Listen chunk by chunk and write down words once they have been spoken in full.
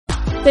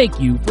Thank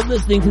you for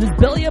listening to this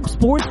Belly Up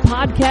Sports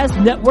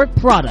Podcast Network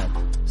product.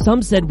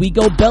 Some said we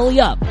go belly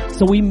up,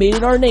 so we made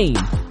it our name,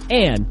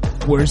 and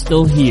we're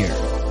still here.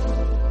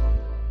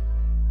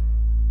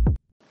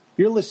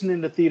 You're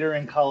listening to Theater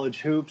and College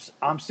Hoops.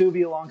 I'm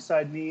Subi.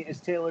 Alongside me is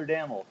Taylor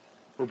Dammel.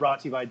 We're brought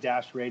to you by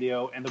Dash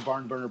Radio and the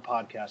Barn Burner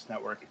Podcast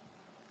Network.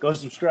 Go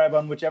subscribe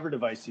on whichever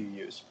device you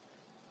use.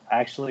 I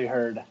actually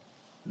heard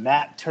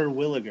Matt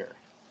Terwilliger,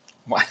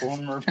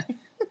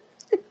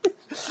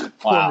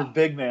 former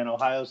big man,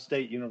 Ohio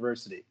State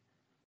University,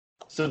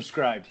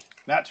 subscribed.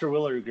 Matt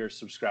Terwilliger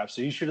subscribed,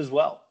 so you should as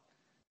well.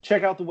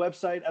 Check out the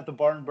website at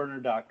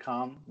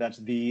thebarnburner.com. That's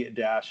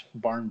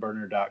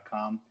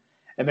the-barnburner.com.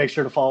 And make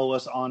sure to follow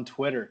us on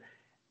Twitter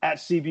at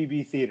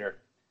CBB Theater.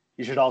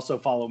 You should also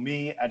follow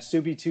me at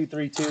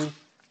Subi232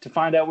 to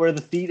find out where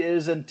the Theat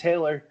is, and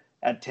Taylor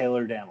at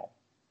Taylor Dammel.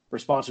 We're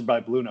sponsored by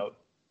Blue Note,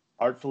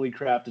 artfully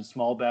crafted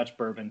small batch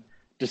bourbon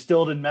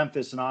distilled in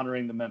Memphis and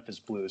honoring the Memphis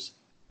Blues.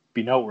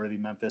 Be noteworthy,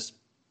 Memphis.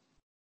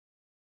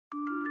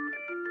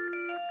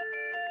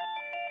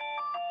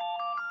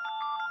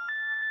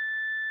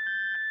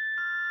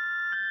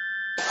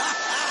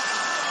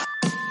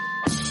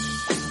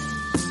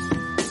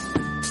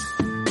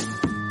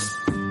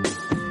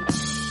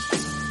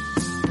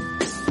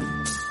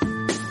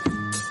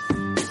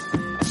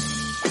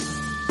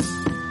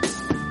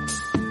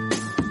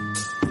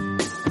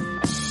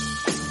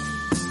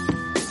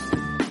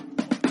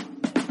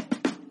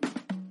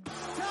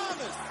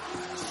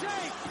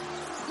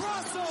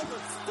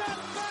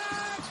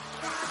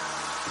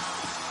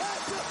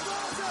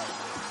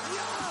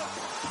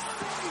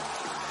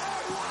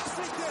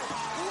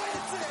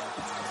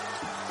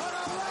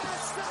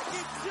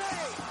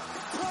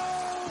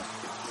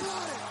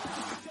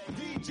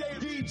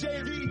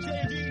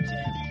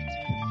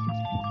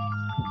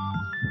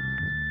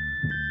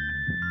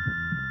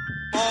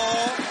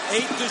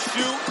 Eight to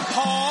shoot.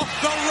 Paul,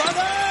 the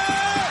runner!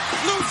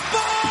 Loose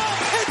ball!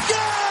 It's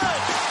good!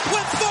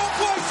 With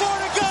 4.4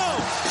 to go!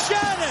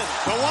 Shannon!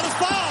 Don't want to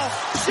foul!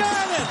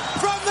 Shannon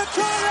from the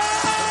corner!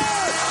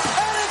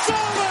 And it's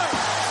over!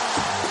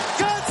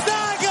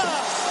 Gonzaga!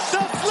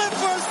 The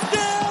flipper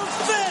still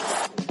fits!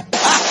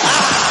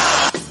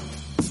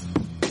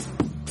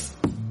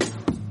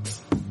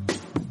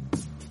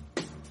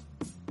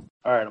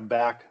 All right, I'm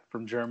back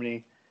from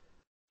Germany.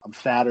 I'm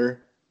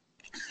fatter.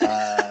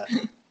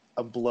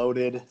 I'm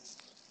bloated.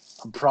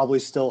 I'm probably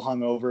still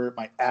hungover.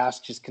 My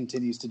ass just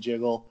continues to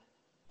jiggle.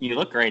 You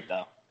look great,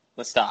 though.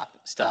 Let's stop.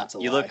 That's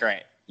a You lie. look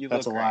great.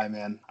 That's a lie,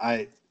 man.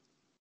 I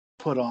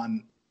put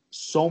on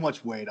so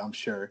much weight, I'm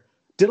sure.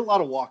 Did a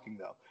lot of walking,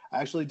 though. I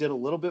actually did a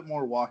little bit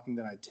more walking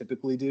than I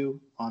typically do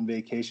on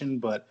vacation,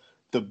 but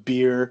the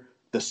beer,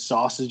 the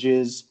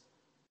sausages,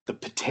 the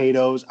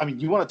potatoes. I mean,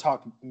 you want to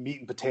talk meat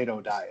and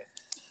potato diet.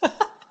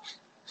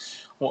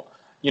 Well,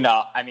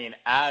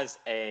 as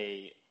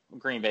a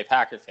Green Bay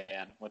Packer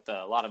fan, with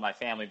a lot of my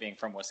family being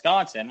from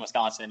Wisconsin.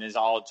 Wisconsin is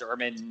all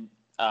German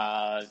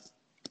folk.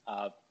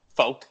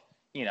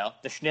 The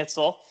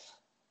schnitzel,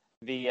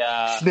 the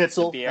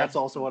beer, that's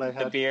also what I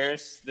had. The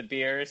beers.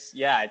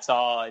 Yeah, it's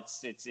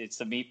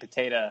a meat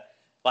potato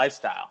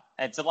lifestyle.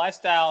 And it's a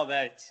lifestyle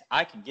that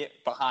I can get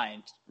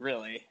behind.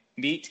 Really,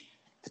 meat,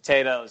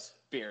 potatoes,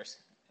 beers.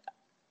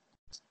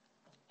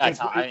 That's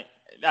all I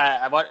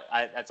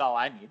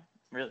need.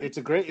 Really, it's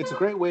a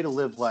great way to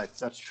live life.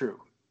 That's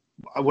true.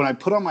 When I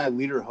put on my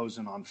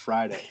lederhosen on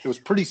Friday, it was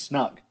pretty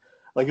snug.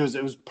 Like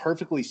it was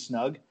perfectly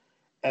snug.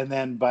 And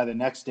then by the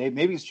next day,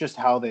 maybe it's just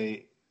how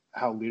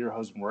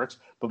lederhosen works,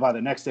 but by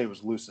the next day it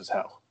was loose as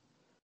hell.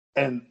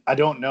 And I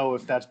don't know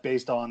if that's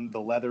based on the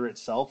leather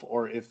itself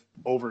or if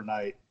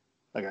overnight,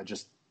 like I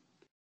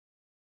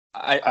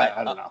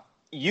don't know.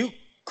 You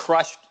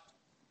crushed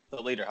the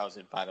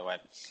lederhosen, by the way.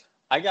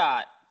 I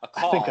got a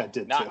call. I think I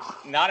did too.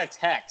 Not a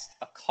text,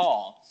 a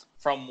call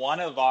from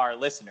one of our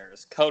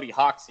listeners, Cody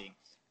Hoxie,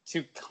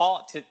 to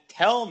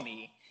tell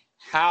me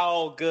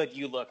how good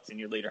you looked in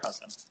your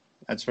lederhosen.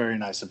 That's very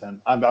nice of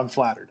him. I'm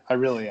flattered. I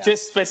really am.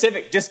 Just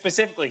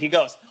specifically, he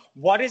goes,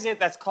 "What is it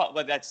that's called?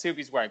 What that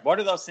Subi's wearing? What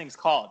are those things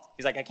called?"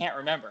 He's like, "I can't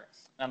remember."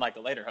 And I'm like,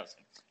 "The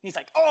lederhosen." He's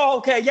like, "Oh,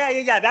 okay,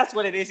 yeah, that's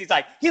what it is." He's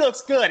like, "He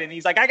looks good," and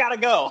he's like, "I gotta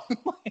go."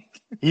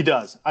 He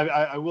does.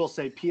 I will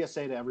say,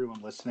 PSA to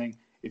everyone listening: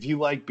 if you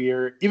like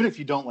beer, even if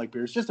you don't like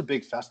beer, it's just a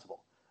big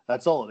festival.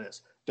 That's all it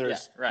is.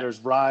 There's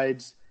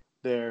rides,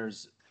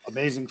 there's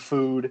amazing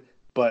food,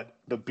 but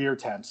the beer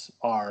tents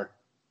are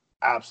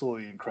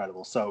absolutely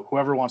incredible. So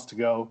whoever wants to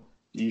go,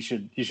 you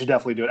should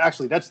definitely do it.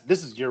 Actually, this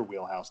is your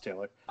wheelhouse,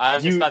 Taylor.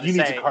 You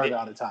need to carve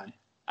out a time.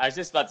 I was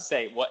just about to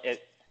say,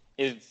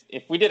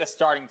 if we did a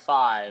starting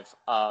five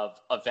of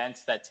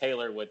events that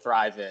Taylor would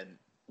thrive in,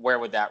 where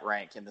would that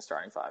rank in the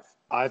starting five?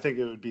 I think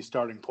it would be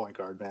starting point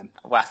guard, man.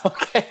 Wow.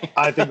 Okay.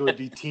 I think it would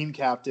be team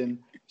captain,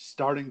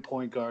 starting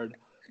point guard,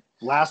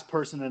 last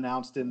person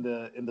announced in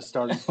the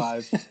starting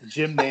five,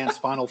 Jim Nance,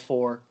 Final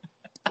Four,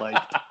 like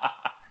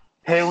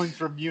hailing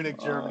from Munich,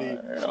 Germany,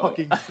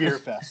 fucking beer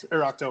fest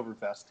or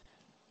Oktoberfest.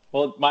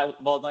 Well, my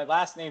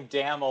last name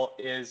Dammel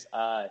is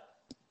a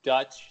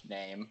Dutch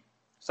name,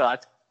 so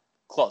that's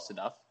close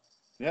enough.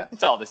 Yeah,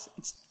 it's all this.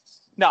 It's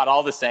not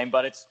all the same,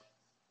 but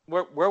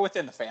we're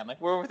within the family.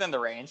 We're within the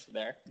range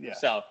there. Yeah.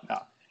 So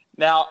no.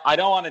 Now I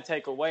don't want to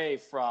take away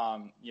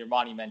from your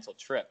monumental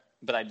trip,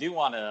 but I do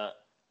want to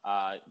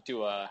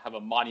have a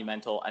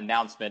monumental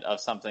announcement of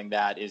something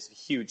that is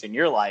huge in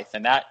your life,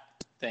 and that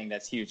thing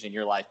that's huge in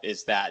your life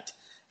is that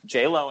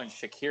J-Lo and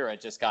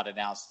Shakira just got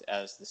announced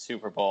as the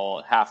Super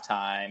Bowl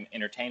halftime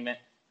entertainment.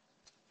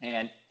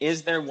 And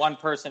is there one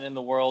person in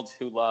the world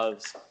who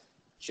loves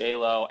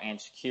J-Lo and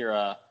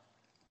Shakira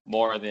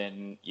more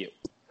than you?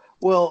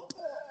 Well,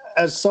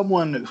 as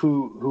someone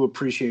who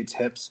appreciates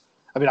hips,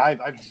 I mean, I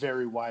have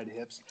very wide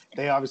hips.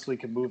 They obviously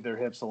can move their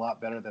hips a lot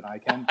better than I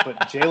can,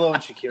 but J-Lo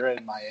and Shakira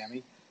in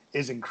Miami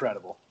is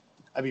incredible.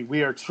 I mean,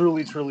 we are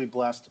truly, truly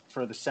blessed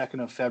for the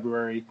 2nd of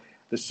February,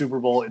 the Super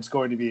Bowl. It's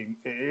going to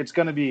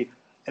be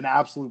an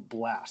absolute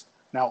blast.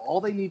 Now, all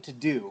they need to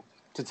do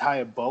to tie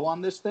a bow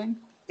on this thing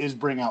is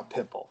bring out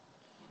Pitbull.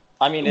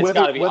 I mean, it's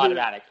got to be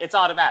automatic. It's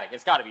automatic.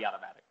 It's got to be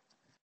automatic.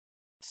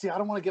 See, I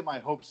don't want to get my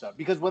hopes up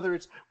because whether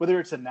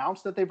it's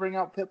announced that they bring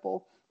out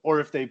Pitbull or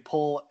if they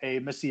pull a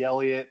Missy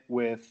Elliott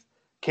with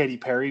Katy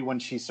Perry when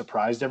she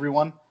surprised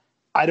everyone,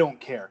 I don't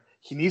care.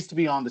 He needs to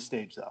be on the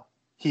stage, though.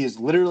 He is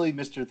literally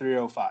Mr.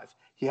 305.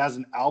 He has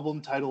an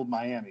album titled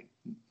Miami.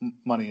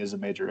 Money is a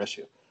major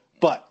issue.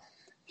 But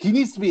he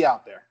needs to be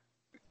out there.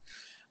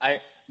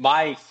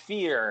 My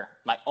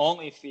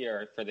only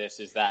fear for this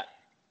is that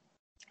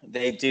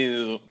they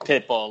do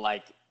Pitbull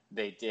like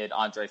they did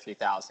Andre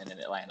 3000 in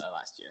Atlanta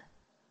last year.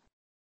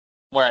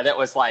 Where that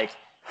was like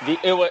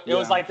it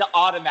was like the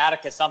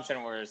automatic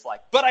assumption where it's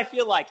like, but I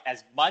feel like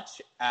as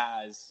much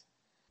as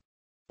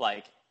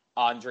like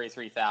Andre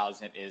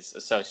 3000 is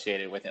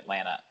associated with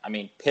Atlanta, I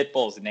mean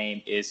Pitbull's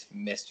name is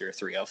Mr.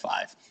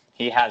 305.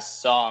 He has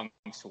songs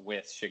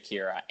with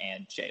Shakira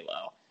and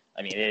J-Lo.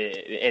 I mean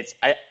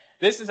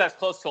this is as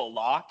close to a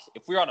lock.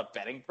 If we were on a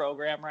betting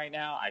program right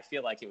now, I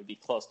feel like it would be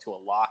close to a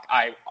lock.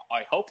 I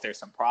hope there's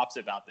some props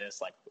about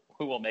this, like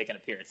who will make an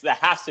appearance. That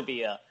has to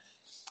be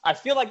I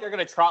feel like they're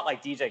going to trot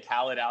like DJ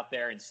Khaled out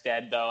there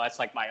instead, though. That's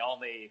like my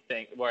only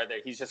thing where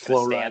he's just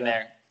going to stand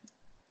there.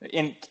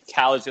 And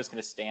Khaled's just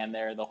going to stand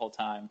there the whole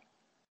time,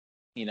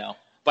 you know.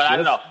 But I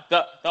don't know.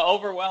 The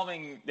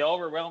overwhelming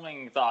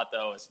thought,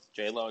 though, is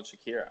J-Lo and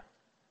Shakira.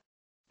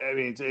 I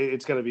mean,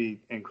 it's going to be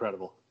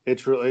incredible.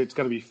 It's going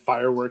to be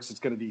fireworks. It's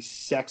going to be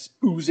sex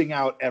oozing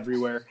out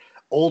everywhere.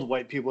 Old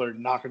white people are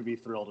not going to be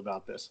thrilled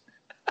about this.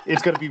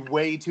 It's going to be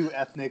way too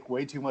ethnic,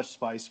 way too much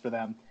spice for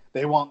them.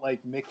 They want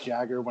like Mick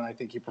Jagger when I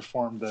think he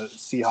performed the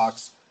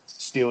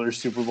Seahawks-Steelers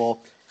Super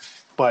Bowl.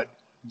 But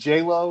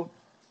J-Lo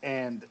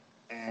and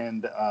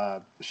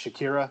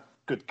Shakira,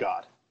 good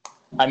God.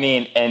 I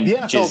mean, and the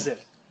NFL did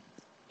it.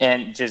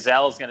 And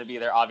Gisele's going to be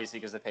there, obviously,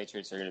 because the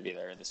Patriots are going to be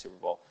there in the Super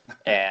Bowl.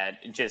 And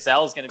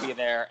Gisele's going to be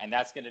there, and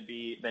that's going to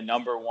be the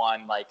number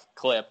one like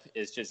clip.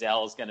 Is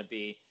Gisele's going to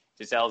be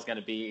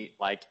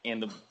like in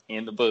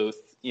the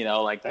booth, you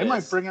know, like they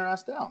might bring her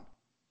ass down.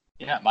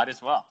 Yeah, might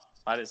as well.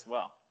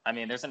 I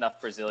mean, there's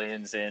enough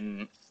Brazilians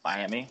in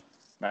Miami,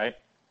 right?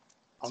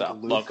 Uncle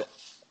Luke. Local.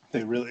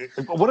 They really.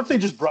 What if they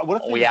just brought?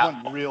 What if they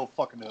just went real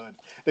fucking hood?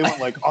 They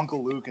went like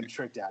Uncle Luke and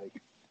Trick Daddy.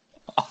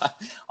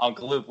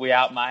 Uncle Luke, we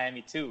out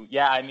Miami too.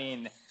 Yeah, I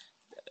mean,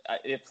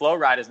 Flow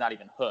Ride is not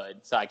even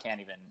hood, so I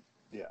can't even.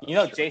 Yeah, you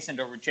know, Jason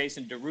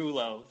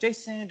Derulo.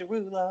 Jason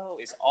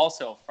Derulo is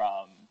also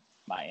from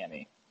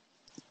Miami.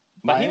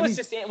 But Miami?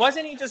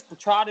 Wasn't he just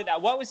trotted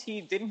out? What was he?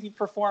 Didn't he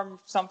perform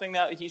something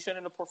that he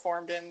shouldn't have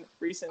performed in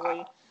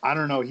recently? I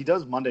don't know. He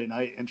does Monday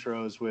night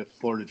intros with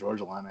Florida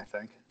Georgia Line, I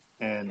think.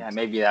 And yeah,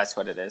 maybe that's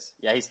what it is.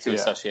 Yeah, he's too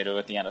associated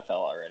with the NFL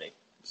already.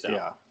 So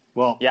yeah.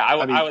 Well, yeah, I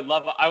would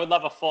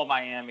love a full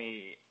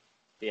Miami.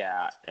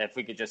 Yeah, if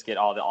we could just get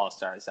all the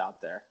All-Stars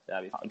out there,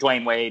 that'd be fun.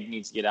 Dwayne Wade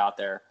needs to get out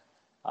there.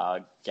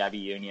 Gabby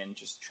Union,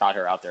 just trot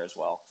her out there as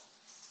well.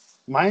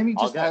 Miami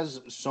just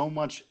has so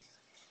much.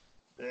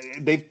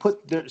 They've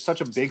put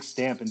such a big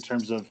stamp in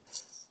terms of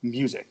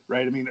music,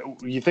 right? I mean,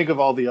 you think of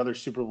all the other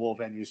Super Bowl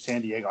venues,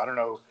 San Diego. I don't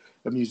know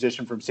a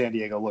musician from San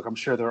Diego. Look, I'm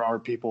sure there are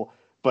people,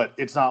 but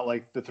it's not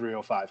like the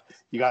 305.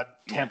 You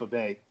got Tampa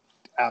Bay,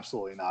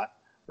 absolutely not,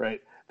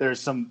 right? There's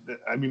some.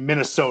 I mean,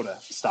 Minnesota,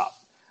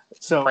 stop.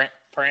 So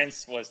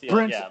Prince was the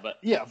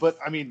but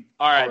I mean,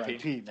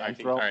 R.I.P. Man,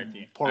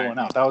 pour one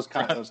out. That was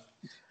kind of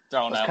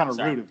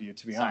rude of you,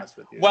 to be honest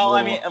with you. Well,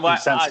 I mean,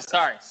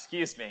 sorry,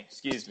 excuse me.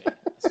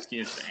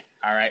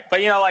 All right,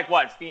 but you know, like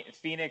what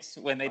Phoenix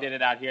when they did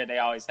it out here, they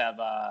always have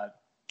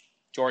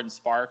Jordan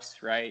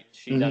Sparks, right?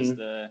 She does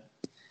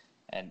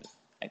and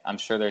I'm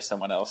sure there's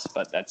someone else,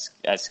 but that's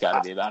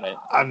got to be about it.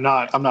 I'm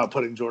not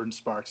putting Jordan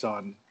Sparks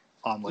on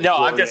like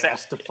I'm just saying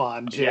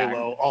Estefan,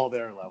 J-Lo, all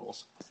their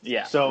levels.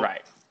 Yeah, so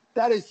right.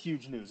 That is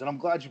huge news, and I'm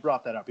glad you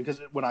brought that up because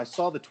when I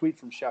saw the tweet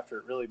from Schefter,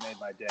 it really made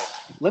my day.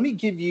 Let me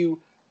give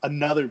you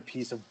another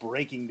piece of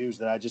breaking news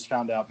that I just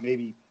found out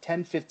maybe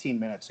 10, 15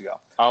 minutes ago.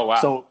 Oh, wow.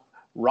 So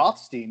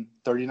Rothstein,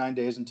 39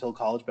 days until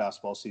college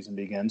basketball season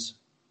begins,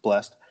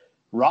 blessed.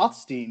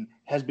 Rothstein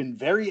has been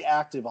very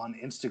active on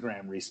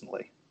Instagram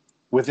recently.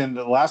 Within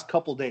the last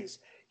couple days,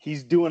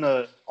 he's doing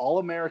a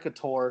All-America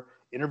tour,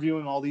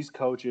 interviewing all these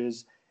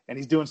coaches, and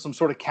he's doing some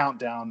sort of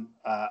countdown,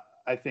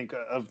 I think,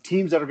 of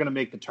teams that are going to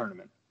make the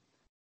tournament.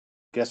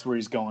 Guess where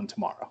he's going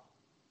tomorrow?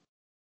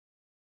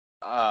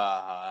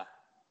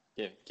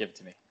 Give it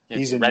to me.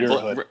 He's in your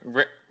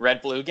hood.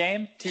 Red Blue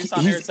game?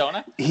 Tucson,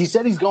 Arizona? He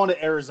said he's going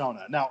to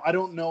Arizona. Now, I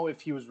don't know if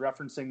he was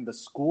referencing the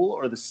school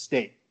or the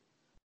state.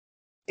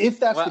 If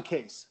that's the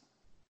case,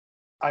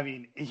 I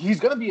mean, he's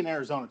going to be in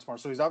Arizona tomorrow,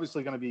 so he's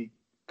obviously going to be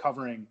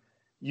covering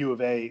U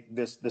of A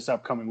this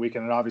upcoming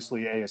weekend, and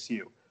obviously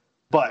ASU.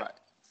 But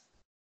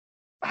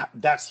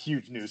that's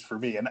huge news for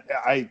me, and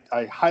I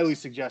highly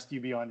suggest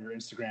you be on your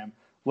Instagram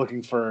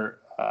looking for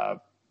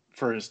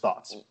his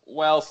thoughts.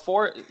 Well,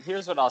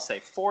 here's what I'll say.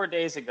 4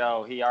 days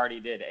ago, he already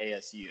did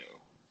ASU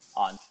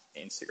on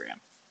Instagram.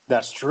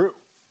 That's true.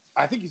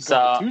 I think he's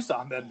going to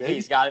Tucson then, baby.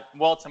 He's got it.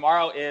 Well,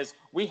 tomorrow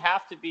we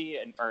have to be,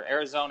 or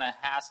Arizona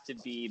has to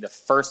be the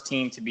first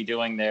team to be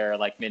doing their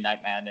like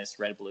Midnight Madness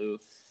Red Blue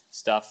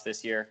stuff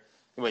this year.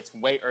 It's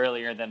way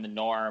earlier than the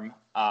norm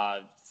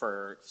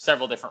for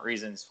several different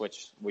reasons,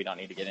 which we don't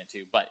need to get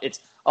into. But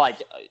it's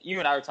like you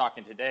and I were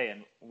talking today,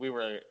 and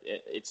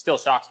it still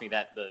shocks me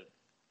that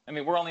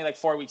we're only like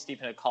 4 weeks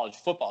deep into college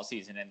football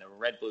season, and the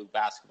Red Blue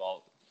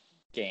basketball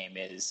game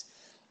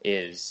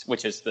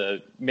which is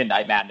the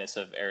Midnight Madness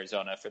of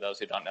Arizona, for those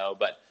who don't know.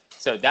 But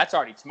so that's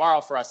already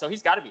tomorrow for us. So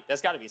that's got to be.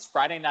 It's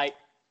Friday night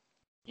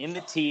in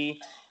the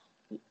T.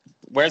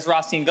 Where's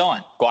Rothstein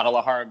going?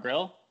 Guadalajara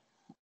Grill?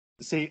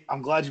 See,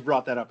 I'm glad you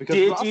brought that up. Because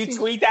Did you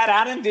tweet that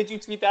at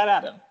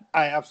him?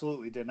 I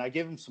absolutely did, and I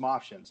gave him some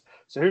options.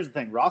 So here's the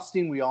thing.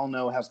 Rothstein, we all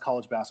know, has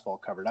college basketball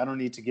covered. I don't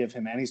need to give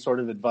him any sort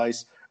of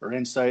advice or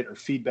insight or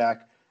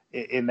feedback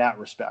in that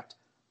respect.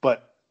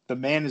 But the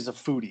man is a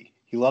foodie.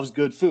 He loves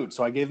good food.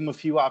 So I gave him a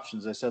few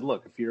options. I said,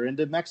 look, if you're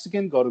into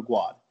Mexican, go to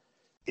Guad.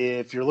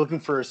 If you're looking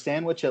for a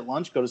sandwich at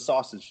lunch, go to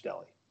Sausage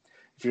Deli.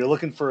 If you're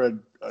looking for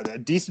a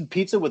decent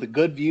pizza with a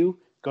good view,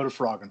 go to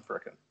Frog and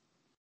Frickin'.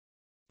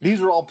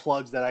 These are all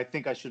plugs that I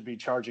think I should be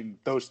charging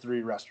those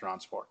 3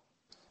 restaurants for.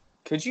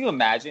 Could you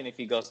imagine if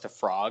he goes to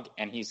Frog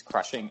and he's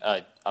crushing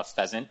a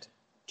pheasant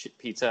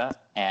pizza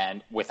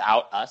and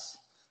without us?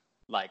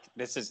 Like,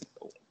 this is...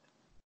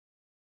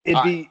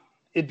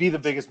 It'd be the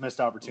biggest missed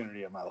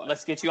opportunity of my life.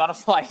 Let's get you on a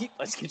flight.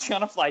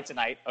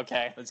 Tonight.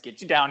 Okay, let's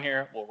get you down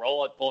here. We'll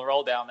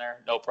roll down there.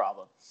 No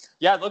problem.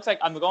 Yeah, it looks like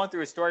I'm going through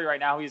his story right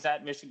now. He's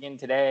at Michigan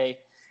today.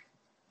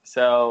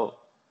 So,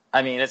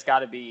 I mean, it's got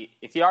to be,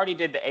 if he already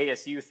did the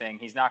ASU thing,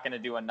 he's not going to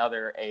do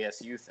another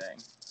ASU thing.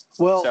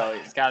 Well, so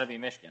it's got to be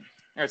Michigan.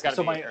 Or it's got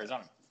to be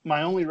Arizona.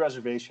 My only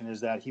reservation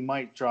is that he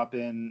might drop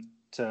in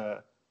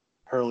to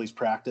Hurley's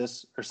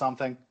practice or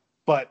something.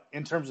 But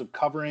in terms of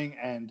covering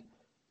and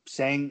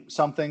saying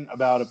something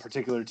about a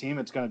particular team,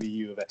 it's going to be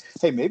U of A.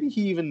 Hey, maybe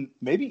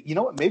you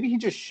know what? Maybe he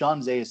just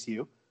shuns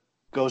ASU,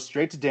 goes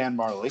straight to Dan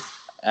Marley,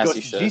 goes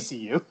to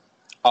GCU.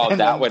 Oh,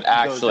 that would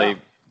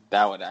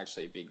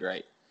actually be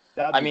great.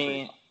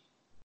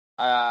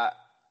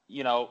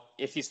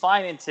 If he's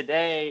flying in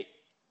today,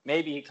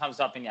 maybe he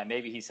comes up and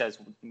maybe he says,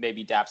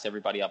 maybe daps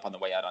everybody up on the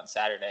way out on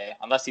Saturday,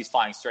 unless he's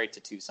flying straight to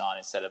Tucson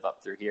instead of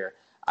up through here.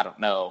 I don't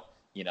know,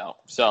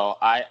 So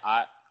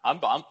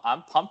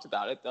I'm pumped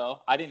about it,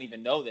 though. I didn't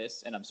even know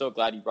this, and I'm so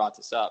glad you brought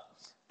this up.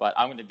 But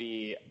I'm going to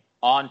be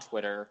on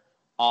Twitter,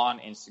 on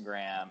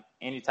Instagram,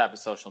 any type of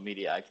social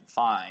media I can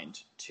find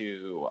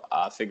to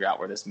figure out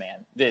where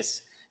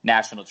this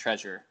national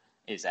treasure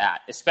is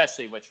at,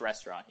 especially which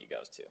restaurant he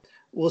goes to.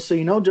 Well,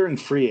 so during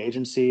free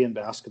agency in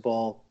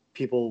basketball,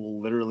 people will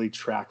literally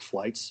track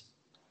flights,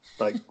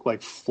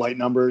 like flight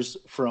numbers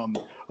from,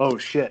 oh,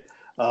 shit,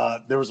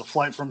 there was a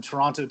flight from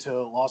Toronto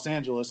to Los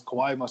Angeles.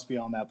 Kawhi must be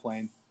on that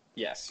plane.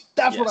 Yes.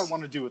 That's what I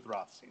want to do with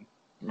Rothstein.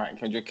 Right.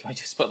 Can I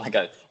just put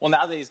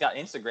now that he's got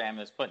Instagram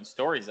and is putting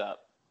stories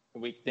up,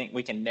 we think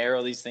we can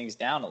narrow these things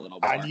down a little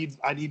more.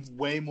 I need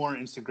way more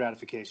instant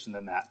gratification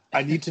than that.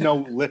 I need to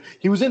know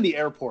he was in the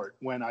airport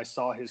when I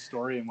saw his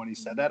story, and when he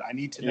said that, I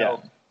need to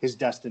know his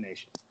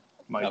destination.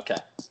 Okay.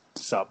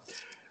 So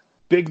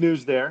big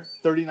news there.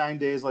 39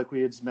 days, like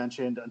we had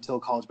mentioned, until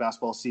college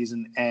basketball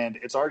season, and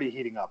it's already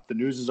heating up. The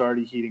news is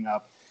already heating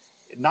up.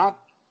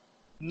 Not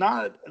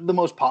the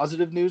most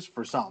positive news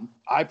for some.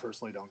 I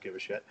personally don't give a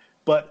shit.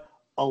 But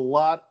a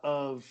lot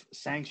of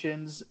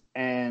sanctions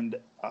and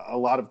a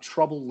lot of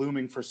trouble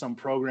looming for some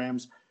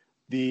programs.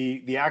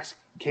 The axe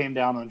came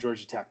down on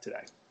Georgia Tech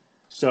today.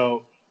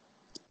 So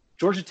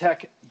Georgia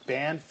Tech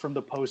banned from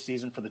the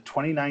postseason for the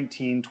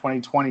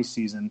 2019-2020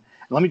 season. And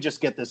let me just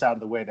get this out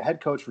of the way. The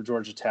head coach for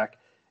Georgia Tech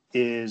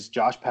is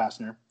Josh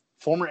Pastner,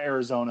 former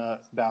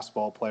Arizona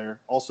basketball player,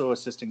 also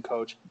assistant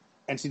coach,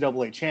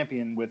 NCAA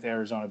champion with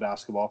Arizona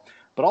basketball,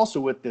 but also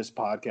with this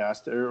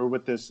podcast or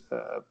with this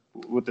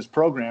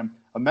program,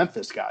 a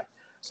Memphis guy.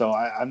 So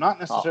I'm not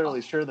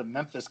necessarily sure the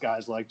Memphis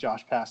guys like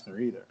Josh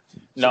Pastner either.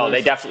 So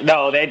there's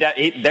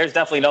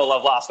definitely no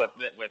love lost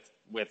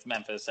with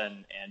Memphis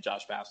and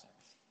Josh Pastner.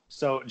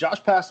 So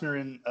Josh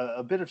Pastner in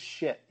a bit of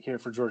shit here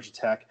for Georgia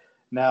Tech.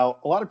 Now,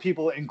 a lot of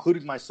people,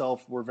 including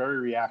myself, were very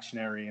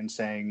reactionary in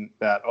saying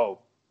that,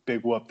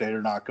 big whoop.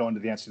 They're not going to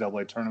the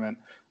NCAA tournament.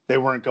 They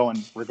weren't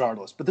going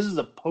regardless. But this is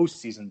a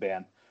postseason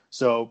ban.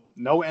 So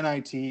no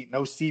NIT,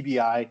 no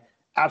CBI,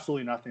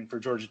 absolutely nothing for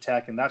Georgia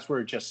Tech, and that's where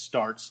it just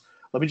starts.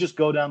 Let me just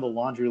go down the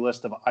laundry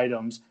list of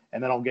items,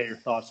 and then I'll get your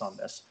thoughts on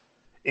this.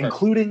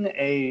 Including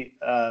a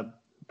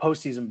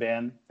postseason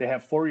ban, they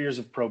have 4 years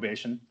of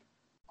probation.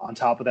 On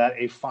top of that,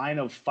 a fine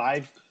of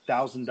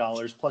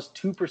 $5,000 plus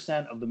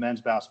 2% of the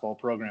men's basketball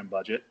program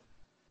budget,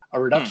 a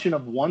reduction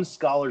of one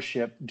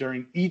scholarship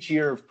during each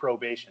year of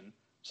probation,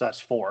 so that's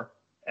 4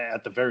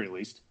 at the very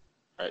least,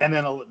 and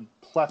then a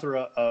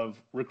plethora of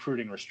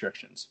recruiting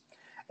restrictions.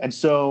 And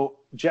so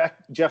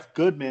Jeff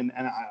Goodman,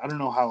 and I don't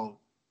know how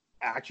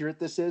accurate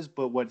this is,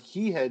 but what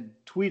he had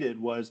tweeted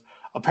was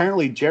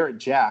apparently Jarrett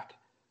Jack,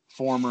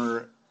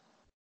 former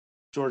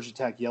Georgia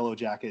Tech Yellow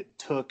Jacket,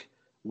 took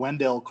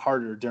Wendell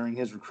Carter during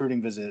his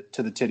recruiting visit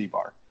to the titty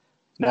bar.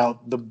 Now,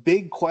 the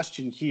big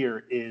question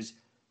here is,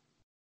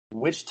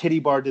 which titty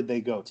bar did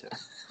they go to?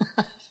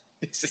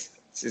 It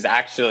is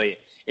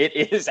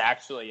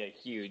actually a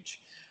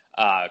huge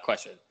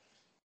question.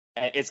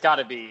 It's got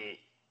to be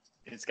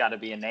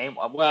a name.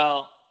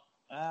 Well,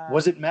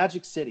 was it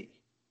Magic City?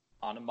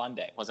 On a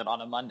Monday. Was it on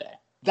a Monday?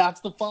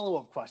 That's the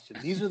follow-up question.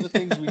 These are the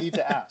things we need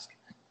to ask.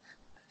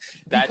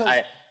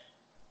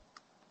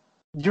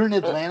 You're in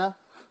Atlanta,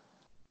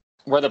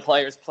 where the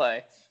players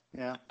play,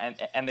 yeah,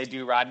 and they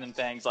do riding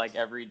things like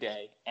every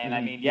day. And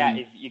I mean, yeah,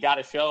 if you got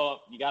to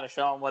show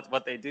them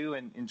what they do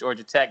in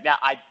Georgia Tech. Now,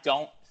 I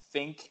don't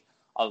think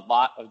a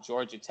lot of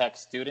Georgia Tech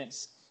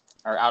students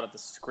are out of the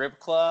script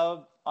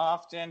club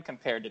often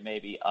compared to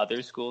maybe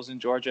other schools in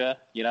Georgia.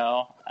 You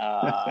know,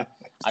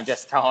 I'm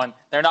just telling,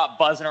 they're not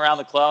buzzing around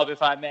the club,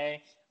 if I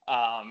may.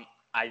 And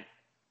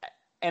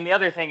the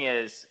other thing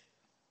is,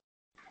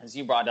 as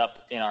you brought up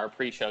in our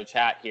pre-show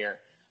chat here,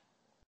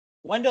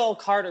 Wendell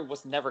Carter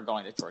was never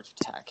going to Georgia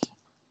Tech.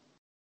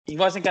 He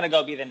wasn't going to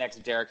go be the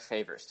next Derek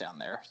Favors down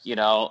there, you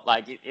know.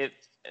 Like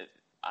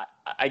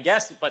I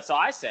guess. But so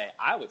I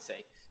would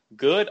say,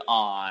 good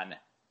on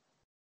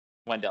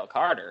Wendell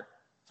Carter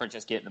for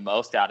just getting the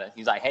most out of it.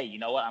 He's like, hey, you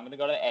know what? I'm going to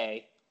go to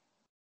A.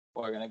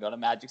 We're going to go to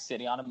Magic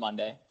City on a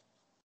Monday,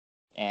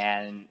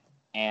 and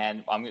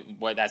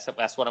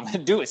that's what I'm going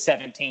to do at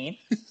 17.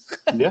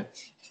 Yeah,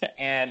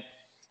 and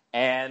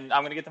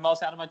I'm going to get the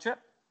most out of my trip.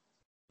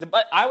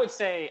 But I would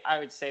say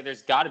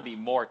there's got to be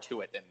more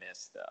to it than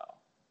this,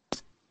 though.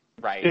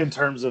 Right. In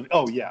terms of,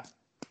 yeah.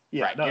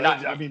 Right. No,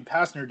 I mean,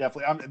 Pastner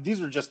definitely.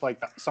 These are just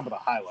like some of the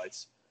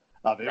highlights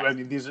of it. Right. I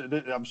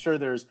mean, I'm sure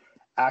there's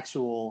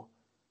actual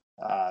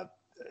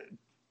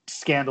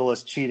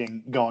scandalous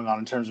cheating going on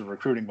in terms of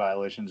recruiting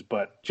violations.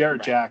 But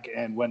Jarrett Jack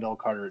and Wendell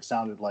Carter, it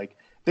sounded like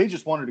they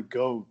just wanted to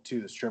go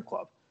to the strip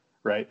club,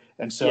 right?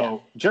 And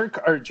so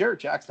Jarrett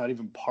Jack's not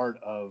even part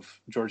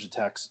of Georgia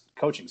Tech's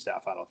coaching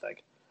staff, I don't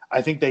think.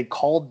 I think they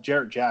called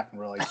Jarrett Jack and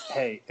were like,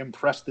 hey,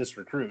 impress this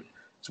recruit.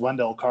 It's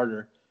Wendell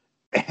Carter.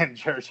 And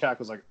Jarrett Jack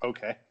was like,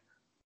 okay.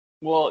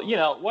 Well, you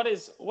know, what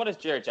is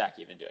Jarrett Jack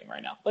even doing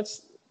right now?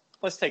 Let's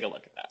take a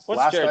look at that.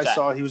 Last I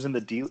saw, he was in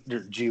the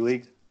G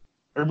League.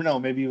 Or no,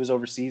 maybe he was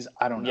overseas.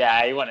 I don't know.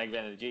 Yeah, he wouldn't have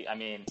been in the G. I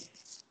mean,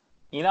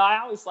 you know, I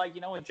always like,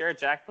 you know, when Jarrett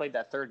Jack played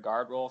that third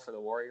guard role for the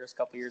Warriors a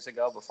couple years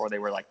ago before they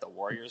were like the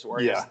Warriors.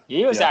 Yeah.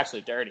 He was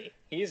actually dirty.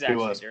 He's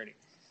actually dirty.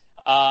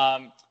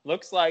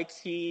 Looks like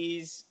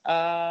he's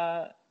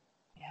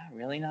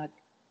really not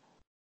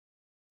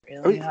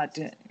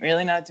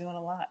doing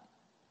a lot.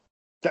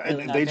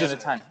 They just a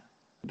ton.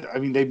 I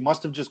mean, they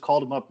must have just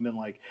called him up and been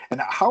like, and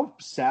how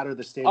sad are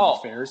the state of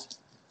affairs?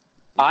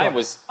 I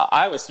was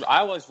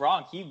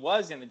wrong. He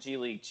was in the G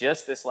League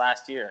just this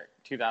last year,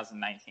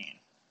 2019.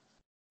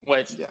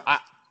 Which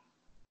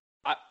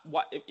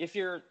if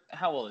you're,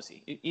 how old is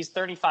he? He's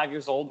 35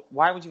 years old.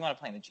 Why would you want to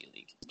play in the G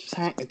League? Just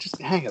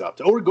hang it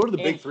up, or go to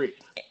the Big Three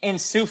in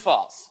Sioux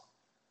Falls,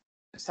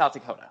 South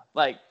Dakota.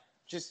 Like,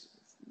 just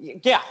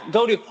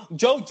go to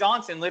Joe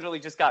Johnson. Literally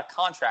just got a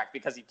contract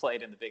because he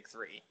played in the Big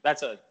Three.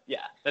 That's a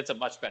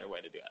much better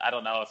way to do it. I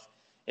don't know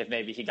if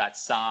maybe he got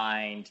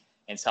signed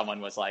and someone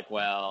was like,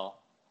 well,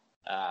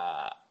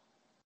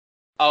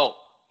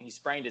 he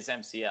sprained his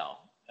MCL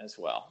as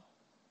well.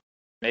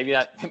 Maybe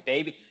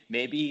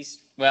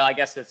he's, well, I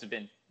guess this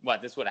would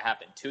have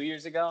happened 2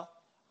 years ago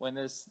when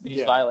these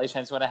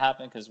violations would have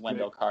happened, because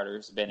Wendell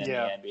Carter's been in the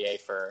NBA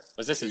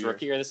was this his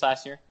rookie year this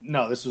last year?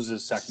 No, this was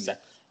his second year.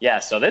 Yeah,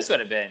 so this would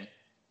have been,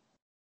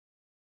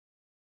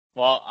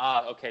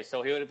 okay,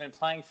 so he would have been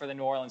playing for the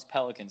New Orleans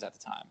Pelicans at the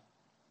time.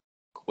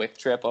 Quick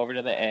trip over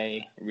to the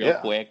A,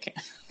 quick.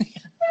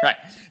 Right.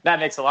 That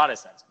makes a lot of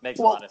sense.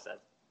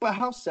 But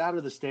how sad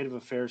are the state of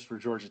affairs for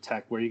Georgia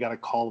Tech, where you got to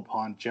call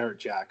upon Jarrett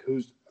Jack,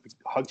 who's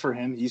hug for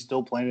him. He's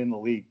still playing in the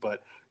league,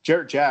 but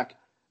Jarrett Jack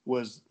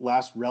was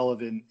last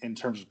relevant in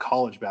terms of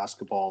college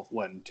basketball,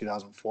 in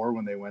 2004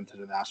 when they went to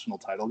the national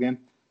title game.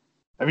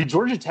 I mean,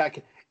 Georgia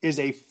Tech is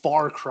a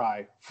far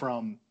cry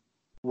from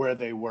where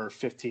they were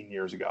 15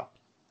 years ago.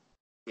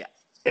 Yeah.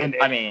 And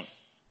I mean,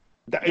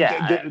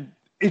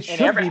 it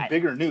should be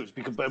bigger news,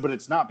 but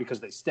it's not, because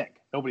they stink.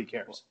 Nobody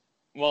cares.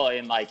 Well,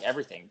 in like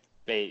everything,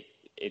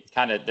 it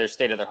kind of their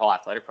state of their whole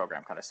athletic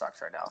program kind of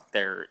sucks right now.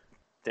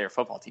 Their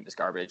football team is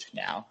garbage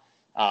now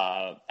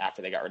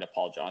after they got rid of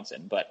Paul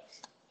Johnson. But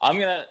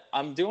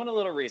I'm doing a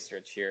little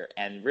research here,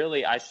 and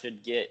really I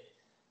should get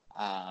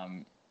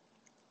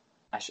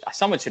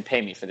someone should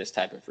pay me for this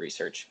type of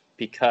research,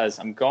 because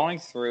I'm going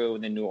through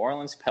the New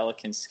Orleans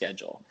Pelicans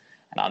schedule.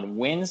 And on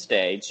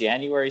Wednesday,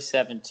 January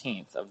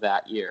 17th of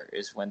that year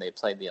is when they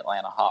played the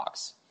Atlanta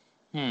Hawks.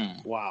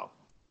 Wow.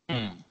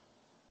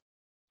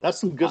 That's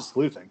some good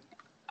sleuthing.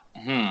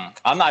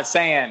 I'm not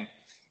saying.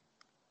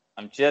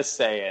 I'm just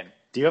saying.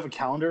 Do you have a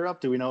calendar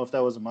up? Do we know if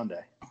that was a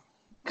Monday?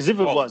 Because if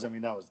it was, I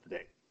mean, that was the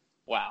date.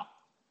 Wow.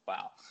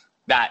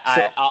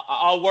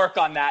 I'll work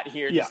on that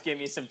here. Yeah. Just give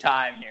me some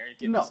time here.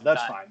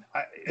 That's fine.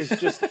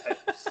 It's just,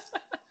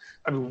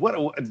 I mean,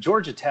 what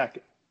Georgia Tech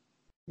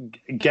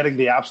getting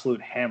the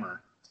absolute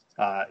hammer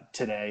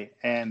today,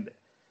 and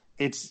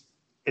it's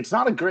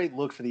not a great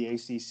look for the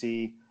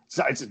ACC.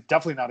 It's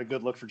definitely not a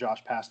good look for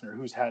Josh Pastner,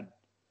 who's had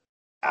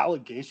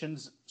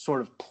allegations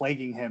sort of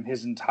plaguing him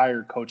his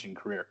entire coaching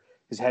career,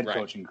 his head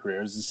coaching career.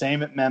 It was the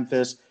same at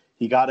Memphis.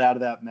 He got out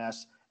of that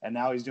mess, and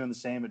now he's doing the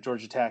same at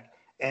Georgia Tech.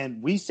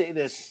 And we say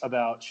this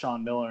about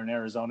Sean Miller in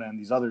Arizona and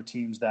these other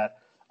teams that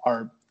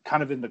are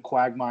kind of in the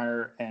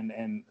quagmire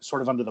and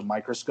sort of under the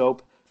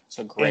microscope. It's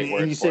a great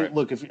word. And you say, it.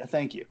 Look,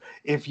 thank you.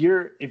 If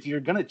you're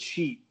gonna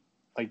cheat,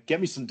 like,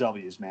 get me some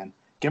W's, man.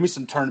 Get me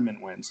some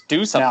tournament wins.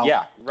 Do something.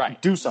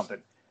 Do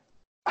something.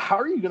 How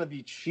are you going to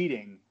be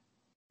cheating,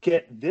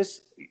 get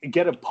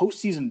a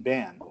postseason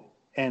ban,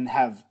 and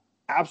have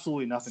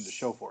absolutely nothing to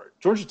show for it?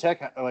 Georgia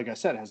Tech, like I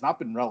said, has not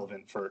been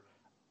relevant for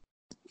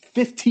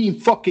 15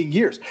 fucking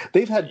years.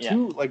 They've had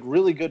two like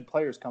really good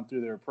players come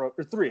through their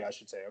or three, I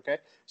should say. Okay,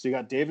 so you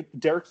got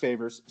Derek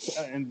Favors,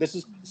 and this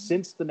is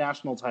since the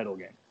national title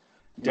game.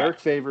 Derek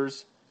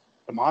Favors,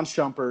 Amon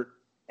Shumpert,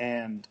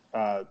 and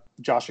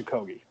Josh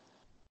Okogie.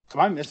 Am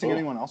I missing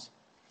anyone else?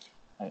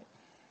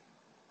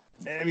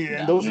 I mean,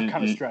 and those are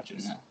kind of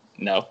stretches.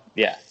 No.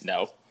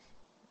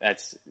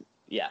 That's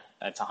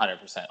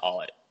 100%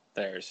 all it.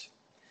 There's,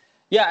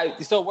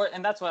 so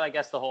and that's what I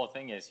guess the whole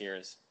thing is here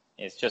is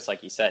just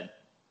like you said.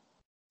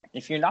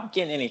 If you're not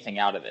getting anything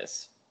out of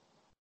this,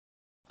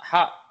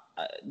 I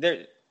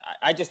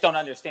just don't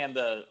understand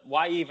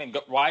why even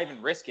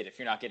risk it if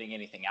you're not getting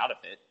anything out of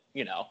it.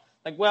 You know,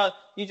 like, well,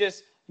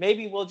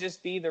 maybe we'll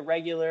just be the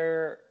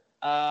regular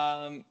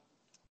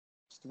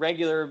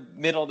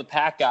middle of the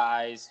pack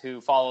guys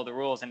who follow the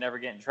rules and never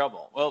get in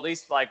trouble. Well, at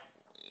least we're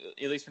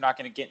not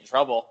going to get in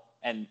trouble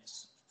and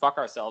fuck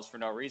ourselves for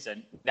no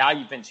reason. Now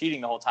you've been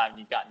cheating the whole time and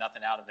you've got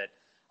nothing out of it.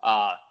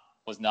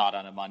 Was not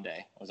on a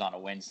Monday. It was on a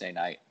Wednesday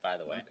night, by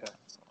the way,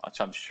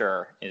 which I'm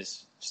sure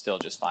is still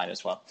just fine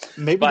as well.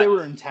 Maybe they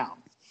were in town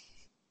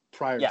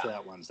prior to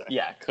that Wednesday.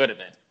 Yeah, could have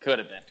been.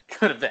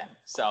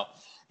 So,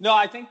 no,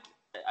 I think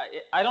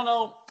I don't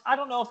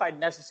know if I'd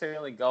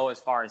necessarily go as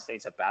far as say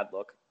it's a bad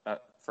look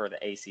for the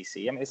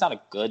ACC. I mean, it's not a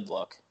good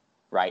look,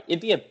 right?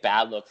 It'd be a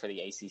bad look for the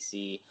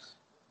ACC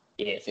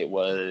if it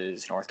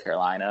was North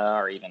Carolina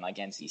or even like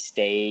NC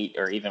State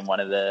or even one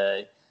of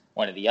the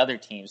other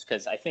teams,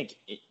 because I think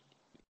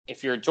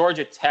if you're a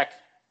Georgia Tech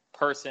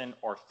person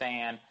or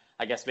fan,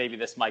 I guess maybe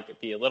this might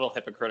be a little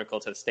hypocritical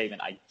to the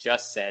statement I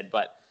just said,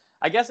 but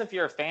I guess if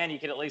you're a fan, you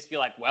could at least be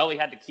like, well, we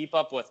had to keep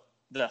up with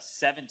the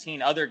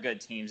 17 other good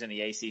teams in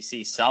the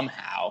ACC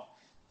somehow,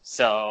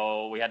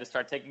 so we had to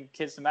start taking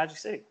kids to Magic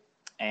City.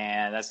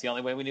 And that's the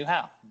only way we knew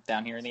how,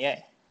 down here in the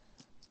A.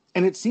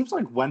 And it seems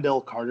like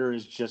Wendell Carter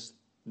is just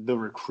the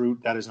recruit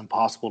that is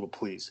impossible to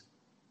please.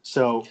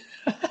 So,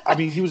 I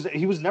mean, he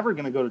was never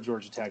going to go to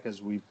Georgia Tech, as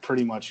we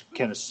pretty much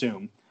can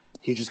assume.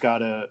 He just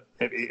got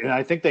and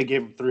I think they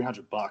gave him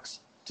 $300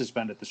 to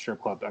spend at the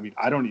strip club. I mean,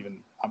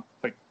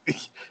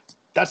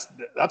 that's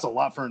a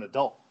lot for an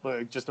adult,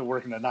 like, just to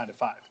work in a 9 to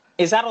 5.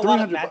 Is that a lot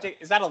at Magic?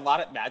 Is that a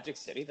lot at Magic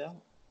City though?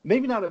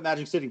 Maybe not at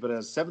Magic City, but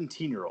as a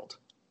 17-year-old,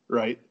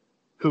 right?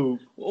 Who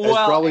is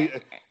probably.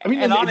 I mean,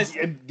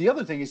 and the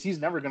other thing is he's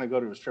never going to go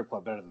to a strip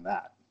club better than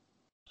that.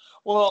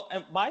 Well,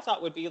 and my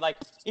thought would be like,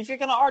 if you're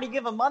going to already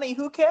give him money,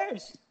 who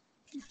cares?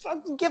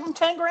 Fucking give him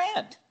 $10,000.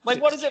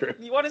 Like, what does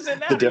it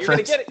matter?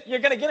 You're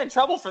gonna get in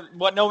trouble for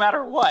no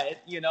matter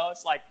what. You know,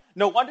 it's like,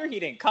 no wonder he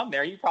didn't come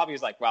there. He probably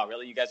was like, wow,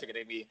 really? You guys are gonna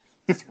give me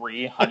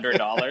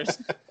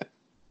 $300?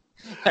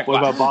 What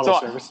about bottle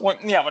service?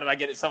 What did I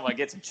get? Someone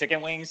get some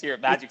chicken wings here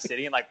at Magic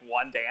City and like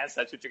one dance.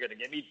 That's what you're gonna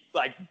give me?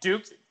 Like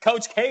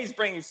Coach K's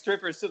bringing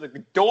strippers to the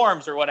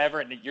dorms or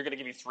whatever, and you're gonna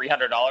give me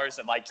 $300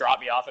 and like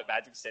drop me off at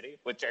Magic City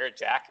with Jared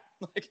Jack?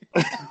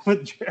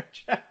 With Jared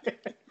Jack.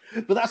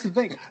 But that's the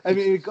thing. I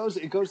mean, it goes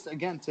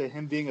again to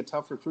him being a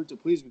tough recruit to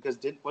please, because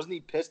wasn't he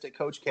pissed at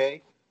Coach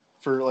K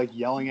for like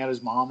yelling at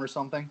his mom or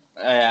something?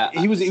 Yeah,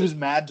 he was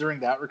mad during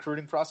that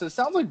recruiting process. It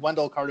sounds like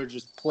Wendell Carter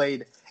just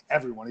played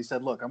everyone. He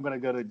said, "Look, I'm going to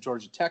go to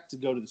Georgia Tech to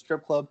go to the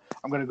strip club.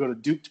 I'm going to go to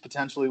Duke to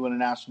potentially win a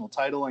national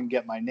title and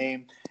get my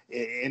name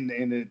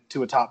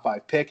to a top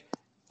 5 pick."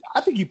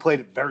 I think he played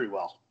it very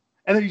well,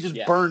 and then he just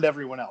burned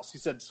everyone else. He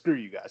said, "Screw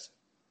you guys."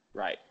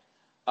 Right.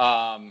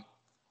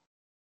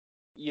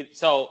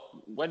 So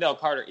Wendell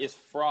Carter is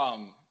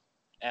from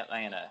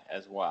Atlanta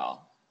as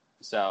well.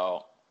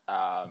 So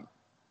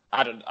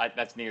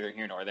that's neither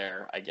here nor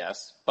there, I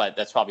guess. But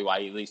that's probably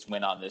why he at least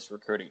went on this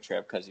recruiting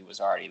trip, because he was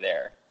already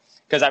there.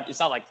 Because it's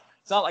not like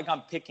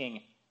I'm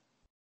picking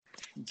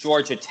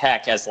Georgia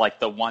Tech as like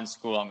the one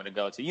school I'm going to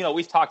go to. You know,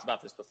 we've talked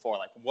about this before.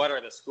 Like, what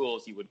are the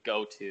schools you would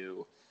go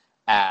to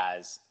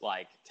as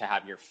like to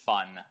have your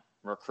fun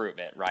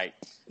recruitment, right?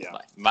 Yeah.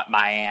 Like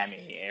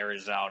Miami,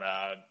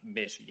 Arizona,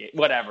 Michigan,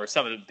 whatever.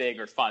 Some of the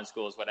bigger fun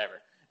schools,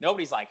 whatever.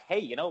 Nobody's like, hey,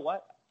 you know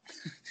what?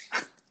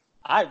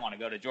 I want to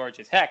go to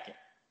Georgia Tech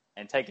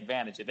and take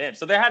advantage of them.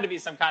 So there had to be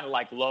some kind of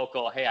like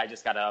local, hey, I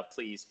just got to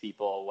please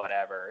people,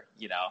 whatever,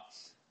 you know.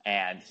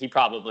 And he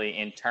probably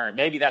in turn,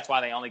 maybe that's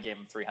why they only gave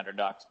him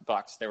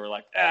 $300. They were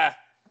like,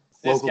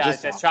 this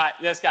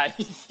guy,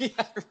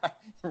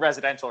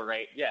 residential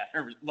rate,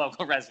 or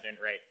local resident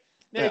rate.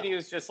 Maybe he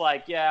was just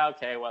like, yeah,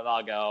 okay, well,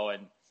 I'll go.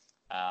 And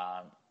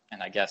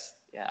I guess,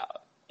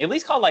 at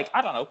least call, like,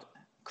 I don't know,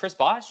 Chris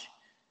Bosh.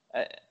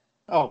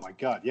 Oh my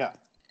God, yeah.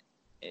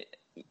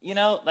 You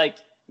know, like,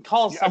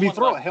 call someone. I mean,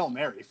 throw a Hail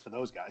Mary for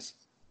those guys.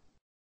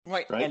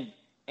 Right?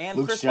 And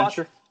Luke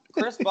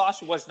Chris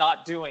Bosh was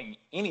not doing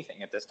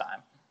anything at this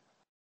time.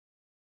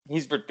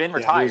 He's been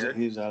retired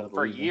he's out of the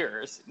for league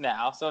years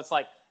now. So it's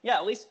like,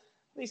 at least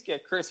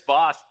get Chris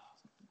Bosh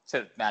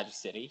to Magic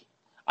City.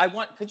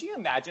 Could you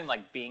imagine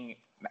like being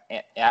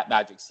at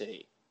Magic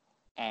City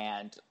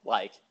and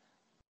like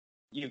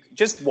you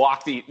just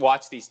watch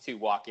these two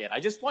walk in? I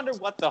just wonder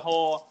what the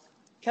whole,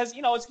 because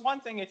you know, it's one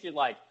thing if you're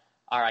like,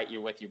 all right,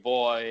 you're with your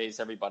boys,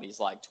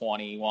 everybody's like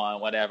 21,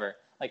 whatever.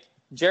 Like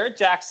Jared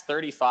Jack's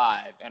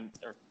 35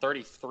 or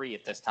 33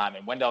 at this time,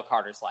 and Wendell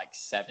Carter's like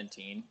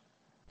 17.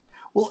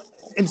 Well,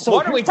 and so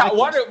what are we talking?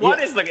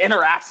 What is the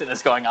interaction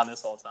that's going on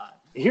this whole time?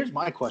 Here's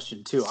my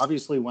question too.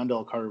 Obviously,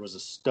 Wendell Carter was a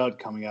stud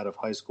coming out of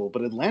high school,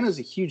 but Atlanta's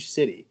a huge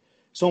city,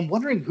 so I'm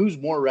wondering who's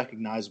more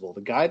recognizable: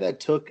 the guy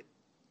that took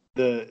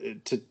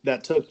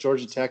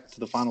Georgia Tech to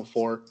the Final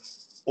Four,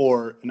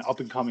 or an up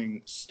and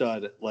coming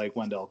stud like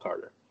Wendell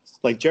Carter.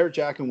 Like Jared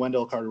Jack and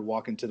Wendell Carter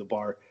walk into the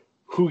bar,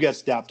 who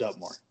gets dapped up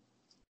more?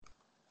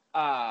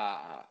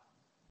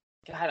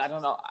 God, I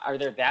don't know. Are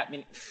there that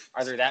many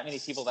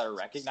people that are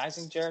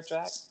recognizing Jared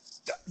Jack?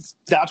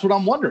 That's what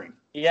I'm wondering.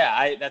 Yeah,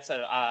 I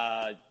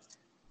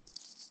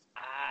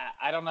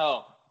don't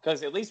know,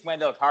 because at least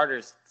Wendell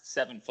Carter's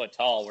 7 foot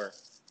tall, where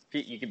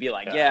you could be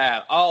like,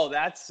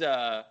 that's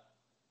got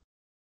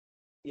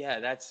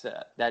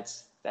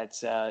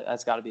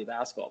to be a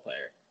basketball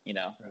player, you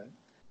know.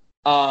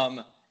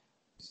 Right.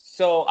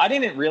 So I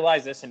didn't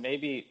realize this, and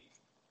maybe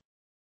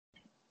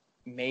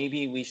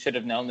we should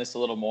have known this a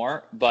little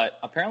more, but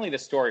apparently the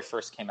story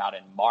first came out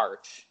in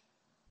March,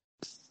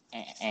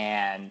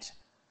 and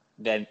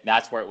then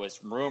that's where it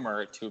was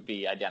rumored to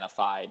be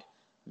identified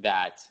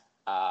that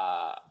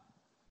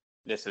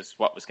this is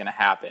what was going to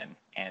happen.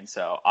 And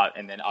so,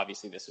 and then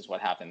obviously this is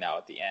what happened now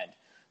at the end.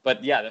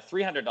 But yeah, the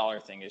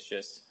 $300 thing is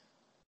just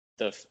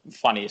the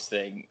funniest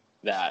thing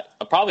that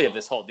probably of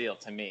this whole deal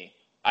to me.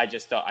 I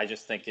just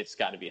think it's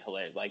got to be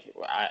hilarious. Like,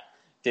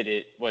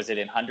 was it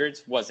in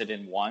hundreds? Was it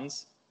in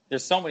ones?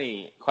 There's so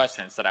many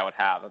questions that I would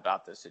have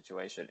about this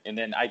situation. And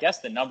then I guess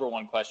the number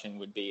one question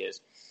would be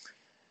is,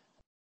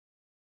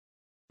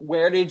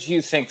 where did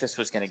you think this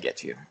was going to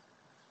get you?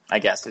 I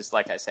guess it's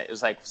like I said, it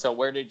was like, so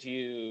where did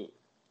you,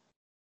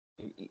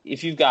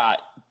 if you've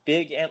got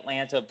big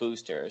Atlanta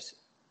boosters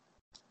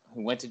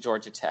who went to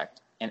Georgia Tech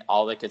and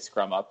all they could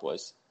scrum up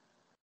was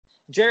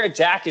Jared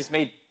Jack has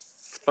made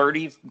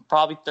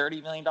probably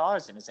 $30 million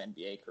in his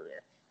NBA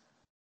career.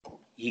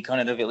 He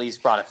couldn't have at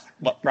least brought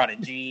a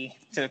G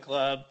to the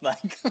club.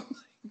 Like,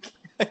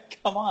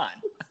 come on.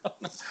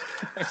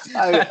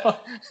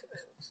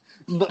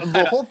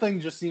 The whole thing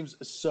just seems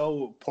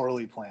so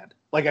poorly planned.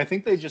 Like, I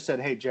think they just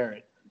said, "Hey,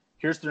 Jarrett,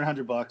 here's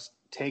 $300.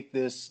 Take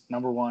this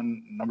number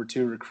 1, number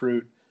 2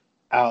 recruit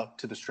out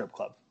to the strip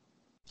club."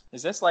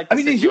 Is this like? I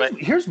mean,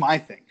 here's my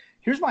thing.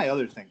 Here's my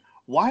other thing.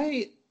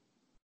 Why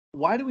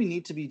do we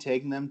need to be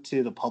taking them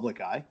to the public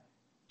eye?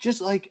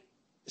 Just like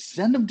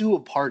send them to a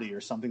party or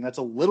something that's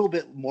a little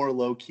bit more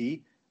low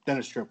key than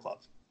a strip club.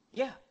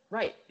 Yeah,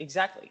 right.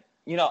 Exactly.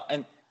 You know,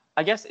 and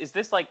I guess is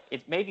this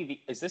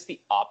the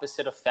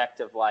opposite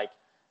effect of like,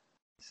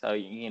 so,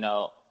 you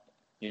know,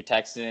 you're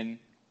texting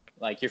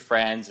like your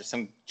friends or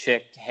some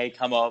chick, hey,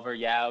 come over.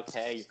 Yeah.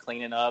 Okay. You're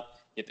cleaning up.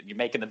 You're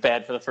making the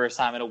bed for the first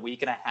time in a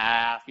week and a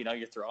half. You know,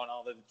 you're throwing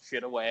all the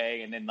shit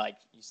away. And then like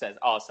he says,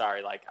 oh,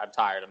 sorry, like I'm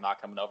tired. I'm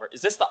not coming over.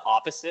 Is this the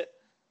opposite?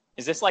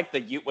 Is this like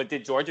what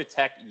did Georgia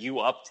Tech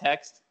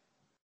text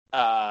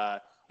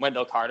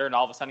Wendell Carter, and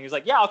all of a sudden he was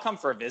like, yeah, I'll come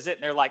for a visit.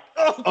 And they're like,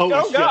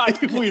 oh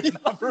God. We've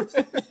never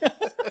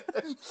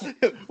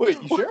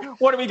Wait, you sure?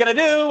 What are we going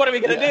to do? What are we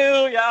going to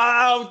do?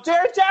 Oh,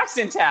 Jared Jack's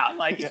in town.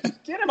 Like,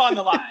 get him on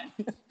the line.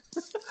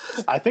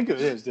 I think it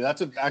is, dude.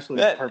 That's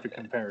actually a perfect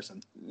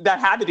comparison. that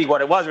had to be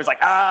what it was. It was like,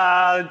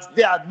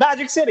 yeah,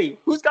 Magic City.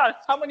 Who's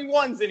got how many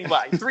ones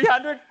anybody?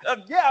 300?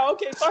 Yeah,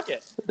 okay, fuck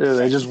it. Yeah,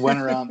 they just went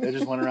around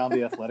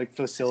the athletic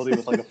facility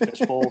with like a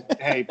fishbowl.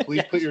 Hey,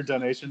 please put your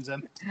donations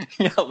in.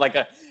 Yeah, like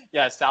a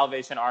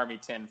Salvation Army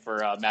tin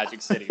for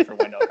Magic City for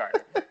Wendell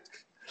Carter.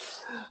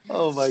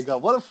 Oh my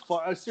God! What a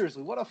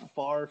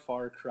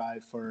far cry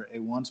for a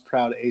once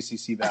proud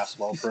ACC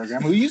basketball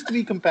program who used to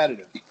be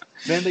competitive.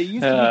 Man, they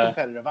used to be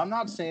competitive. I'm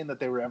not saying that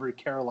they were ever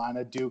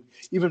Carolina, Duke,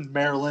 even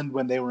Maryland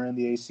when they were in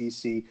the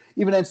ACC,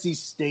 even NC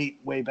State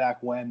way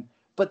back when.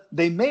 But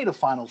they made a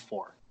Final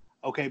Four.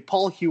 Okay,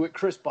 Paul Hewitt,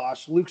 Chris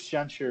Bosh, Luke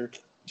Schenscher,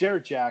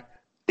 Jarrett Jack,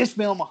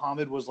 Ismail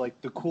Muhammad was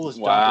like the coolest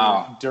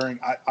dunker during.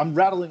 I'm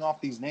rattling off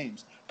these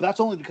names, but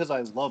that's only because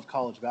I love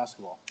college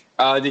basketball.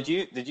 Did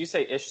you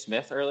say Ish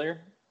Smith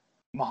earlier?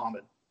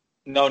 Muhammad.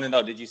 No.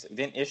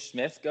 Didn't Ish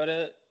Smith go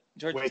to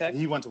Georgia Tech?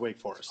 He went to Wake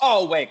Forest.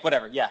 Oh, Wake,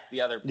 whatever. Yeah,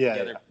 the other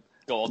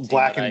gold.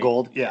 Black and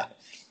gold. Yeah.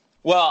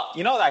 Well,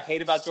 you know what I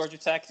hate about Georgia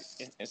Tech?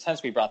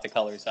 Since we brought the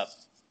colors up,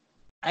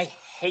 I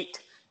hate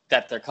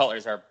that their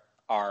colors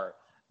are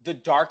the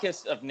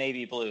darkest of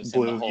navy blues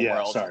in the whole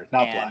world. Sorry,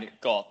 not and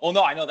black. Gold. Well,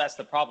 no, I know that's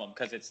the problem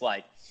because it's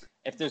like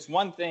if there's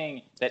one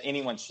thing that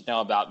anyone should know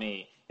about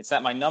me, it's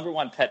that my number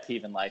one pet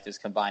peeve in life is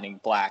combining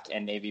black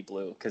and navy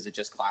blue because it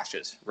just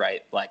clashes,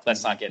 right? Like,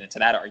 let's not get into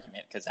that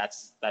argument because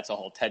that's a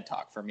whole TED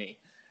Talk for me.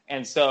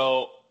 And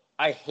so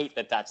I hate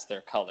that that's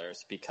their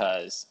colors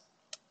because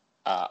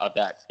of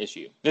that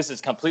issue. This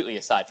is completely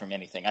aside from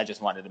anything. I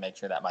just wanted to make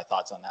sure that my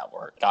thoughts on that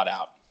got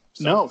out.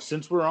 So. No,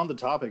 since we're on the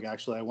topic,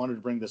 actually, I wanted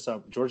to bring this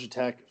up. Georgia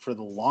Tech, for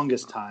the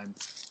longest time,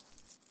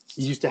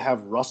 used to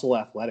have Russell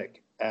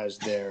Athletic as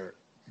their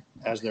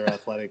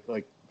athletic.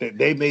 Like,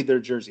 they made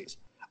their jerseys.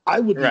 I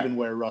wouldn't even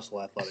wear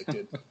Russell Athletic,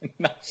 dude.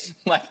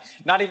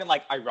 not even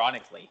like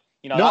ironically,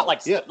 not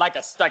like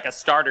a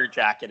starter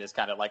jacket is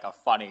kind of like a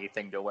funny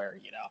thing to wear,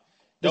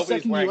 The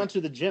second you enter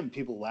the gym,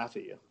 people laugh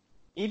at you.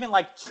 Even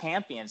like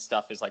champion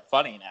stuff is like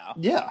funny now.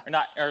 Yeah.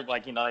 Or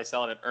like, they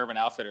sell it at Urban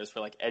Outfitters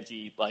for like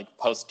edgy, like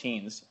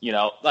post-teens,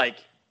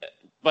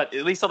 but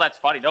at least that's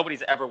funny.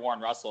 Nobody's ever worn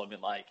Russell and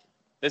been like,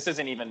 this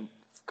isn't even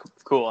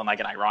cool in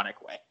like an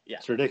ironic way. Yeah.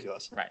 It's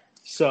ridiculous. Right.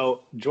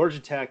 So Georgia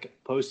Tech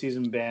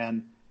postseason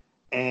ban.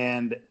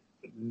 And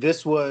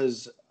this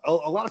was a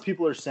lot of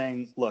people are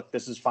saying, look,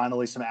 this is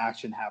finally some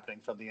action happening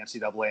from the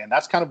NCAA. And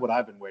that's kind of what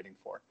I've been waiting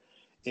for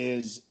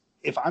is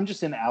if I'm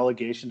just in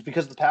allegations,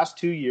 because the past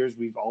 2 years,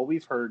 all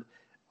we've heard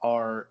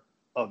are,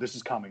 oh, this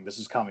is coming.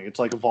 It's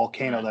like a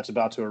volcano that's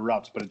about to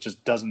erupt, but it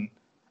just doesn't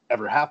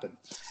ever happen.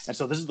 And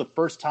so this is the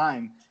first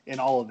time in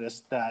all of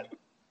this that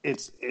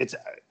it's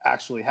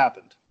actually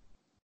happened.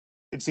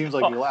 It seems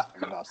like you're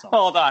laughing about something.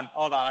 Hold on.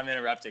 I'm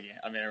interrupting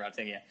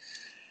you.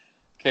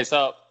 Okay,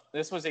 so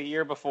this was a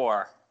year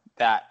before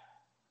that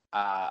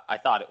I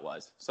thought it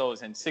was. So it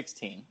was in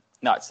 16,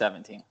 not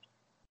 17.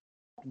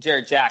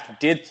 Jarrett Jack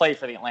did play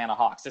for the Atlanta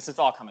Hawks. This is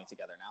all coming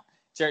together now.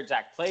 Jarrett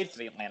Jack played for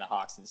the Atlanta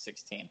Hawks in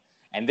 16.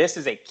 And this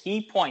is a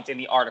key point in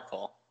the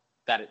article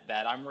that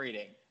I'm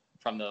reading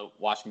from the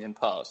Washington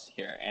Post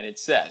here. And it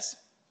says,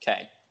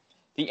 okay,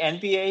 the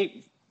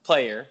NBA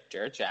player,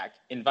 Jarrett Jack,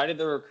 invited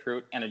the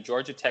recruit and a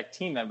Georgia Tech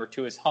team member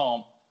to his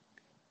home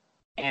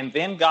and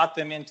then got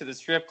them into the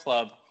strip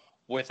club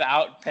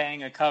without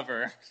paying a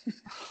cover. Oh,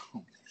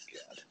 my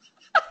God.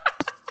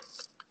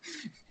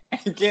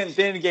 And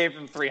then gave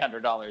them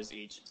 $300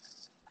 each.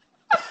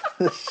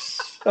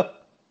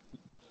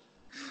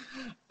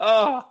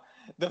 Oh,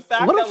 the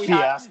fact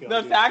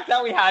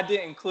that we had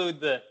to include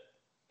the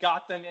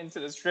got them into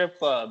the strip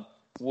club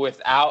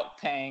without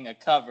paying a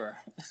cover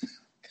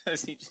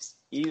because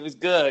he was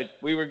good.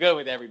 We were good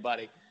with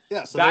everybody.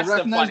 Yeah, so they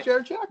recognize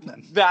Jarrett Jack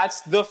then.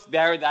 That's the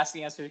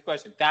answer to your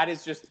question. That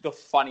is just the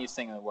funniest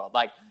thing in the world.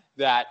 Like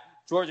that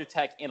Georgia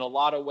Tech, in a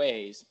lot of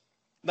ways,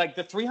 like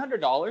the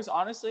 $300,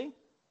 honestly,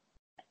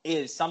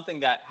 is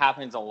something that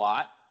happens a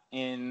lot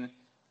in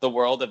the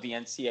world of the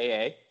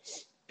NCAA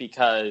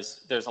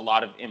because there's a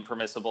lot of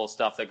impermissible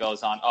stuff that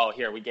goes on. Oh,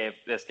 here, we gave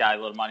this guy a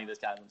little money, this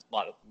guy a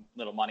lot of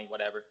little money,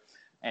 whatever.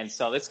 And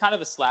so it's kind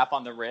of a slap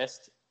on the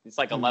wrist. It's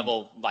like a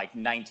level like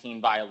 19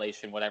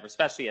 violation, whatever,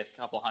 especially at a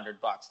couple $100.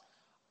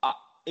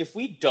 If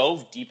we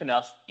dove deep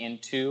enough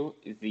into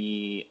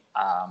the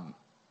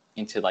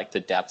like the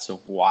depths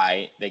of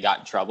why they got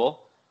in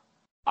trouble,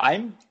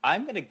 I'm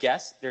going to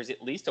guess there's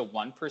at least a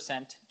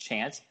 1%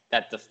 chance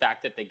that the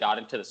fact that they got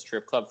into the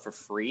strip club for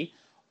free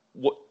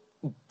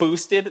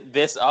boosted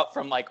this up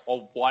from like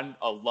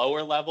a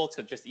lower level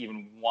to just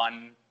even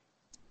one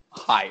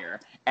higher.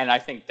 And I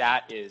think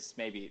that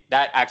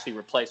actually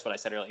replaced what I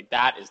said earlier.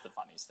 That is the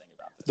funniest thing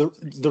about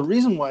this. The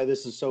reason why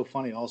this is so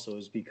funny also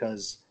is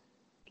because,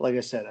 like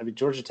I said, I mean,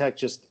 Georgia Tech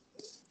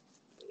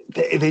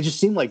they just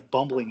seem like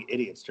bumbling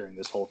idiots during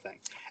this whole thing.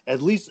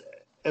 At least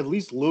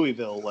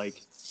Louisville,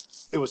 like,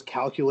 it was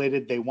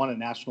calculated. They won a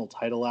national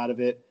title out of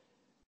it.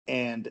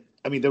 And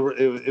I mean,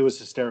 it was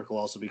hysterical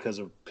also because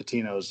of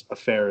Pitino's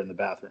affair in the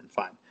bathroom.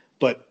 Fine.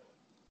 But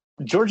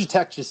Georgia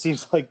Tech just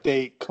seems like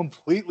they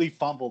completely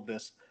fumbled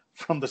this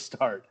from the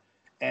start.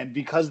 And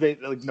because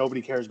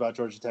nobody cares about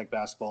Georgia Tech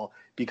basketball,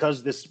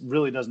 because this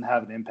really doesn't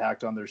have an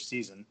impact on their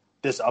season,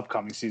 this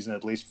upcoming season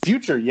at least.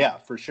 Future, yeah,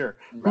 for sure.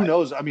 Right. Who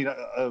knows? I mean,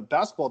 a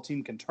basketball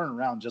team can turn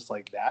around just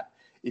like that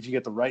if you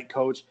get the right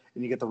coach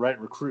and you get the right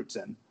recruits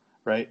in,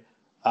 right?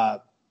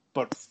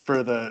 But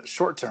for the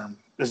short term,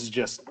 this is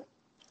just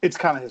 – it's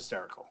kind of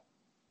hysterical.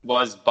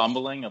 Was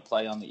bumbling a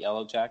play on the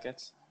Yellow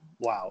Jackets?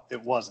 Wow,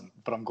 it wasn't,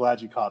 but I'm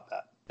glad you caught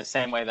that. The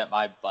same way that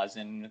my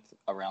buzzing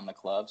around the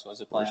clubs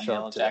was a play on the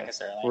Yellow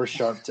Jackets earlier. We're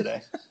sharp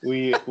today.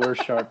 We're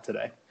sharp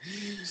today.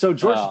 So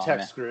Georgia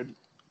Tech screwed,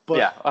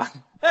 but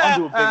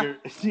onto a bigger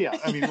 – yeah,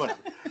 I mean, whatever.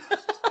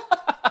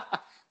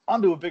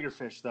 Onto a bigger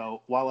fish,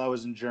 though. While I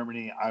was in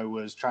Germany, I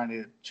was trying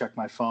to check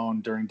my phone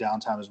during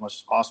downtime as much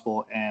as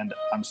possible, and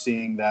I'm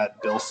seeing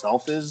that Bill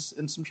Self is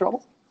in some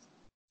trouble.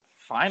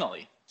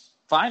 Finally.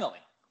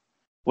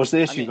 What's the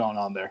issue going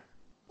on there?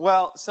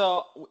 Well,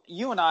 so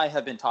you and I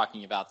have been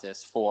talking about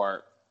this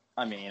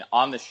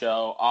on the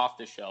show, off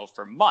the show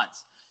for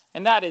months.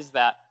 And that is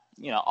that,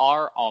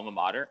 our alma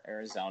mater,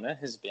 Arizona,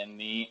 has been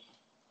the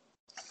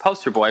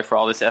poster boy for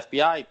all this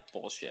FBI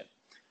bullshit.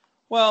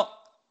 Well,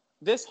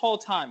 this whole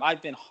time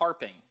I've been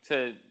harping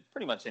to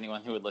pretty much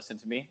anyone who would listen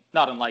to me,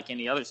 not unlike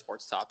any other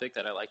sports topic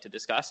that I like to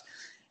discuss.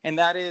 And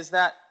that is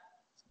that,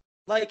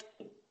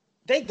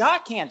 they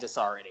got Kansas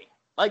already.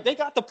 They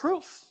got the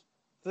proof.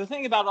 The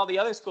thing about all the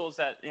other schools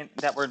that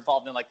were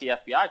involved in the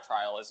FBI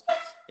trial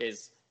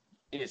is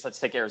let's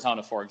take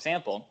Arizona for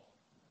example.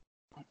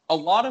 A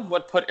lot of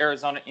what put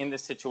Arizona in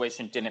this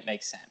situation didn't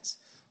make sense.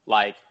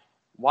 Why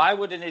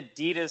would an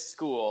Adidas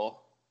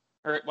school,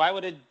 or why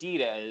would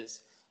Adidas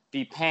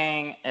be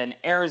paying an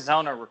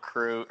Arizona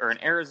recruit or an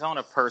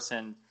Arizona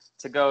person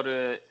to go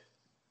to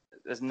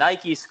this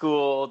Nike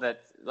school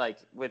that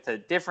with a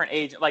different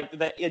age?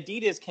 The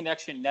Adidas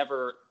connection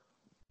never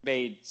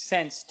made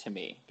sense to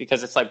me,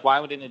 because it's why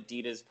would an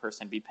Adidas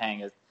person be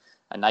paying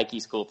a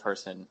Nike school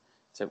person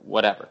to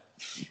whatever?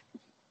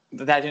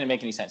 That didn't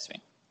make any sense to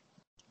me.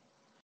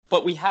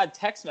 But we had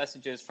text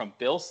messages from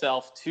Bill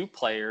Self to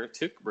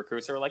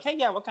recruits that were hey,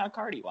 yeah, what kind of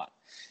car do you want?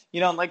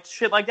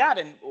 Shit like that.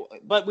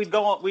 But we'd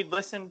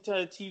listen to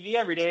TV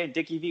every day, and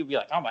Dickie V would be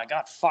oh my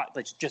God, fuck,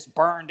 let's just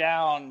burn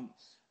down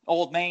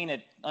Old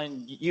Main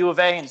on U of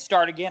A and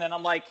start again. And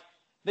I'm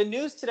the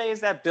news today is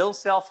that Bill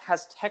Self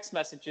has text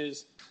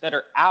messages that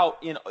are out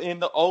in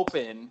the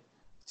open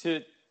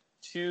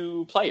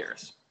to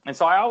players. And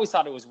so I always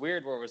thought it was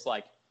weird where it was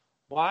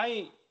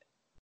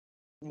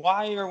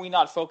why are we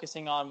not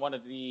focusing on one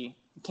of the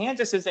 –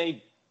 Kansas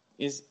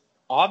is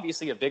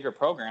obviously a bigger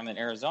program than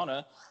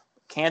Arizona.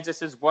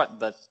 Kansas is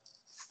the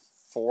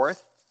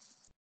fourth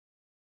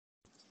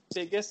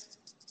biggest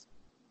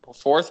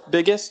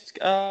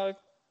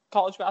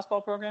college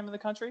basketball program in the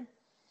country.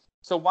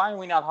 So why are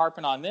we not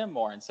harping on them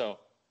more? And so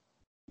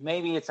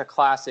maybe it's a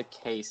classic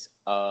case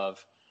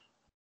of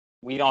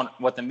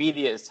what the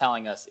media is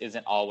telling us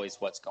isn't always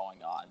what's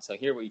going on. So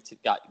here we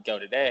go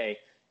today.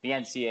 The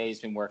NCAA has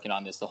been working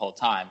on this the whole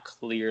time,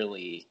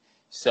 clearly.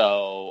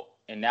 So,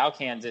 and now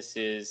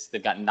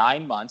they've got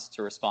 9 months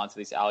to respond to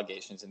these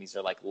allegations, and these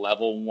are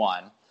level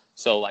 1.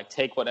 So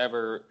take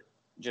whatever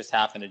just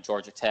happened to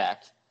Georgia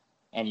Tech,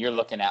 and you're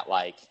looking at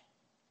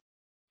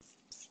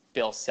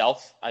Bill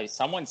Self.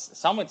 Someone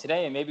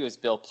today, and maybe it was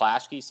Bill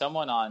Plaschke,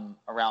 someone on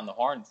Around the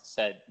Horn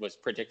was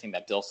predicting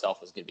that Bill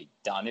Self was going to be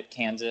done at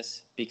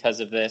Kansas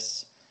because of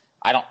this.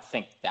 I don't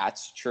think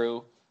that's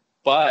true,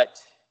 but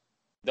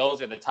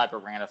those are the type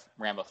of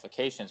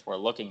ramifications we're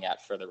looking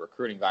at for the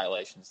recruiting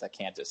violations that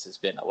Kansas has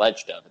been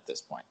alleged of at this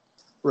point.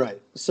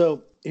 Right.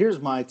 So here's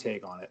my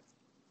take on it.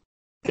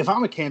 If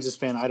I'm a Kansas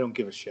fan, I don't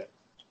give a shit.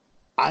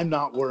 I'm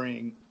not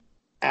worrying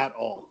at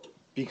all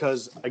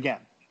because, again,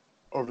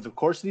 over the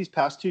course of these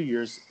past 2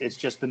 years, it's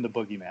just been the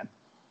boogeyman.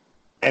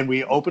 And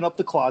we open up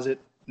the closet,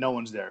 no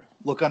one's there.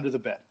 Look under the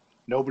bed,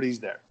 nobody's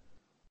there.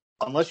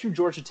 Unless you're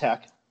Georgia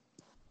Tech,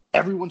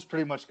 everyone's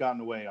pretty much gotten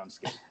away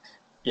unscathed.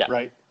 Yeah.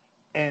 Right?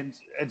 And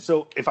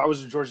so if I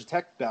was a Georgia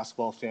Tech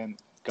basketball fan,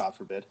 God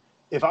forbid,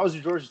 if I was a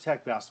Georgia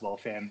Tech basketball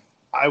fan,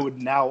 I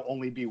would now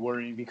only be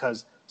worrying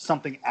because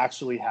something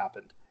actually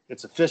happened.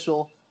 It's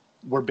official.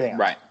 We're banned.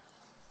 Right.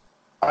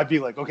 I'd be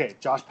okay,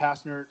 Josh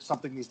Pastner,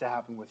 something needs to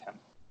happen with him.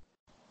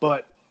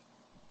 But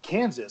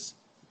Kansas,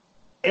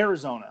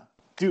 Arizona,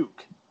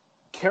 Duke,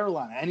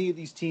 Carolina, any of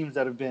these teams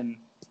that have been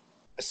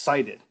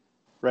cited,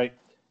 right?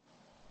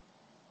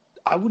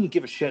 I wouldn't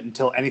give a shit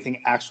until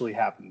anything actually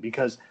happened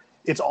because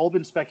it's all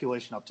been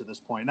speculation up to this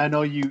point. And I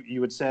know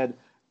you had said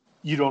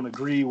you don't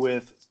agree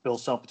with Bill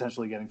Self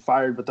potentially getting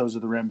fired, but those are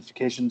the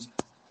ramifications.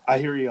 I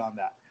hear you on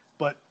that.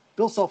 But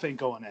Bill Self ain't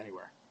going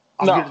anywhere.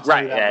 I'm here to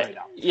tell you that right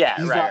now.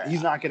 Yeah,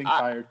 he's not getting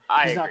fired.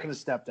 He's not going to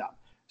step down.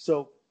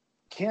 So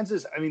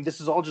Kansas, I mean, this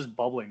is all just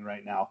bubbling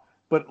right now.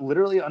 But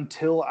literally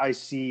until I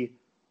see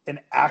an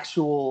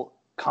actual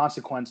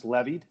consequence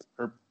levied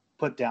or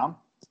put down,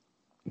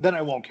 then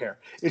I won't care.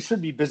 It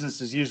should be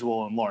business as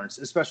usual in Lawrence,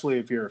 especially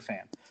if you're a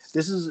fan.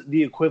 This is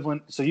the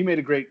equivalent. So you made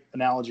a great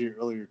analogy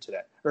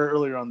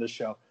earlier on this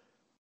show.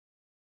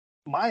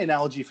 My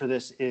analogy for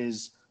this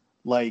is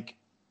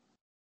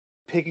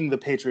picking the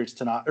Patriots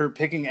to not, or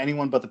picking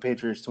anyone but the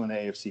Patriots to win the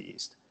AFC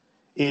East.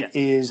 It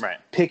is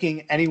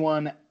picking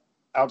anyone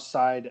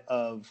outside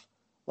of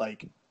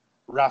like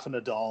Rafa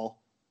Nadal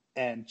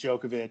and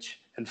Djokovic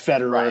and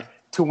Federer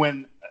to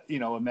win,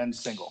 a men's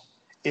single.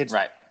 It's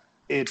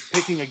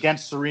picking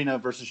against Serena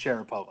versus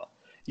Sharapova.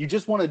 You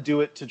just want to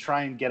do it to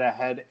try and get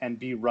ahead and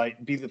be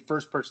the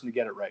first person to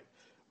get it right.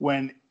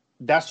 When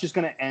that's just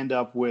going to end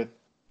up with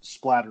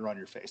splatter on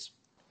your face.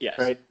 Yes.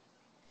 Right?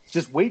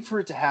 Just wait for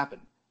it to happen.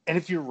 And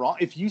if you're wrong,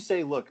 if you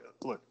say, look,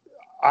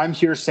 I'm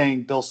here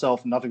saying Bill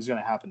Self, nothing's going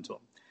to happen to him.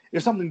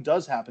 If something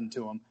does happen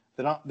to him,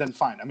 then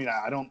fine. I mean,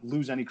 I don't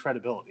lose any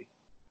credibility,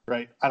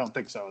 right? I don't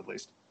think so, at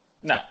least.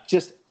 No.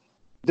 Just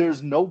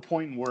there's no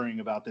point in worrying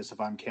about this if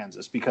I'm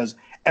Kansas, because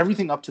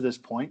everything up to this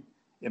point,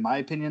 in my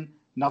opinion,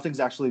 nothing's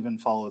actually been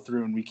followed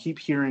through. And we keep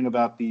hearing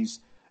about these.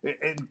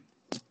 And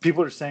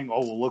people are saying, oh,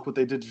 well, look what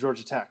they did to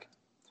Georgia Tech.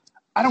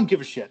 I don't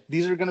give a shit.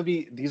 These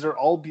are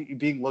all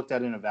being looked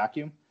at in a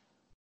vacuum.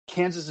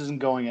 Kansas isn't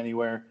going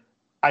anywhere.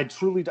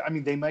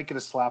 They might get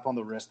a slap on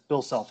the wrist.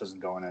 Bill Self isn't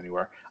going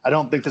anywhere. I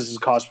don't think this is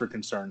cause for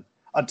concern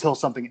until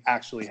something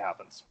actually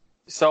happens.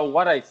 So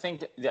what I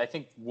think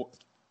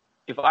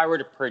if I were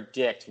to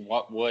predict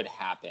what would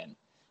happen,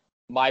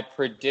 my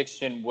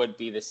prediction would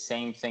be the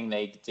same thing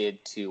they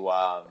did to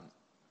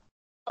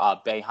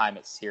Boeheim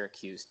at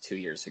Syracuse 2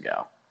 years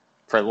ago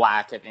for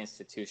lack of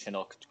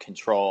institutional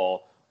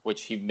control,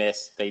 which he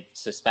missed. They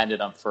suspended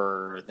him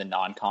for the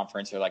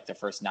non-conference or like the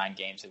first 9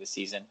 games of the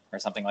season or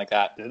something like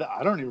that.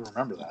 I don't even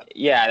remember that.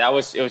 Yeah, it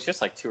was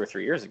just like 2 or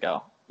 3 years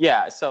ago.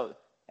 Yeah, so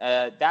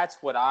that's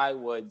what I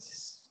would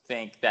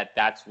think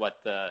that's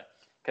what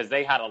because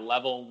they had a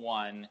level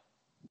 1,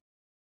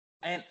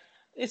 and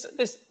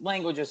this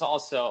language is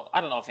also, I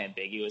don't know if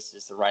ambiguous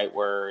is the right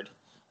word,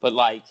 but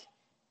like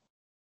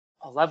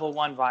a level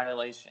 1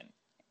 violation.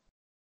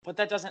 But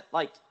that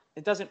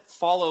doesn't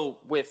follow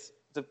with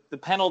the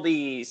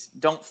penalties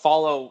don't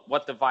follow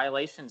what the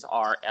violations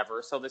are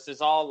ever. So this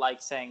is all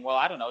like saying, well,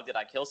 I don't know, did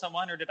I kill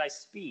someone or did I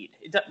speed?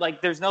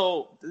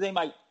 They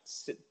might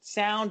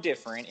sound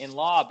different in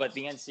law, but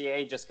the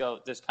NCAA just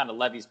kind of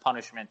levies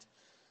punishment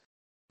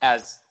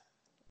as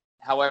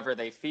however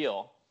they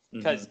feel.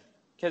 Because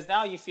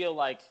now you feel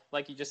like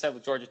you just said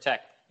with Georgia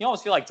Tech, you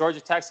almost feel like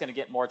Georgia Tech's going to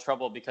get more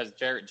trouble because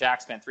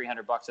Jack spent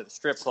 $300 at the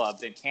strip club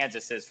than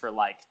Kansas is for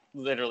like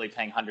literally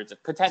paying hundreds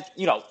of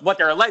potential. What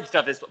they're alleged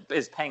of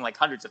is paying like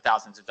hundreds of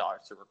thousands of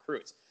dollars to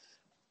recruits.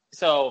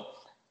 So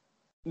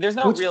there's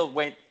no real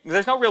way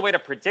to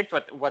predict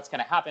what's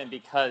going to happen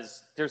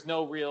because there's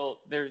no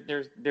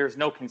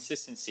no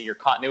consistency or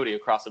continuity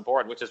across the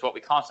board, which is what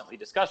we constantly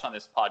discuss on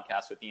this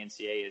podcast with the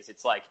NCAA. Is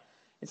it's like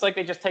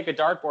they just take a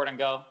dartboard and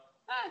go,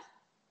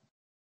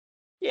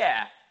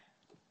 yeah.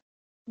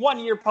 1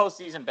 year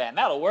postseason ban,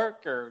 that'll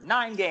work, or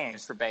 9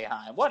 games for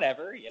Boeheim,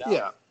 whatever,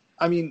 Yeah,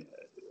 I mean,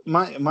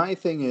 my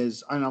thing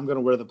is, I'm going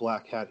to wear the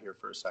black hat here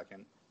for a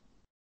second.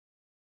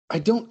 I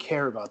don't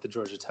care about the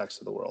Georgia Techs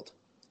of the world.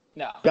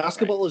 No.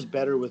 Basketball is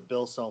better with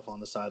Bill Self on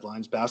the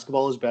sidelines.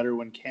 Basketball is better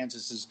when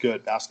Kansas is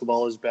good.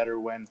 Basketball is better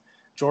when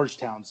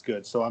Georgetown's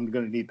good. So I'm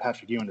going to need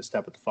Patrick Ewing to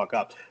step it the fuck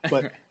up.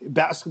 But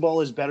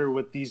basketball is better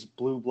with these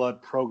blue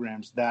blood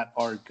programs that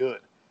are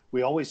good.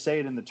 We always say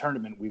it in the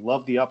tournament. We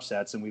love the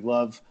upsets and we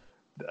love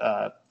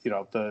the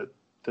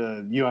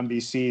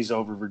UMBCs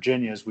over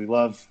Virginias. We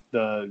love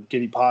the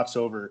Giddy Pops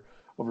over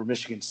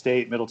Michigan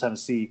State, Middle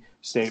Tennessee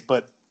State.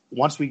 But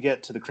once we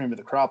get to the cream of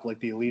the crop, like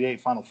the Elite Eight,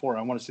 Final Four,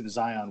 I want to see the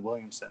Zion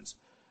Williamsons,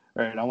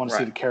 right? I want to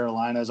see the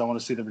Carolinas. I want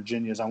to see the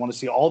Virginias. I want to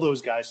see all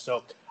those guys.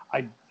 So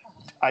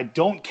I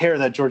don't care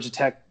that Georgia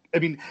Tech. I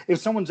mean, if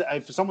someone's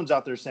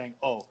out there saying,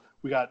 "Oh,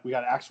 we got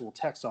actual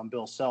text on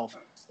Bill Self,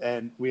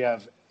 and we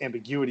have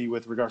ambiguity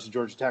with regards to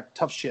Georgia Tech,"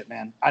 tough shit,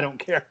 man. I don't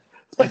care.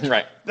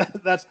 Right.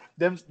 That's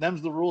them's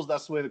the rules.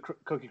 That's the way the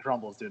cookie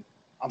crumbles, dude.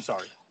 I'm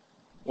sorry.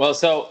 Well,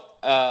 so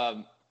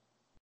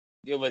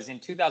it was in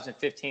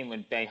 2015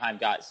 when Boeheim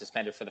got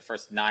suspended for the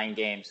first 9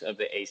 games of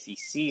the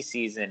ACC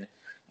season,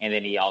 and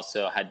then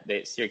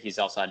Syracuse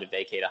also had to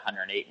vacate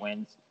 108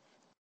 wins.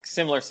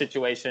 Similar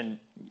situation,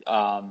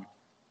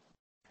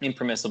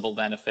 impermissible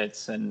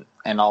benefits and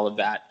all of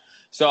that.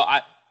 So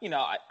I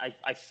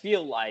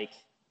feel like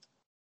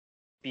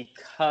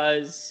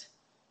because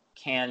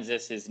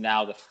Kansas is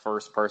now the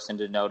first person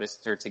to notice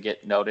or to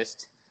get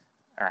noticed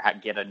or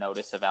get a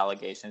notice of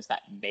allegations,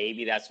 that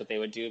maybe that's what they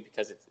would do,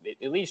 because it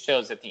at least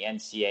shows that the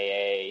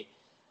NCAA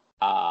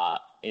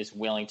is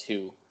willing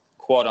to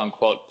quote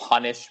unquote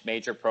punish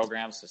major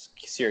programs. So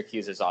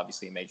Syracuse is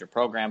obviously a major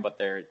program, but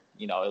they're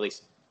at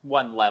least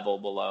one level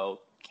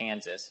below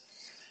Kansas.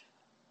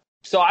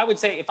 So I would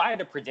say if I had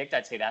to predict,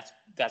 I'd say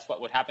that's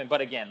what would happen. But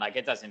again,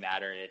 it doesn't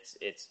matter.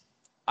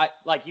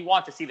 You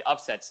want to see the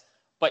upsets.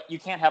 But you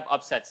can't have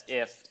upsets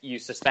if you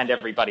suspend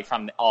everybody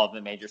from all of the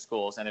major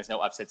schools and there's no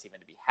upsets even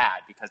to be had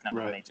because none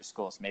of the major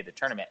schools made the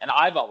tournament. And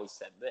I've always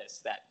said this,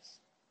 that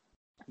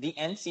the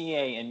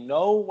NCAA in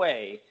no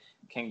way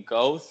can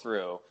go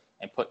through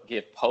and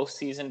give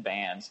postseason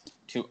bans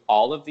to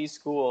all of these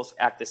schools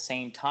at the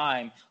same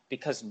time,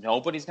 because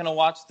nobody's going to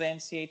watch the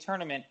NCAA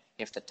tournament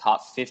if the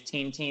top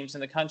 15 teams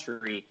in the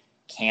country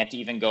can't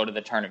even go to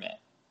the tournament.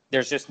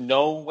 There's just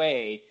no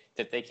way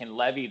that they can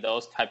levy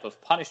those type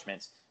of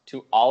punishments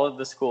to all of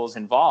the schools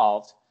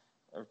involved,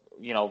 or,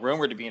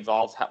 rumored to be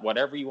involved,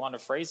 whatever you want to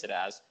phrase it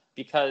as,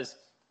 because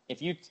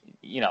if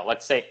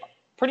let's say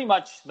pretty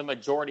much the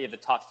majority of the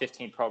top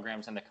 15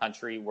 programs in the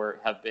country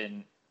have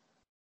been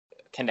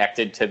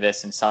connected to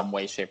this in some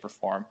way, shape, or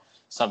form,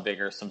 some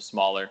bigger, some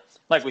smaller.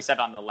 Like we said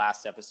on the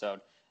last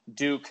episode,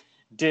 Duke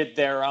did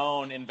their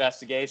own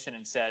investigation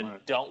and said,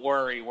 don't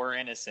worry, we're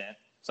innocent.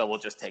 So we'll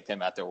just take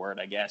them at their word,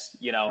 I guess.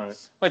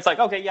 Right. But it's like,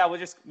 okay, yeah, we're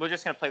just going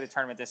to play the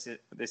tournament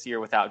this year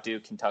without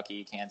Duke,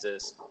 Kentucky,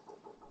 Kansas,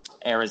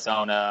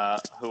 Arizona,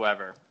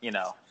 whoever.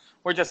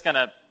 We're just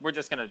gonna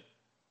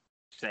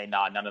say,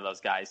 nah, none of those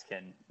guys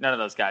can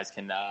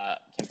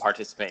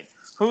participate.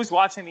 Who's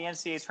watching the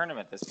NCAA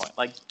tournament at this point?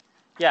 Like,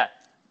 yeah,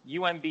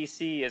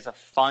 UMBC is a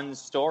fun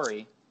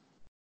story,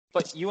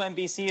 but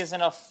UMBC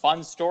isn't a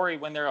fun story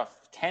when they're a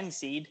 10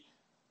 seed.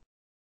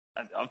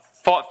 A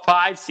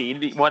 5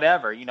 seed,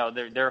 whatever,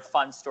 they're a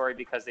fun story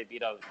because they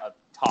beat a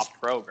top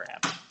program.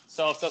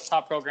 So if those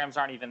top programs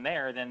aren't even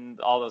there, then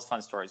all those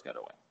fun stories go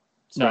away.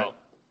 So, right.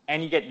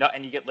 and you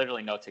get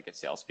literally no ticket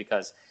sales,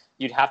 because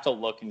you'd have to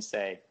look and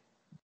say,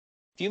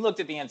 if you looked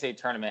at the NCAA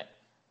tournament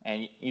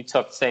and you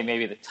took, say,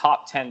 maybe the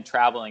top 10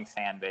 traveling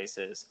fan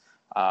bases,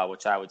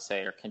 which I would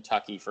say are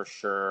Kentucky for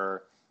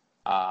sure,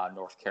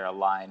 North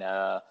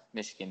Carolina,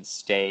 Michigan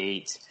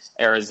State,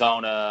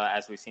 Arizona,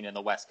 as we've seen in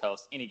the West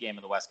Coast. Any game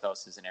in the West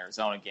Coast is an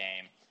Arizona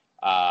game.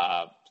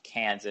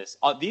 Kansas.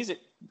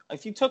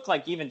 If you took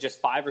even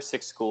just 5 or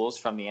 6 schools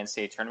from the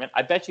NCAA tournament,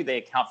 I bet you they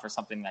account for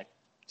something like,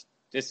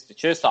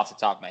 just off the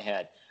top of my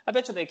head, I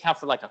bet you they account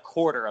for a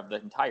quarter of the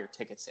entire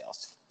ticket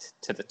sales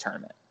to the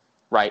tournament,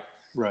 right?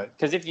 Right.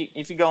 Because if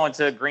you go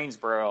into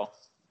Greensboro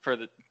for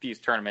these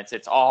tournaments,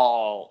 it's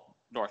all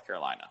North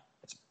Carolina.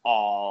 It's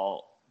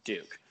all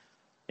Duke.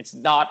 It's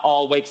not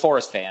all Wake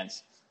Forest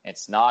fans.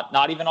 It's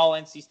not even all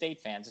NC State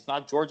fans. It's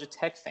not Georgia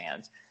Tech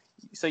fans.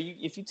 So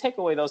if you take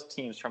away those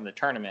teams from the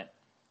tournament,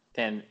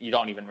 then you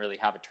don't even really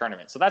have a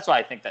tournament. So that's why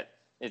I think that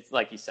it's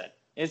like you said.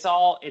 It's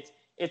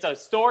a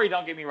story.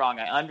 Don't get me wrong.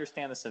 I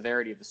understand the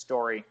severity of the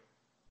story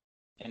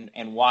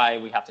and why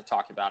we have to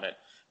talk about it.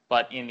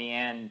 But in the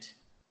end,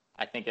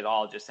 I think it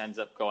all just ends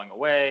up going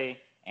away,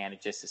 and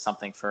it just is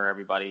something for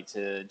everybody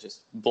to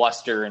just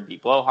bluster and be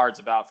blowhards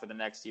about for the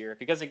next year.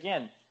 Because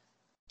again,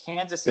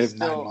 Kansas is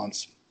still 9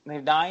 months. They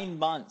have 9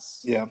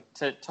 months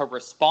to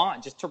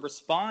respond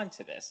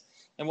to this.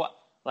 And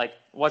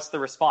what's the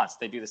response?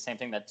 They do the same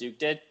thing that Duke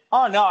did.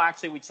 Oh no,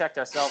 actually we checked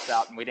ourselves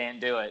out and we didn't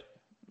do it.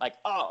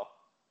 Oh,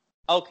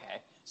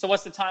 okay. So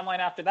what's the timeline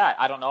after that?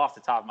 I don't know off the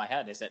top of my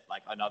head. Is it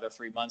another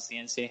 3 months the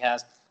NCAA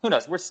has? Who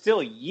knows? We're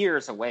still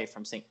years away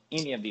from seeing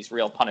any of these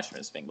real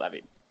punishments being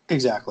levied.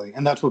 Exactly.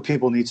 And that's what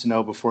people need to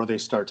know before they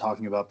start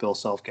talking about Bill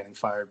Self getting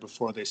fired,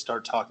 before they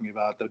start talking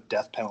about the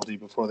death penalty,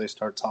 before they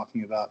start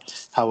talking about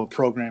how a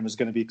program is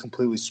going to be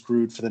completely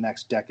screwed for the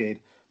next decade.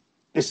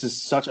 This is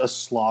such a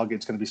slog.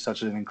 It's going to be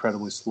such an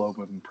incredibly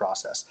slow-moving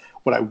process.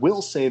 What I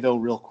will say, though,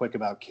 real quick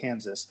about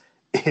Kansas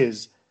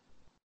is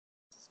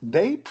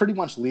they pretty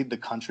much lead the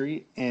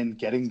country in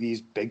getting these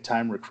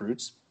big-time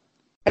recruits,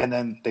 and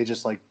then they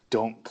just,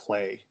 don't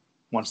play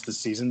once the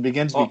season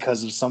begins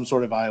because of some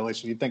sort of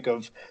violation. You think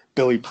of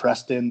Billy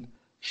Preston,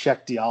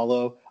 Sheck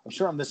Diallo. I'm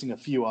sure I'm missing a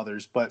few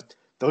others, but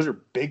those are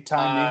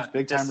big-time names,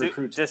 big-time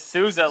recruits.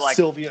 D'Souza,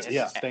 Sylvia,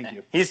 thank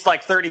you. He's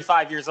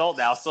 35 years old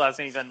now, still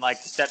hasn't even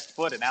stepped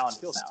foot in Allen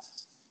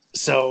Fieldhouse.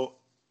 So,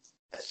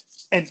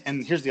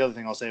 and here's the other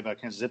thing I'll say about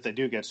Kansas. If they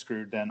do get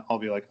screwed, then I'll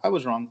be like, I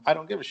was wrong. I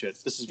don't give a shit.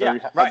 This is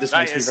this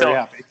makes me very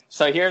happy.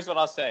 So here's what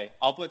I'll say.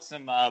 I'll put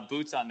some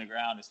boots on the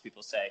ground, as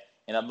people say.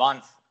 In a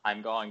month,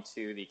 I'm going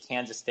to the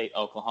Kansas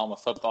State-Oklahoma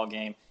football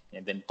game,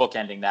 and then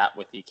bookending that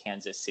with the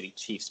Kansas City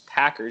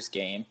Chiefs-Packers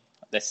game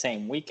the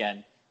same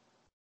weekend.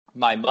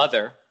 My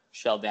mother,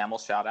 Shell Dammel,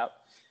 shout out,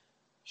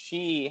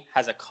 she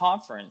has a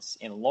conference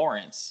in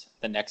Lawrence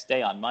the next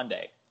day on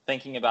Monday,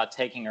 thinking about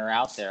taking her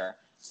out there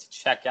to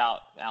check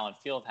out Allen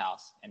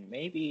Fieldhouse and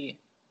maybe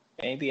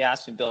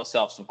asking Bill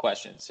Self some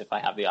questions if I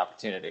have the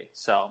opportunity.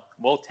 So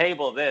we'll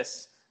table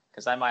this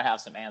because I might have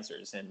some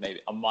answers in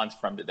maybe a month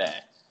from today.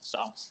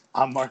 So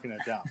I'm marking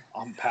it down.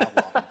 I'm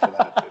Pavloving for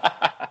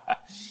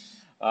that,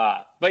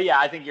 dude. But yeah,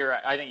 I think you're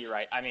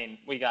right. I mean,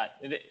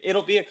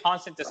 it'll be a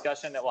constant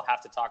discussion that we'll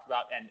have to talk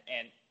about, and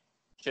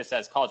just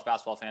as college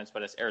basketball fans,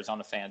 but as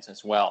Arizona fans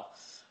as well.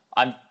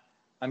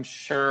 I'm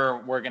sure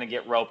we're going to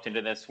get roped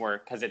into this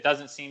work because it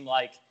doesn't seem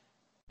like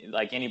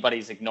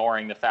anybody's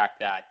ignoring the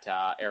fact that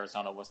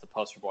Arizona was the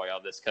poster boy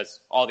of this, because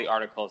all the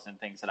articles and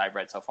things that I've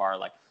read so far,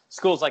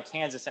 schools like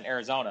Kansas and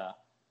Arizona,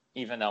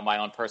 even though my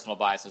own personal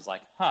bias is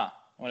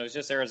when it was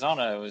just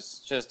Arizona, it was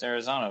just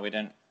Arizona. We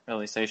didn't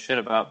really say shit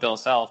about Bill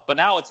Self. But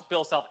now it's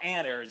Bill Self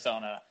and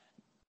Arizona.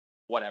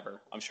 Whatever.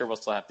 I'm sure we'll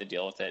still have to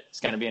deal with it. It's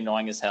going to be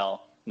annoying as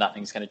hell.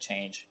 Nothing's going to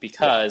change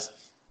because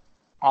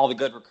all the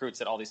good recruits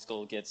that all these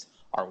schools gets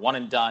are one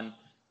and done.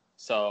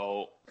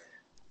 So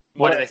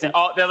What do they say?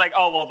 Oh, they're like,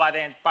 well, by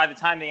the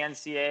time the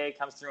NCAA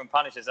comes through and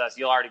punishes us,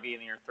 you'll already be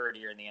in your third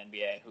year in the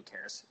NBA. Who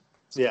cares?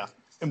 Yeah.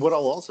 And what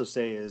I'll also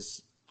say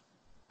is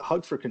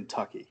hug for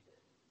Kentucky,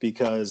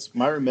 because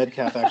Myron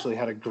Metcalf actually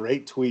had a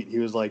great tweet. He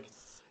was like,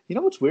 you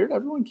know what's weird?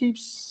 Everyone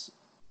keeps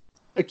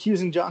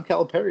accusing John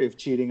Calipari of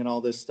cheating and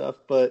all this stuff,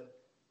 but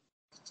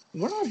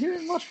we're not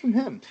hearing much from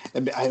him.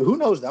 And who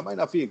knows? That might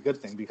not be a good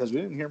thing, because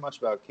we didn't hear much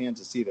about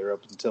Kansas either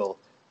up until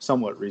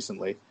somewhat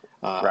recently.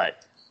 Right.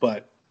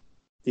 But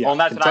yeah, well,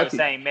 and that's Kentucky, what I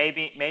was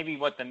saying. Maybe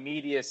what the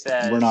media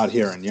says we're not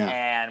hearing,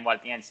 and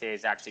what the NCAA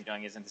is actually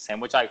doing isn't the same,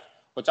 which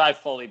I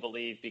fully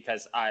believe,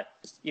 because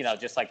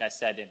just like I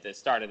said at the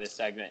start of this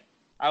segment,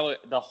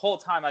 the whole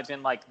time I've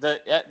been like,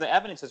 the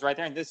evidence is right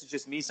there, and this is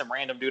just me, some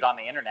random dude on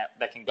the internet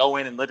that can go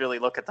in and literally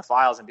look at the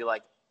files and be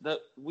like,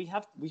 we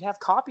have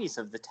copies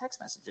of the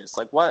text messages.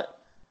 Like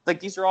what? Like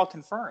these are all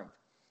confirmed.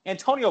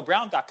 Antonio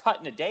Brown got cut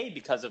in a day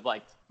because of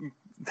like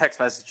text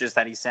messages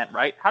that he sent,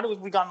 right? How have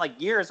we gone like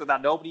years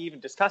without nobody even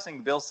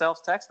discussing Bill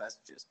Self's text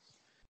messages?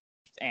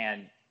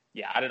 And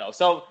yeah, I don't know.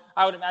 So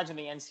I would imagine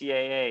the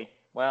NCAA,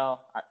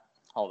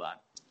 hold on.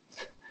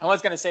 I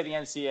was going to say the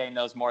NCAA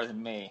knows more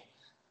than me.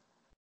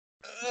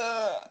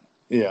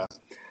 Yeah.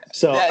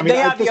 So I mean, they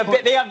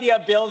have the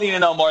ability to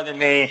know more than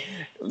me,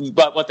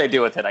 but what they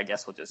do with it, I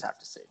guess we'll just have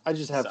to see. I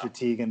just have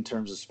fatigue in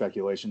terms of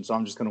speculation, so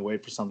I'm just going to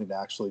wait for something to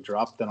actually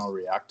drop, then I'll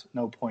react.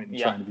 No point in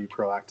trying to be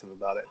proactive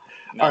about it.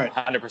 No, all right,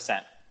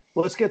 100%.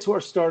 Let's get to our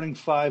starting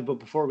five, but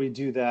before we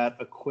do that,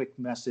 a quick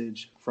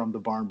message from the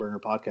Barn Burner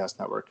Podcast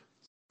Network.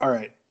 All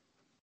right,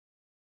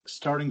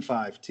 starting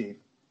five, T.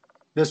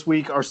 This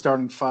week, our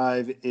starting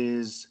five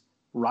is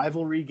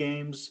rivalry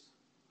games,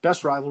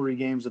 best rivalry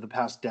games of the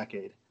past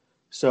decade.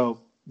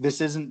 So this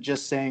isn't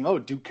just saying,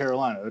 Duke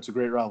Carolina, it's a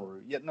great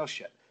rivalry. Yeah, no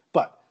shit.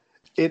 But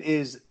it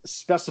is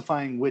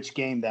specifying which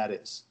game that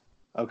is.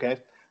 Okay?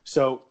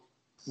 So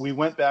we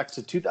went back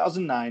to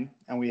 2009,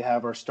 and we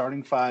have our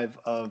starting five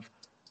of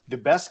the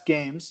best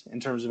games in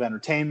terms of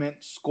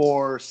entertainment,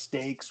 score,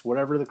 stakes,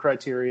 whatever the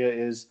criteria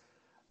is,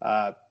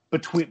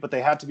 but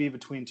they had to be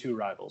between two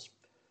rivals.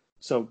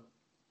 So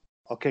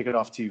I'll kick it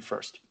off to you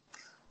first.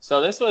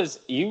 So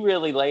you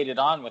really laid it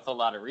on with a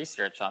lot of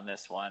research on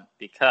this one,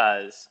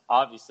 because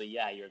obviously,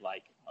 you're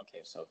like,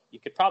 okay, so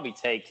you could probably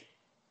take,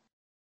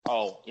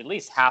 at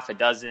least half a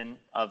dozen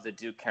of the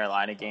Duke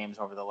Carolina games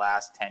over the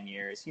last 10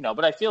 years,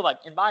 but I feel like,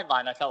 in my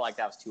mind, I felt like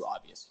that was too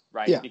obvious,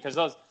 right? Yeah. Because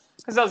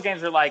those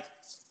games are like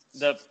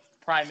the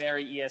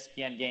primary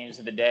ESPN games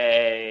of the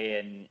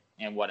day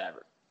and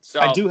whatever.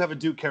 So I do have a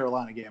Duke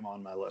Carolina game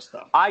on my list,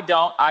 though. I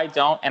don't,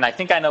 and I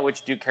think I know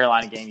which Duke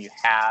Carolina game you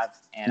have,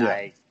 and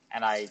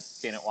I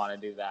didn't want to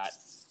do that.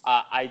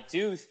 I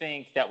do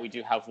think that we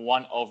do have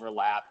one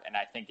overlap, and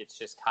I think it's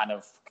just kind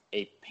of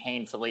a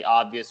painfully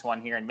obvious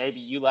one here, and maybe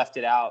you left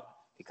it out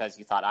because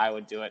you thought I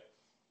would do it.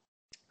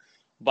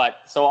 But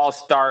so I'll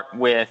start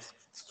with,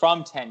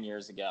 from 10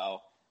 years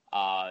ago,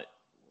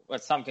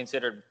 what some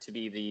consider to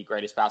be the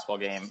greatest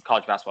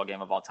college basketball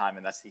game of all time,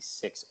 and that's the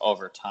 6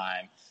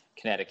 overtime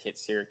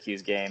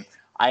Connecticut-Syracuse game.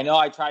 I know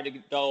I tried to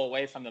go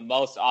away from the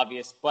most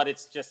obvious, but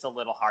it's just a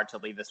little hard to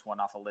leave this one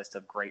off a list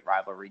of great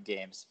rivalry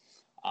games.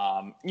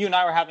 You and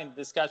I were having a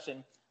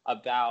discussion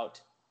about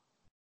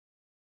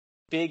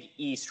Big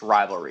East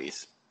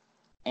rivalries.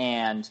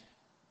 And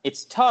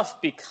it's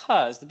tough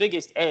because the Big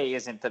East A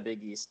isn't the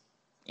Big East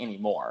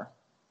anymore.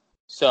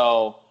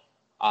 So,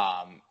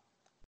 and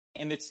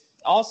it's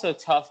also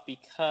tough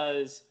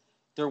because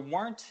there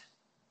were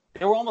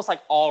almost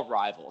like all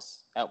rivals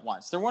at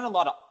once. There weren't a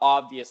lot of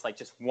obvious, like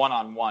just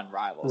one-on-one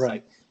rivals. Right.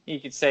 Like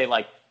you could say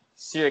like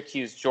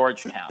Syracuse,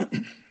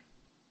 Georgetown.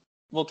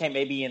 Well, okay,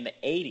 maybe in the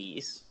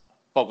 80s,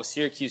 but with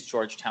Syracuse,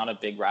 Georgetown, a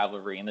big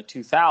rivalry in the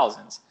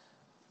 2000s.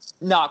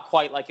 Not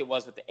quite like it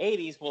was with the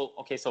 80s. Well,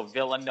 okay, so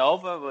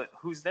Villanova,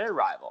 who's their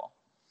rival?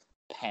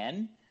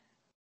 Penn?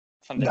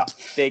 From the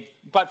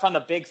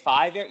Big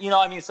Five,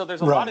 so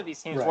there's a lot of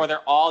these teams where they're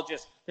all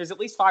just, there's at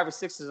least 5 or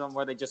 6 of them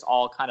where they just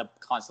all kind of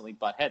constantly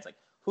butt heads. Like,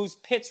 who's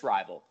Pitt's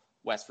rival?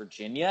 West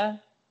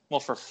Virginia? Well,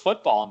 for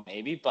football,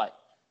 maybe, but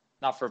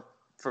not for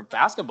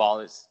basketball.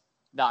 It's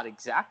not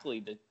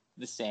exactly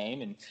the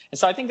same. And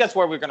so I think that's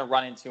where we're going to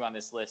run into on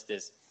this list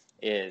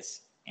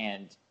is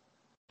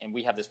and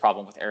we have this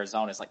problem with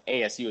Arizona. It's like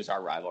ASU is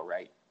our rival,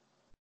 right?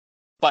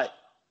 But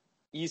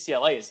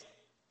UCLA is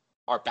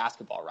our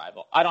basketball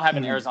rival. I don't have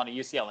an Arizona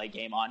UCLA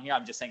game on here.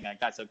 I'm just saying like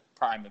that's a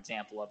prime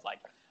example of like,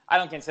 I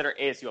don't consider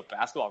ASU a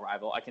basketball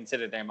rival. I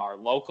consider them our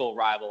local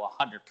rival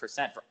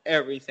 100% for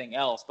everything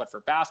else. But for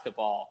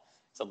basketball,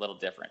 it's a little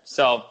different.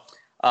 So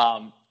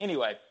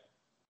anyway,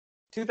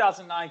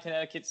 2009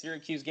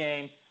 Connecticut-Syracuse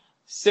game,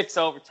 6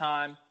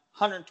 overtime,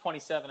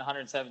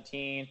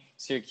 127-117.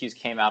 Syracuse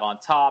came out on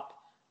top.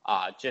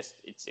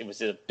 It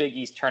was a Big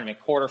East tournament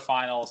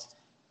quarterfinals.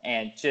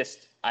 And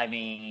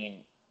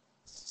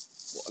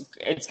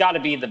it's got to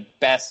be the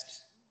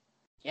best.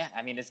 Yeah,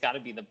 it's got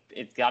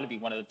to be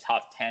one of the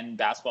top 10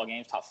 basketball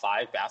games, top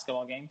 5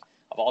 basketball games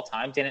of all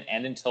time. Didn't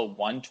end until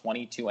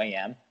 1:22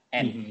 a.m.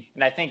 And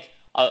I think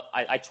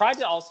I tried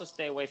to also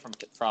stay away from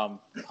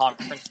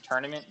conference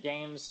tournament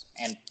games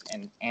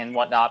and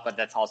whatnot, but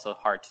that's also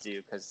hard to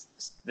do because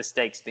the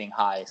stakes being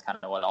high is kind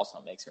of what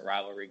also makes a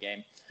rivalry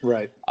game.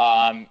 Right.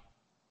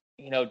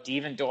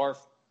 Devendorf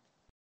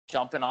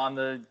jumping on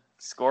the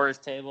scorers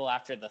table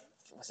after the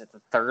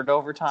third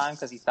overtime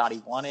because he thought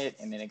he won it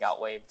and then it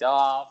got waved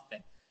off.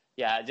 And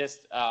yeah,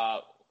 just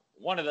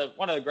one of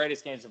the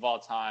greatest games of all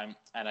time,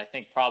 and I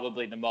think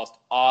probably the most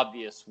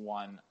obvious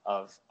one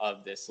of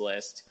this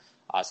list.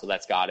 So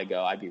that's got to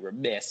go. I'd be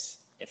remiss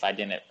if I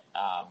didn't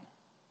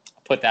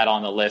put that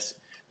on the list.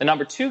 The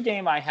number 2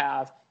 game I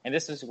have, and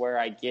this is where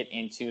I get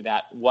into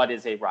that what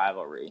is a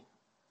rivalry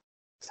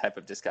type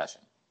of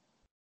discussion.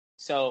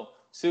 So,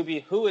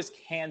 Subi, who is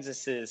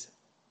Kansas's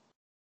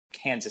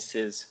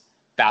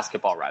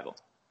basketball rival?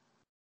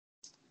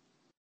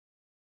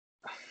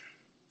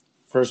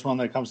 First one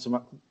that comes to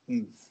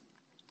mind,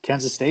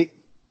 Kansas State,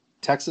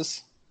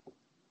 Texas.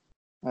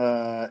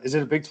 Is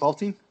it a Big 12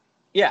 team?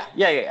 Yeah.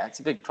 It's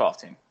a Big 12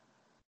 team.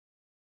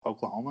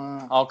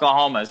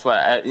 Oklahoma is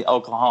what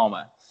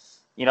Oklahoma.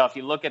 If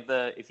you look at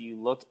the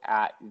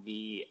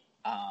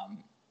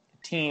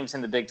teams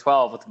in the Big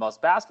 12 with the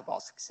most basketball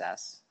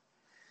success,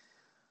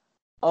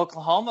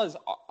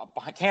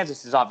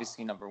 Kansas is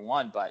obviously number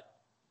 1, but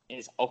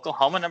is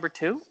Oklahoma number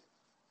 2?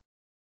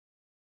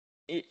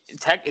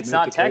 It's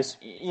not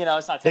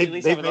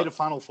technically. They've made a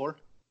Final Four.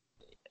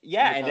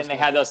 Yeah, and then they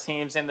had those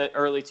teams in the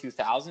early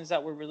 2000s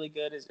that were really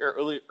good, or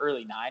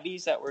early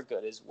 90s that were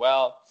good as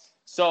well.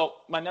 So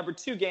my number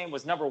 2 game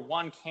was number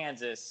 1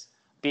 Kansas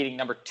beating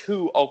number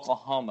 2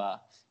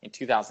 Oklahoma in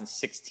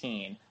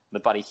 2016. The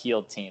Buddy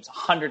Hield teams,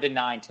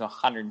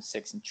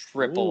 109-106 in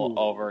triple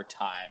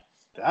overtime.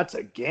 That's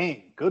a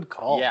game. Good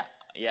call.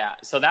 Yeah.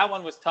 So that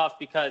one was tough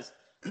because,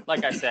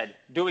 like I said,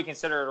 do we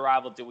consider it a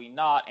rival? Do we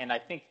not? And I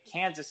think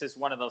Kansas is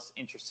one of those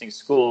interesting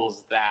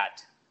schools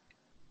that,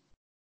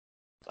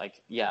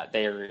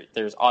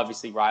 there's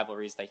obviously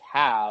rivalries they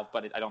have,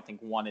 but I don't think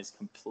one is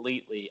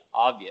completely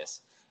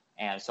obvious.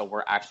 And so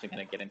we're actually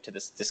going to get into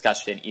this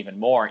discussion even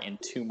more in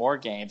 2 more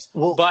games.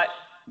 Well, but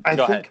I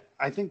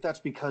think that's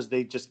because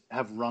they just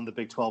have run the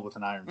Big 12 with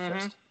an iron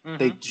fist.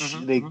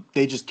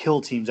 They just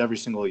kill teams every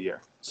single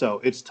year.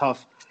 So it's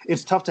tough.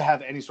 It's tough to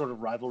have any sort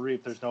of rivalry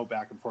if there's no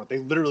back and forth. They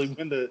literally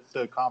win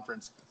the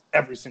conference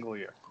every single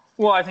year.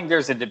 Well, I think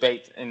there's a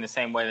debate in the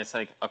same way that's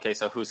like, okay,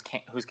 so who's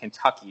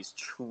Kentucky's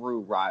true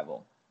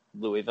rival?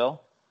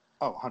 Louisville?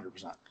 Oh,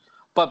 100%.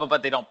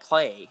 But they don't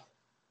play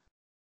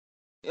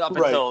up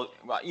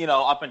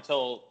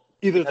until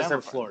either them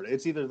or Florida.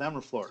 It's either them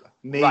or Florida.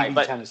 Maybe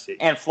Tennessee.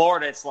 And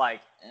Florida, it's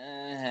like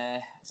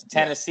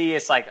Tennessee.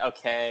 It's like,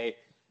 okay.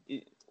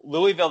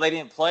 Louisville, they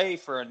didn't play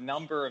for a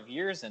number of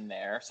years in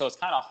there, so it's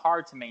kind of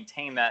hard to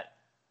maintain that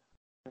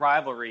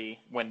rivalry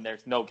when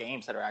there's no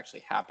games that are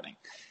actually happening.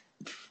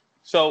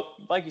 So,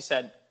 like you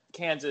said,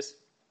 Kansas,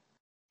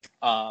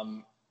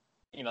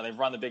 they've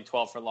run the Big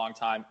 12 for a long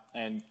time,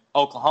 and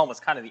Oklahoma's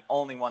kind of the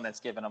only one that's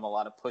given them a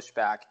lot of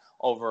pushback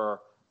over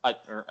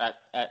at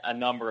a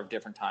number of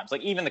different times.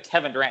 Like even the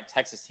Kevin Durant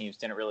Texas teams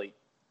didn't really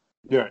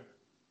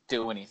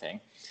do anything.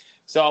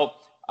 So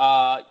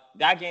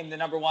that game, the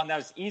number 1, that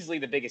was easily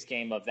the biggest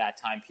game of that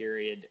time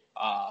period.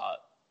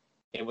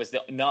 It was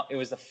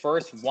the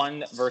first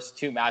 1 versus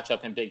 2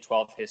 matchup in Big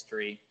 12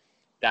 history.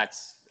 That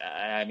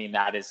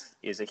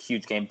is a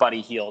huge game.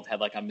 Buddy Hield had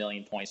like 1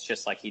 million points,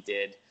 just like he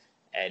did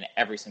in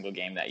every single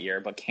game that year.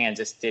 But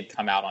Kansas did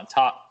come out on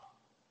top,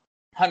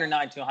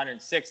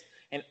 109-106.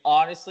 And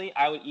honestly,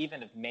 I would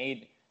even have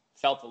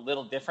felt a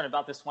little different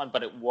about this one,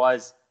 but it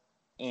was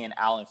in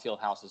Allen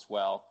Fieldhouse as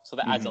well. So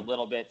that adds a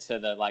little bit to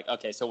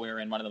the so we were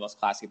in one of the most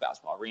classic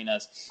basketball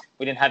arenas.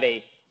 We didn't have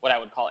what I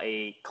would call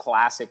a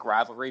classic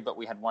rivalry, but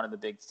we had one of the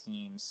big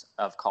teams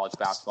of college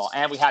basketball.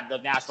 And we had the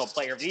National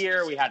Player of the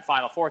Year. We had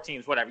Final Four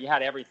teams, whatever. You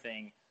had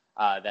everything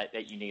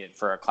that you needed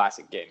for a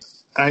classic game.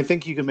 I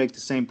think you can make the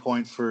same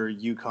point for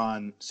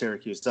UConn,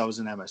 Syracuse. That was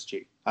an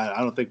MSG. I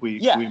don't think we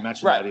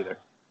mentioned that either.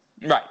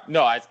 Right.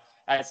 No,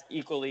 as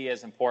equally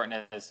as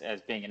important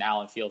as being an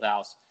Allen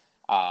Fieldhouse.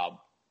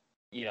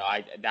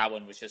 That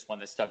one was just one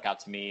that stuck out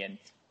to me,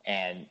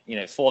 and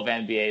full of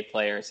NBA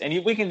players.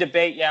 And we can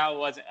debate,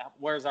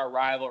 where's our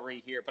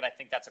rivalry here? But I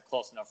think that's a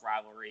close enough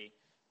rivalry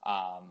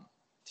to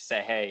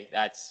say, hey,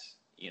 that's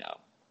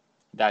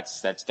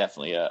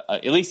definitely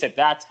at least at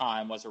that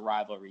time was a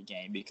rivalry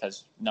game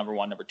because number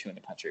 1, number 2 in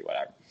the country,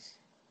 whatever.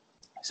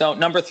 So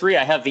number 3,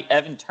 I have the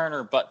Evan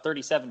Turner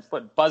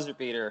 37-foot buzzer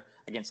beater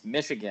against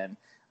Michigan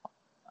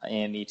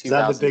in the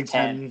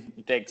 2010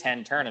 Big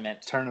Ten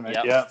tournament.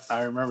 Yep. Yeah,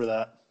 I remember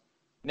that.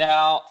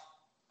 Now,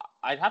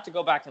 I'd have to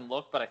go back and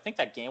look, but I think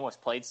that game was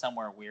played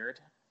somewhere weird.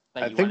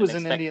 I think it was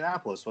in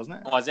Indianapolis, wasn't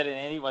it? Was it in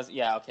Indy?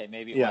 Okay,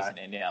 maybe it was in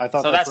Indianapolis. I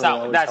thought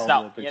so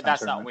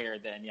that's not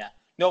weird then. Yeah,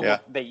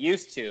 but they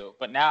used to,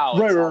 but now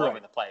it's all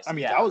over the place. I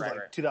mean, that was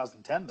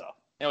 2010 though.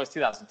 It was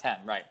 2010,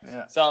 right?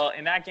 Yeah. So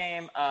in that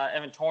game,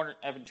 Evan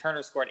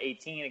Turner scored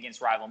 18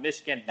 against rival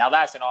Michigan. Now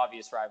that's an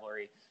obvious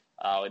rivalry,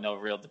 with no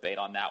real debate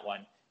on that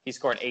one. He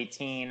scored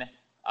 18,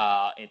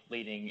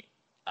 leading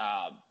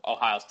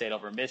Ohio State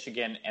over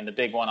Michigan. And the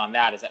big one on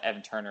that is that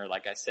Evan Turner,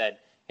 like I said,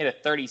 hit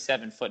a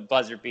 37-foot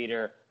buzzer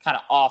beater, kind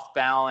of off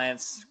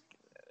balance,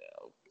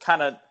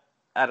 kind of,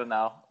 I don't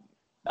know,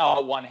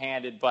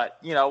 one-handed, but,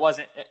 you know, it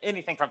wasn't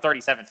anything from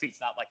 37 feet. It's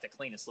not like the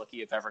cleanest look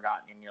you've ever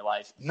gotten in your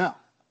life. No.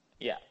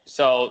 Yeah.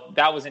 So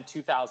that was in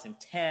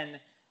 2010.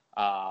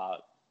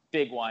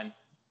 Big one.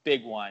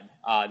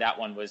 That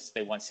one was,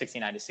 they won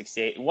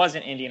 69-68. It was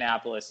in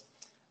Indianapolis.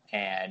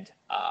 And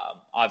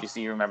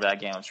obviously you remember that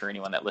game. I'm sure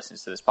anyone that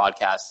listens to this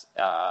podcast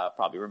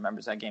probably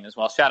remembers that game as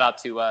well. Shout out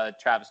to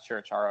Travis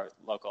Church, our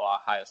local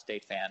Ohio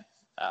State fan,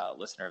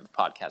 listener of the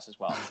podcast as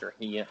well.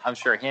 I'm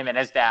sure him and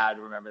his dad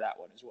remember that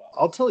one as well.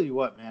 I'll tell you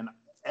what, man.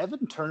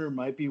 Evan Turner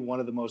might be one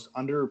of the most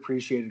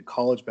underappreciated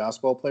college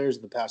basketball players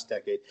of the past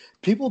decade.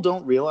 People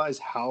don't realize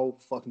how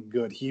fucking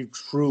good he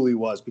truly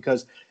was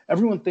because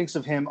everyone thinks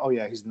of him, oh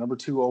yeah, he's the number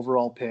 2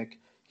 overall pick.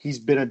 He's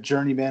been a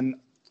journeyman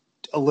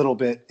a little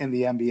bit in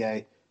the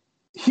NBA.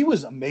 He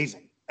was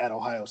amazing at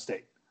Ohio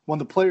State. Won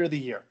the Player of the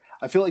Year.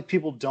 I feel like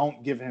people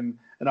don't give him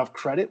enough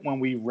credit when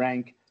we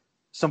rank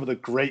some of the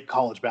great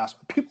college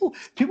basketball.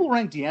 People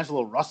rank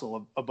D'Angelo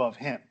Russell above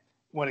him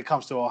when it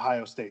comes to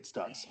Ohio State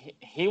studs.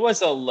 He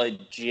was a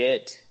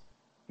legit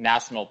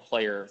National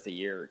Player of the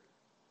Year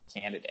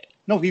candidate.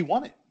 No, he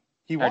won it.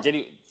 He won. Or did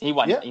he? He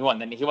won. Yeah. He won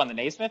the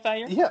Naismith that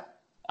year. Yeah.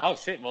 Oh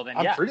shit! Well then,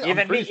 I'm yeah.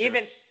 pretty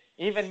sure.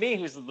 Even me,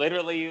 who's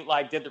literally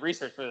like did the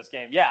research for this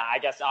game. Yeah, I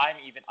guess I'm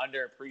even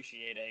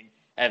underappreciating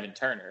Evan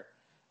Turner.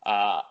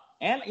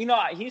 And you know,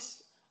 I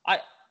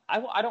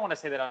don't want to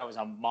say that I was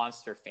a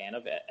monster fan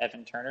of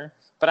Evan Turner,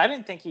 but I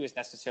didn't think he was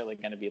necessarily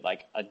going to be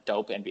like a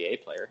dope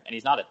NBA player. And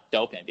he's not a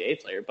dope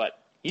NBA player,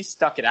 but he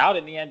stuck it out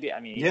in the NBA. I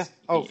mean, sure.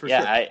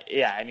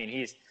 I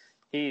mean,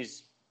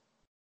 he's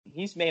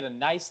made a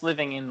nice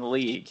living in the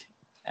league.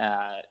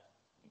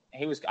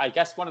 He was, I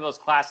guess, one of those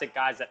classic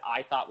guys that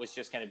I thought was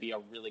just going to be a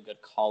really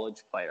good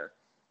college player,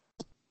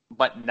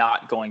 but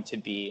not going to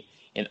be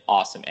an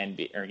awesome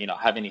NBA or, you know,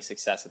 have any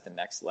success at the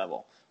next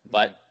level.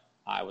 But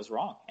I was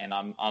wrong, and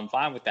I'm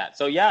fine with that.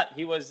 So yeah,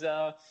 he was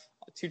a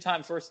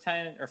 2-time first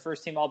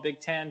team All Big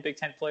Ten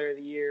Player of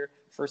the Year,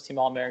 first team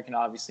All American,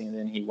 obviously, and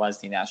then he was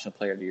the National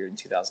Player of the Year in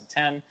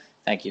 2010.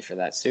 Thank you for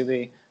that,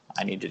 Subi.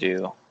 I need to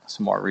do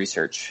some more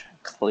research.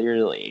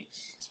 Clearly,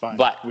 it's fine.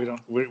 But we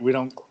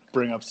don't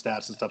bring up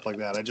stats and stuff like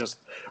that. I just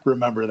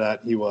remember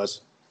that he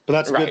was. But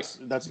that's right.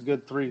 good. That's a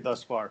good 3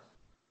 thus far.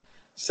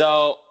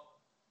 So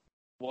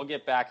we'll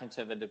get back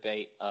into the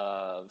debate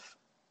of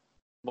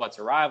what's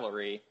a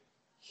rivalry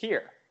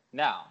here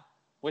now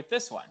with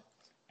this one.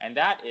 And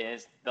that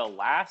is the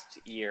last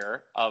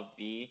year of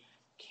the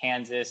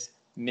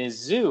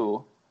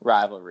Kansas-Mizzou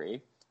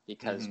rivalry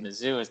because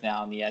Mizzou is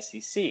now in the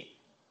SEC.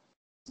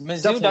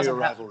 Mizzou definitely a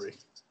rivalry.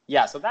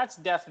 Yeah, so that's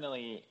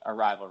definitely a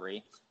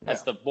rivalry.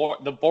 That's the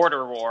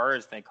border war,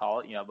 as they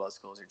call it. You know, both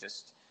schools are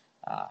just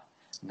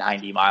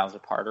 90 miles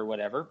apart or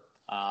whatever.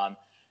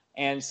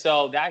 And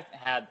so that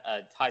had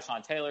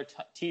Tyshawn Taylor,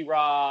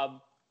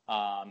 T-Rob.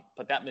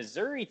 But that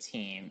Missouri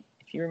team,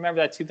 if you remember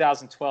that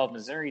 2012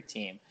 Missouri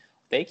team,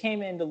 they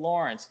came into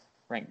Lawrence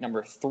ranked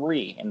number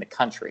 3 in the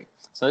country.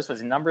 So this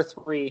was number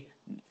 3,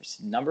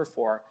 number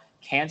 4.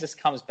 Kansas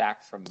comes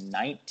back from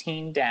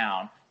 19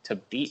 down to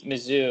beat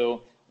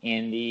Mizzou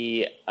in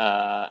the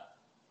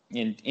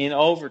in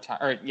overtime.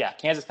 Or yeah,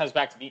 Kansas comes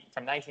back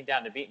from 19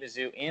 down to beat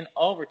Mizzou in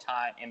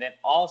overtime, and then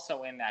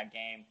also in that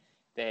game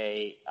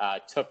they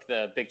took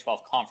the Big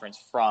 12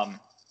 conference from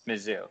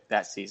Mizzou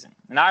that season.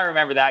 And I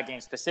remember that game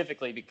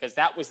specifically because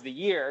that was the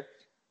year,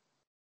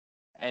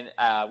 and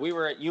we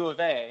were at U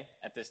of A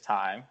at this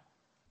time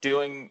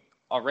doing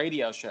a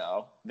radio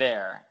show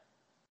there,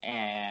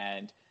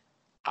 and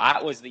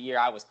that was the year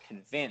I was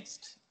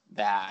convinced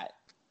that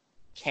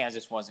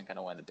Kansas wasn't going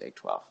to win the Big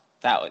 12.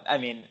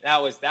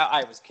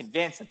 I was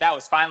convinced that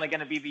was finally going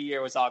to be the year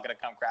it was all going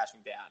to come crashing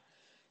down.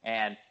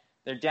 And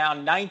they're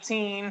down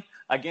 19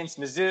 against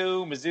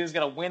Mizzou. Mizzou's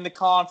going to win the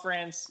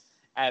conference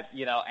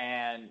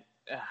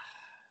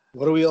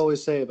what do we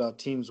always say about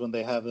teams when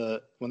they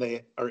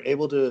are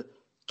able to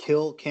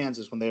kill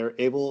Kansas, when they are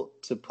able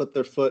to put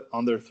their foot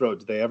on their throat?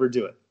 Do they ever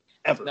do it?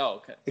 Ever? No.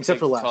 Okay. Except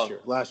for last year.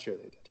 Last year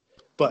they did.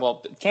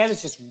 But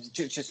Kansas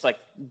just like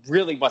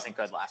really wasn't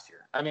good last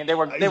year. I mean, they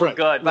were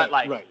good, but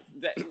right.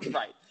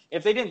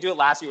 If they didn't do it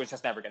last year, it was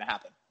just never going to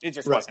happen. It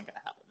just wasn't going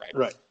to happen, right?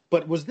 Right.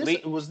 But was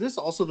this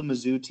also the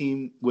Mizzou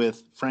team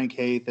with Frank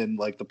Haith and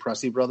like the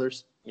Pressey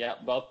brothers? Yeah,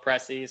 both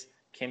Presseys,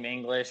 Kim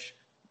English,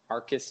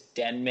 Marcus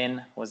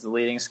Denman was the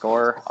leading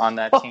scorer on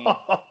that team.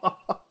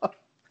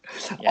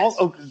 Yes.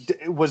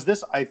 Was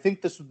this? I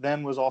think this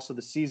then was also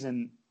the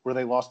season where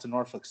they lost to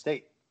Norfolk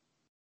State.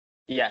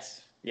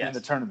 Yes. In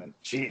the tournament.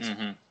 Jeez.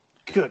 Mm-hmm.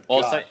 Good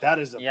God. That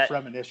is a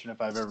premonition if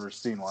I've ever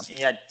seen one.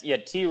 Yeah,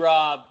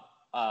 T-Rob,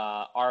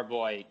 our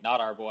boy,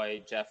 not our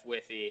boy, Jeff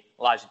Withy,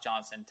 Elijah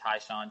Johnson,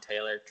 Tyshawn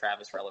Taylor,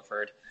 Travis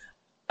Relaford.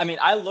 I mean,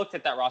 I looked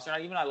at that roster,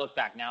 and even I look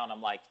back now, and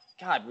I'm like,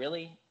 God,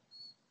 really?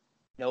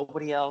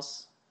 Nobody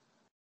else?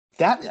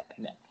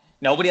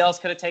 Nobody else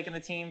could have taken the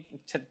team,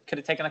 could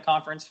have taken a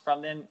conference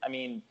from them? I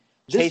mean,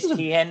 Chase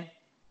Keehan.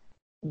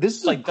 This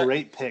is a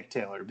great pick,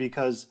 Taylor,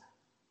 because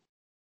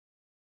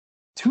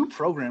two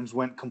programs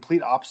went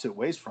complete opposite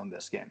ways from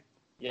this game.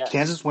 Yes.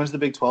 Kansas wins the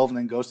Big 12 and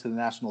then goes to the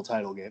national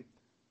title game.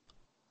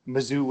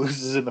 Mizzou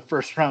loses in the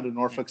first round of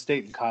Norfolk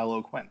State and Kyle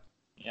O'Quinn.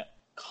 Yeah.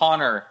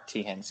 Connor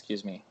Teehan,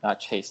 excuse me, not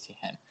Chase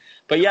Teehan.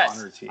 But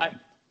yes,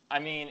 I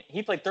mean,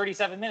 he played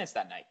 37 minutes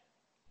that night.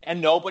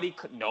 And nobody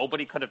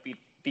could have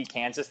beat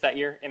Kansas that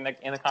year in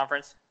the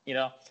conference. You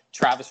know,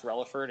 Travis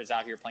Relaford is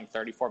out here playing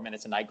 34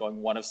 minutes a night,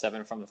 going 1 of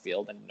 7 from the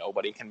field, and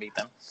nobody can beat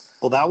them.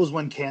 Well, that was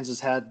when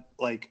Kansas had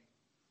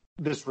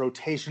this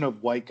rotation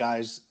of white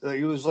guys.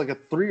 It was like a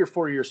 3 or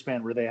 4 year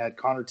span where they had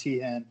Connor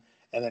Teehan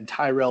and then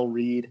Tyrell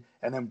Reed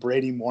and then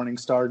Brady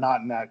Morningstar,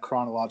 not in that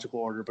chronological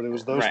order, but it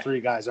was those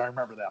three guys. I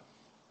remember that.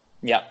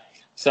 Yeah.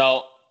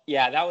 So,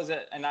 yeah, that was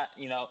it. And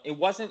it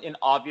wasn't an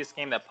obvious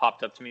game that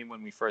popped up to me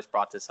when we first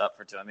brought this up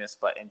for doing this,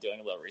 but in doing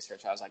a little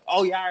research, I was like,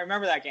 oh, yeah, I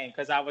remember that game.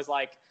 Because I was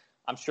like,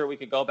 I'm sure we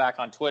could go back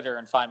on Twitter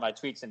and find my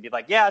tweets and be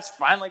like, yeah, it's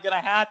finally going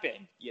to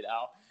happen,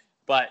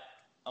 But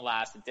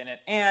alas, it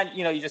didn't. And,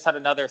 you just had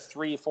another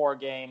 3-4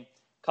 game.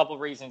 Couple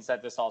of reasons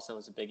that this also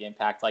was a big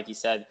impact. Like you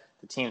said,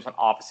 the teams went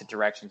opposite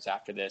directions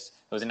after this.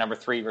 It was a number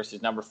 3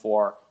 versus number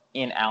 4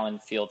 in Allen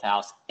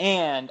Fieldhouse.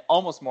 And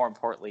almost more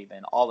importantly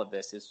than all of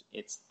this is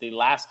it's the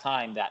last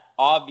time that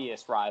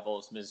obvious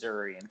rivals,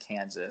 Missouri and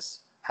Kansas,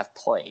 have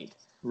played.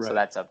 Right. So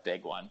that's a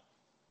big one.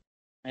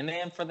 And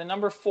then for the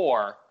number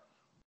 4,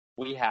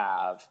 we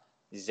have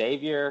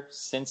Xavier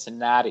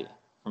Cincinnati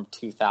from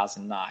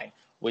 2009,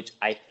 which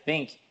I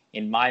think,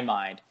 in my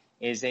mind,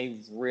 is a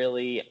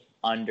really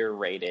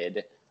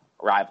underrated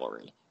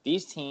rivalry.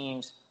 These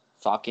teams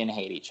fucking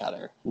hate each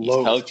other. These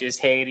coaches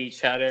hate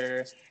each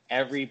other.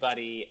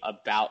 Everybody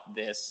about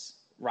this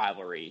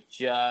rivalry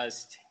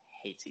just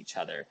hates each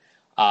other.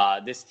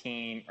 This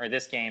game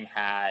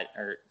had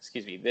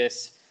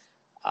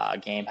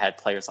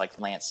players like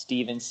Lance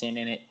Stevenson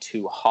in it,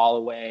 Tu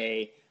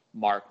Holloway,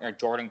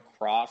 Jordan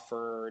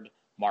Crawford,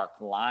 Mark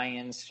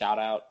Lyons. Shout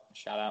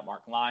out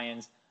Mark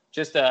Lyons.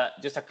 Just a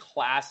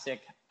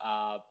classic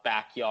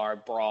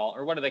backyard brawl,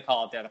 or what do they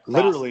call it there?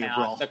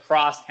 The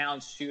crosstown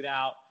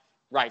shootout.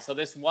 Right. So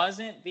this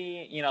wasn't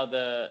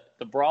the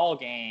brawl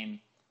game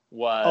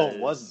was. Oh, it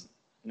wasn't.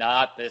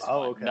 Not this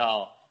one. Okay.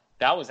 No,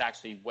 that was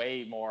actually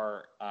way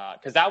more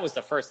because that was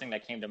the first thing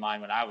that came to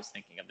mind when I was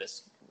thinking of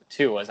this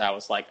too. Was I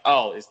was like,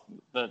 oh,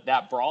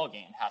 that brawl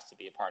game has to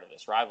be a part of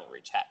this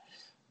rivalry chat,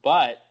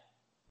 but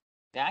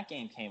that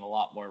game came a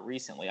lot more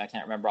recently. I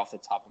can't remember off the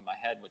top of my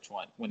head which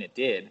one when it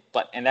did,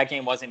 and that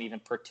game wasn't even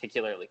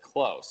particularly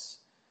close,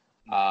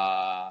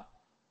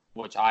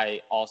 which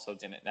I also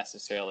didn't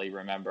necessarily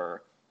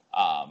remember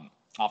off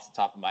the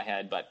top of my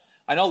head. But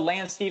I know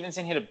Lance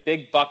Stevenson hit a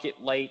big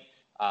bucket late.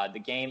 The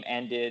game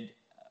ended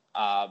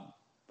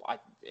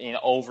in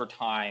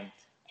overtime,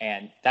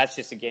 and that's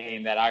just a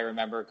game that I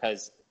remember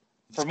because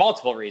for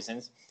multiple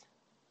reasons.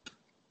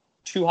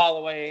 Tu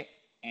Holloway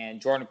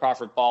and Jordan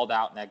Crawford balled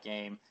out in that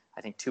game.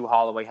 I think Tu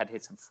Holloway had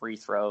hit some free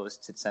throws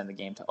to send the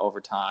game to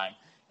overtime.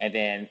 And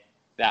then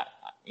that,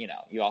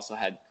 you also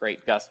had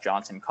great Gus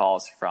Johnson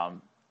calls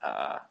from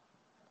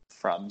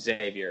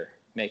Xavier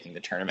making the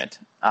tournament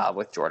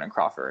with Jordan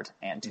Crawford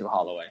and Tu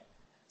Holloway.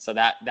 So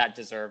that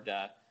deserved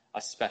a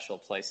special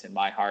place in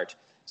my heart.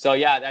 So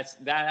yeah,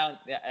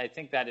 I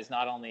think that is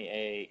not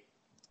only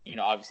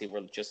obviously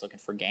we're just looking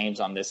for games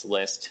on this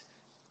list,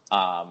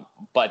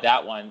 but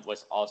that one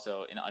was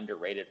also an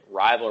underrated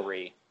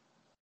rivalry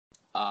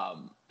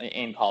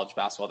in college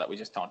basketball that we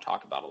just don't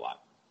talk about a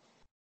lot.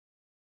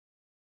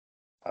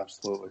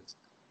 Absolutely.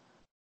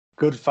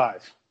 Good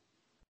 5.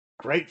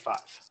 Great 5.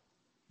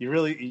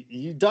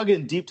 You dug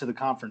in deep to the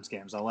conference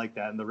games. I like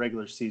that in the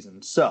regular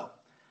season. So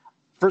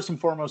first and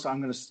foremost,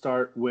 I'm going to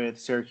start with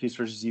Syracuse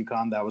versus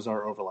UConn. That was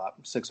our overlap,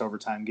 6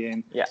 overtime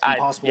game. Yeah,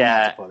 impossible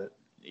not to put it.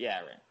 Yeah,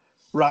 right.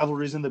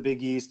 Rivalries in the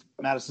Big East,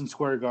 Madison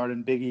Square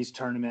Garden, Big East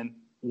tournament.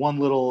 One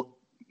little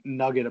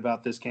nugget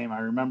about this game. I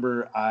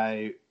remember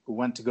I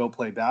went to go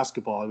play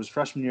basketball. I was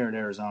freshman year at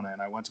Arizona,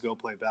 and I went to go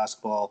play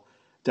basketball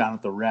down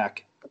at the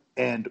Rec.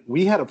 And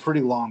we had a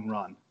pretty long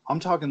run. I'm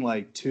talking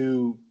like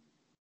 2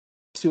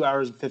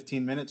 hours and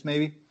 15 minutes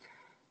maybe.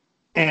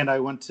 And I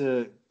went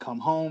to come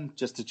home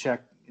just to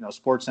check,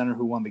 Sports Center,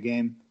 who won the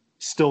game,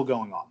 still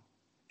going on.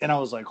 And I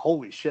was like,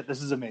 holy shit,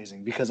 this is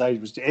amazing, because I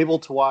was able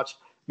to watch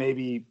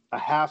maybe a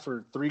half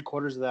or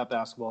 3/4 of that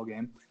basketball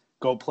game,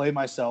 go play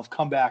myself,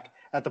 come back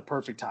at the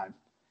perfect time.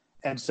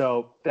 And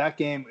so that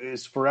game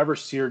is forever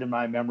seared in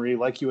my memory.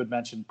 Like you had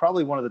mentioned,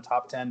 probably one of the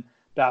top 10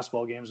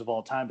 basketball games of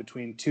all time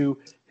between two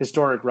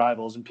historic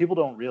rivals. And people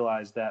don't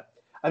realize that.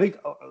 I think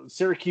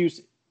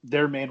Syracuse,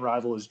 their main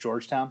rival is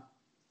Georgetown,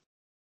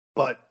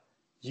 but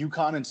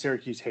UConn and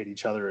Syracuse hate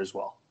each other as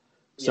well.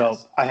 So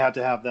yes. I had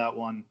to have that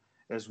one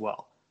as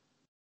well.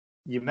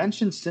 You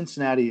mentioned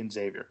Cincinnati and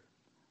Xavier.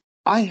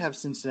 I have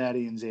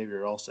Cincinnati and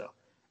Xavier also,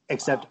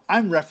 except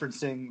I'm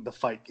referencing the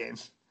fight game.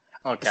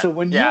 Okay. So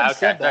when you had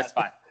said that, that's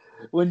fine.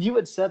 When you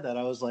had said that,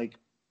 I was like,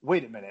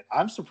 wait a minute.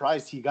 I'm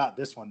surprised he got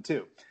this one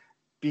too,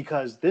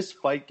 because this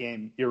fight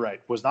game, you're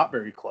right, was not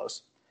very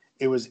close.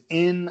 It was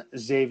in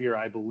Xavier,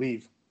 I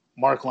believe,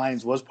 Mark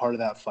Lyons was part of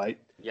that fight.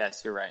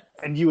 Yes, you're right.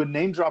 And you had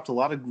name dropped a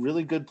lot of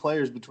really good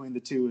players between the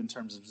two in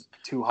terms of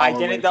two. I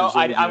didn't though.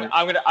 I'm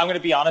gonna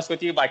be honest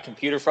with you. My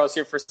computer froze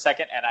here for a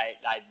second, and I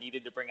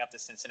needed to bring up the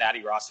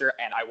Cincinnati roster,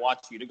 and I want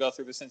you to go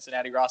through the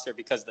Cincinnati roster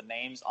because the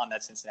names on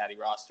that Cincinnati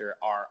roster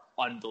are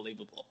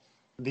unbelievable.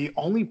 The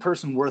only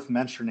person worth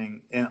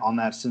mentioning on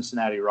that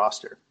Cincinnati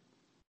roster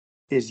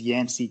is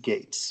Yancey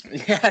Gates.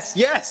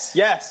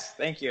 Yes.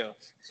 Thank you.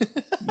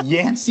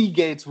 Yancey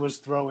Gates was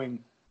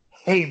throwing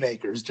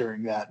haymakers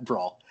during that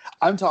brawl.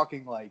 I'm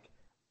talking like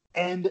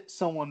end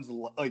someone's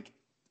like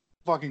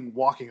fucking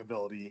walking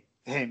ability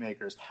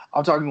haymakers.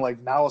 I'm talking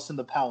like Malice in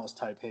the Palace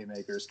type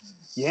haymakers.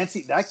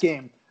 Yancey, that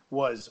game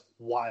was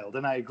wild.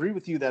 And I agree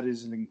with you that it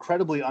is an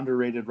incredibly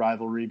underrated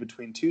rivalry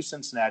between two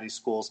Cincinnati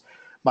schools.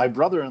 My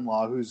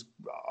brother-in-law, who's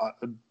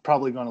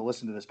probably going to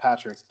listen to this,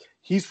 Patrick,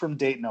 he's from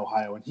Dayton,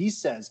 Ohio, and he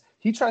says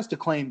he tries to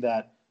claim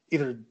that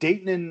either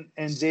Dayton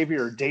and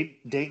Xavier or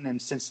Dayton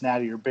and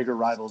Cincinnati are bigger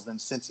rivals than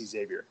Cincy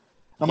Xavier.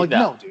 I'm like,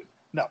 no, dude.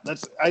 No,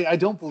 I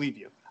don't believe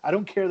you. I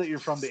don't care that you're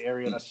from the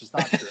area. That's just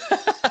not true.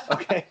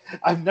 Okay?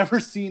 I've never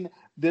seen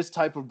this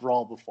type of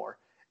brawl before.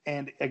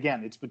 And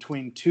again, it's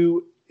between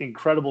two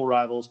incredible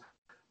rivals,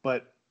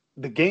 but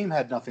the game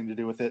had nothing to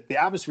do with it. The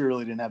atmosphere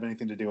really didn't have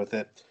anything to do with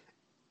it.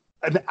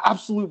 An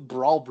absolute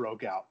brawl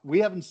broke out. We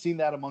haven't seen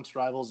that amongst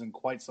rivals in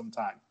quite some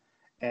time.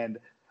 And,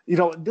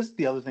 this is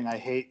the other thing I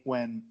hate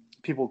when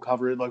people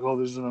cover it like, oh,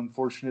 this is an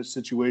unfortunate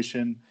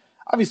situation.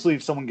 Obviously,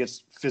 if someone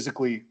gets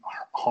physically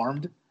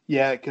harmed,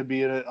 yeah, it could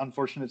be an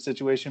unfortunate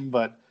situation,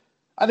 but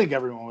I think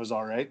everyone was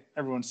all right.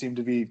 Everyone seemed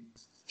to be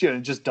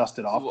just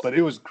dusted off, but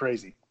it was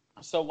crazy.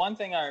 So one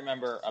thing I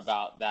remember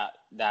about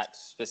that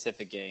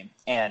specific game,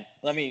 and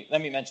let me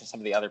mention some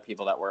of the other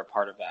people that were a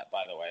part of that,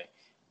 by the way.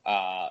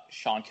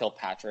 Sean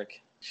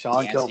Kilpatrick.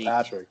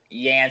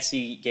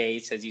 Yancey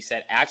Gates, as you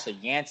said. Actually,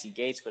 Yancey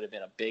Gates could have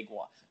been a big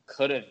one.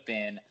 Could have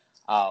been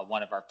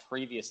one of our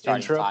previous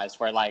starting fives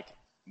where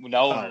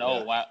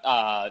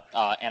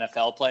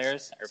NFL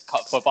players or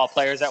football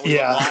players that we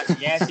would watch.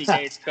 Yancey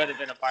Gates could have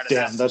been a part of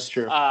that. Damn, that's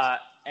true.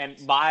 And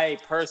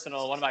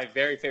one of my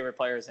very favorite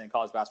players in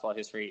college basketball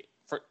history,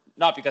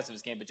 not because of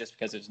his game, but just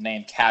because of his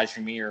name,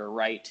 Kashmir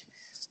Wright,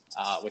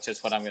 which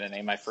is what I'm going to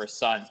name my first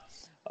son.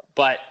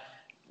 But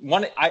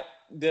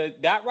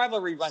that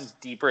rivalry runs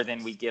deeper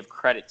than we give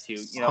credit to.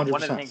 100%.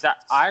 One of the things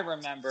that I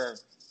remember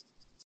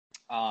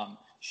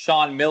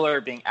Sean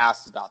Miller being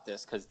asked about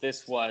this, because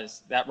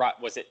was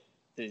it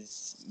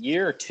this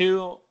year or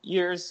 2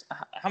 years?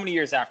 How many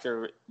years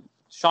after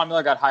Sean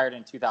Miller got hired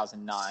in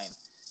 2009?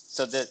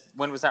 So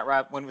when was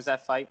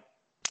that fight?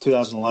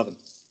 2011.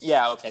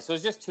 Yeah, okay. So it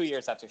was just 2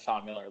 years after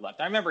Sean Miller left.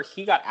 I remember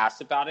he got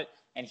asked about it,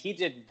 and he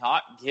did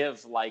not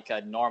give like a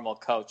normal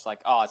coach,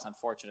 like, oh, it's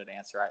unfortunate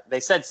answer. They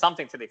said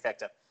something to the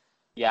effect of,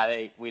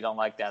 yeah, we don't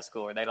like that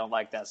school, or they don't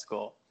like that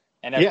school.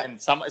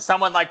 And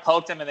someone like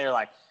poked him, and they were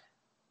like,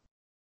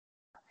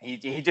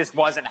 he just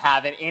wasn't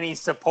having any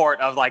support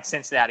of like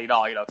Cincinnati at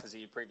all, because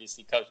he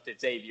previously coached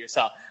at Xavier.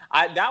 So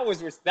that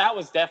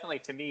was definitely,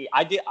 to me,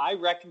 I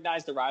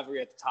recognized the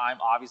rivalry at the time,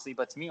 obviously,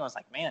 but to me, I was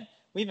like, man,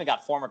 we even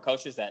got former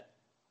coaches that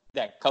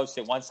coached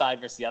at one side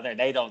versus the other,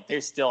 and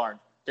they're still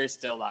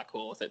not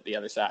cool with it the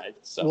other side.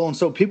 So. Well, and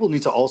so people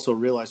need to also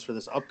realize for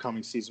this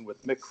upcoming season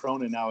with Mick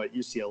Cronin now at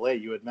UCLA,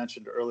 you had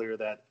mentioned earlier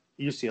that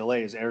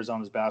UCLA is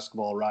Arizona's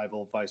basketball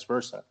rival, vice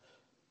versa.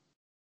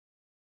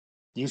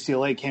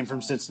 UCLA came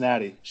from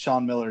Cincinnati,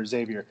 Sean Miller,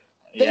 Xavier.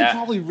 They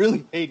probably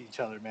really hate each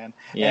other, man.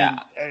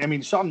 Yeah. And, I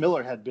mean, Sean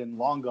Miller had been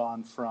long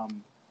gone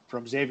from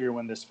Xavier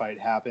when this fight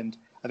happened.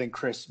 I think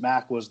Chris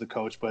Mack was the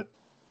coach, but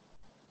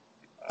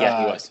he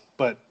was.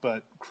 But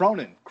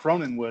Cronin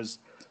was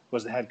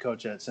the head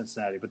coach at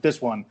Cincinnati. But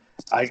this one,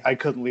 I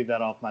couldn't leave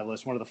that off my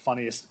list. One of the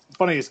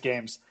funniest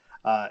games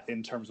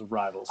in terms of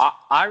rivals.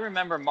 I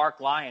remember Mark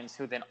Lyons,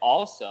 who then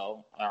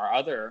also our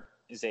other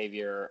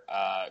Xavier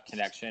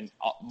connection.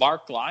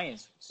 Mark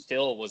Lyons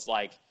still was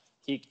like,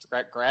 he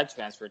grad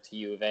transferred to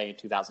U of A in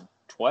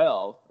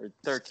 2012 or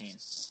 13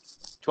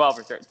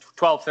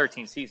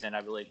 season, I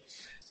believe.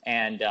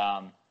 And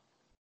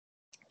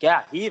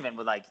he even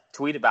would like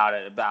tweet about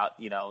it,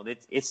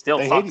 it's still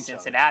fuck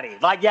Cincinnati.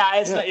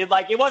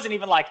 It wasn't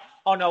even like,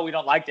 oh no, we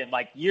don't like them.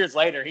 Like years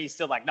later, he's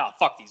still like, no,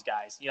 fuck these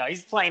guys.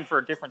 He's playing for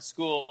a different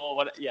school.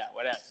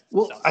 Whatever.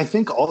 Well, so. I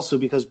think also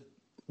because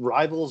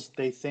rivals,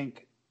 they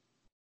think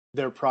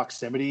their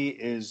proximity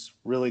is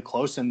really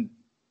close, and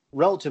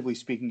relatively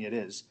speaking, it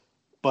is.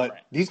 But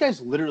these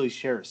guys literally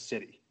share a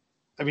city.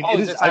 I mean, it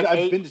is. Like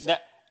I've been to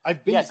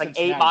it's like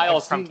 8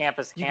 miles from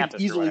campus to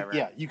campus. Easily, or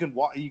whatever. You can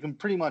walk. You can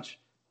pretty much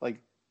like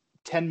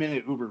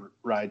 10-minute Uber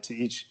ride to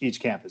each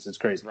campus. It's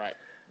crazy. Right.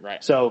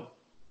 So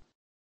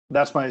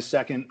that's my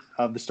second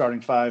of the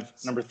starting five.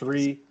 Number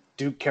 3,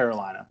 Duke,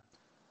 Carolina.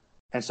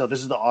 And so this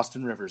is the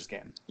Austin Rivers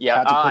game.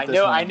 Yeah,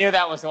 I knew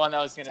that was the one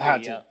that was going to be.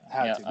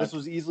 Had to. This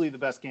was easily the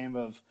best game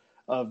of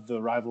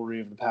the rivalry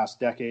of the past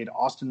decade.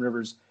 Austin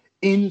Rivers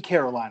in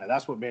Carolina.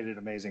 That's what made it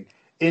amazing.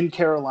 In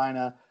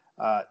Carolina,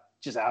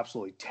 just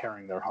absolutely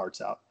tearing their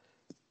hearts out.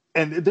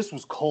 And this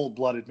was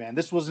cold-blooded, man.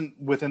 This wasn't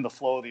within the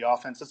flow of the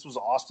offense. This was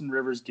Austin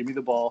Rivers, give me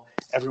the ball.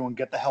 Everyone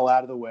get the hell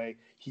out of the way.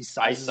 He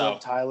sizes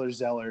up Tyler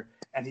Zeller,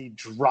 and he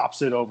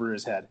drops it over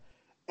his head.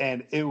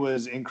 And it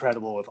was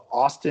incredible with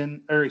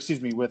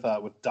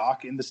with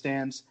Doc in the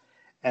stands.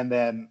 And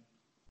then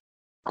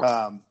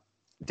Dan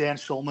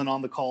Schulman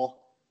on the call.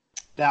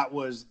 That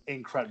was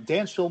incredible.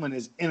 Dan Schulman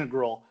is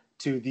integral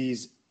to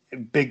these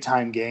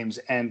big-time games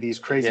and these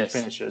crazy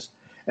finishes.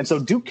 And so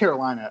Duke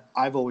Carolina,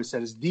 I've always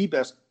said, is the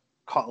best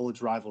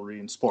college rivalry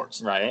in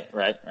sports. Right.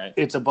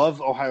 It's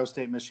above Ohio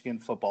State, Michigan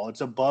football.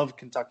 It's above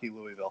Kentucky,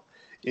 Louisville.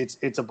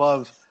 It's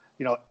above,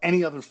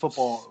 any other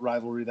football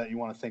rivalry that you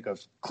want to think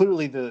of.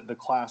 Clearly the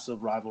class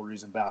of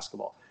rivalries in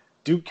basketball.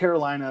 Duke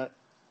Carolina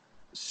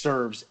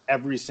serves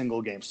every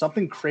single game.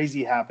 Something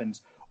crazy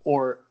happens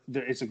or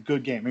it's a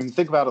good game. I mean,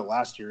 think about it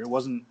last year. It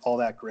wasn't all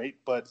that great,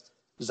 but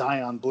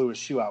Zion blew his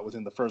shoe out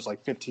within the first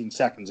 15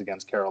 seconds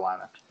against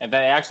Carolina. And they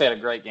actually had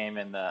a great game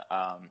in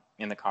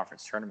the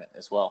conference tournament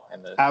as well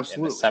in the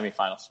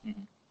semifinals.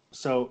 Mm-hmm.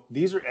 So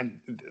these are,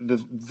 and the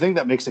thing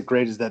that makes it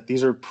great is that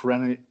these are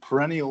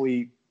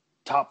perennially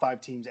top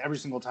 5 teams every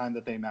single time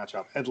that they match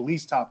up, at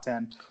least top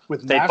 10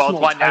 with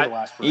national title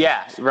aspirations.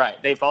 Yeah, right.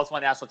 They both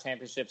won national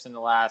championships in the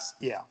last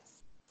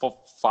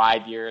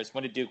 5 years.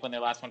 When did Duke win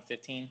their last one?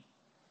 15?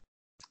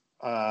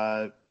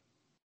 Or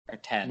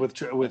 10? With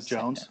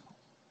Jones.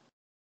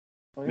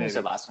 Maybe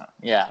the last one.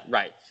 Yeah,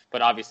 right.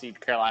 But obviously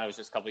Carolina was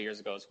just a couple of years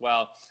ago as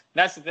well. And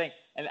that's the thing.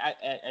 And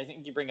I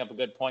think you bring up a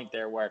good point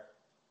there where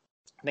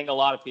I think a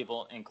lot of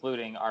people,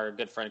 including our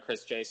good friend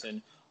Chris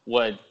Jason,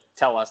 would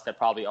tell us that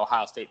probably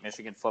Ohio State,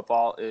 Michigan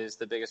football is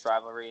the biggest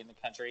rivalry in the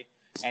country.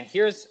 And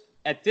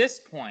at this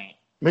point,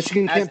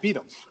 Michigan can't beat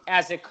them.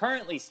 As it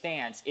currently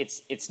stands,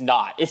 it's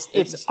not.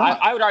 It's not.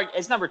 I would argue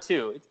it's number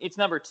 2. It's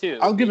number 2.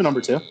 I'll give it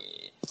number 2.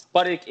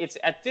 But it's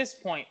at this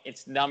point,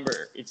 it's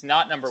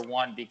not number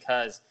 1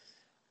 because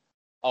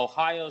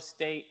Ohio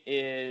State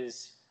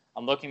is,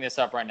 I'm looking this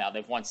up right now.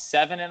 They've won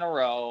 7 in a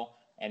row,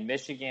 and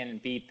Michigan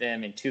beat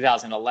them in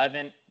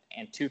 2011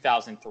 and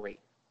 2003.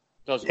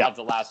 Those are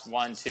the last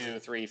 1, 2,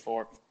 3,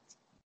 4,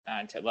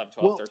 9, 10, 11,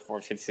 12, 13,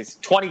 14, 15,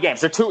 16, 20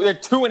 games. They're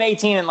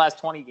 2-18 in the last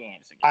 20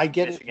 games. I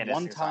get it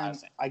one time.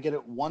 I get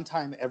it one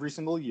time every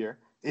single year.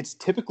 It's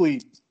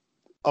typically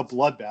a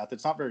bloodbath.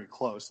 It's not very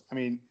close. I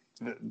mean,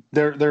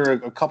 there are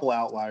a couple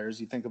outliers.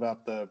 You think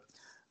about the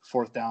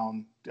fourth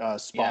down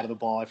spot of the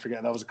ball. I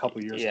forget. That was a couple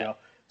of years ago.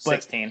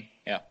 But, 16.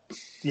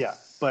 Yeah.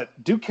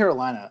 But Duke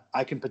Carolina,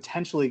 I can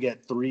potentially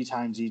get 3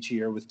 times each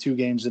year with 2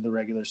 games in the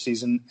regular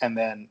season and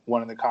then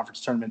 1 in the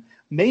conference tournament.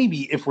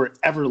 Maybe if we're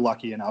ever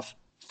lucky enough,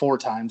 4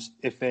 times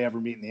if they ever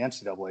meet in the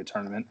NCAA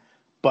tournament.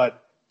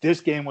 But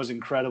this game was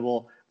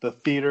incredible. The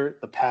theater,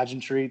 the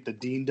pageantry, the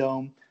Dean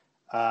Dome,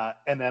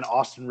 and then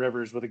Austin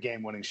Rivers with a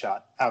game-winning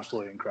shot.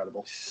 Absolutely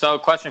incredible. So,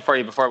 question for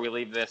you before we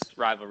leave this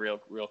rivalry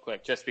real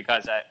quick, just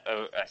because I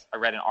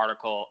read an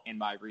article in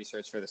my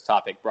research for this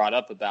topic brought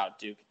up about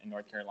Duke and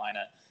North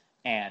Carolina,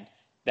 and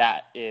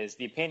that is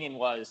the opinion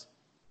was,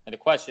 and the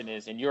question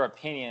is, in your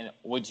opinion,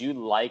 would you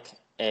like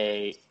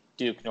a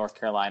Duke-North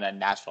Carolina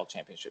national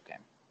championship game?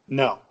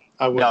 No,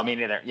 I wouldn't. No, me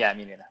neither. Yeah,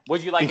 me neither.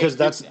 Would you like because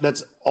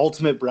that's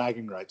ultimate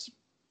bragging rights.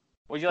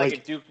 Would you like a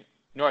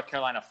Duke-North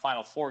Carolina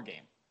Final Four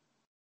game?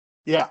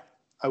 Yeah,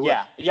 I would.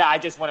 Yeah. I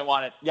just wouldn't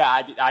want it. Yeah,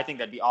 I think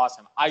that'd be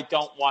awesome. I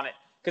don't want it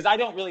because I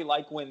don't really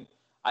like when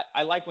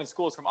I like when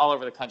schools from all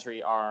over the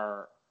country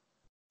are,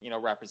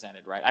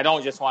 represented. Right. I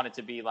don't just want it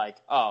to be like,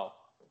 oh,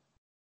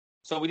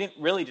 so we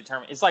didn't really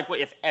determine. It's like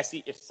if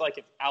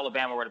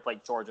Alabama were to play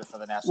Georgia for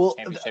the national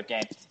championship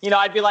game.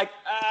 I'd be like,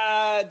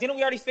 didn't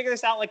we already figure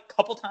this out a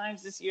couple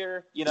times this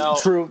year?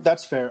 True,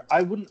 that's fair.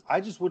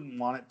 I just wouldn't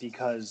want it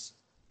because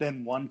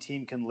then one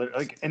team can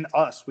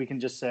we can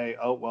just say,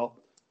 oh well.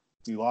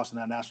 You lost in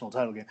that national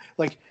title game.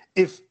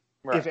 If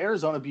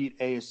Arizona beat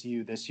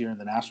ASU this year in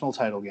the national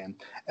title game,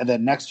 and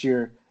then next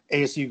year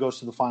ASU goes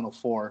to the Final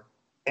Four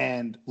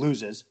and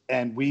loses,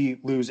 and we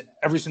lose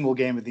every single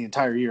game of the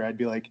entire year, I'd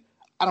be like,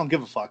 I don't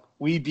give a fuck.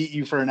 We beat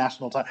you for a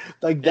national title.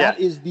 That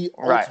is the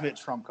ultimate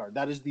trump card.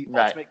 That is the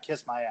ultimate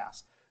kiss my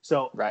ass.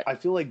 So I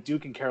feel like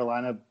Duke and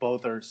Carolina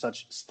both are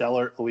such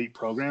stellar elite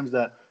programs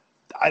that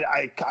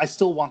I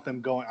still want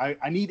them going.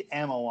 I need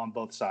ammo on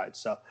both sides.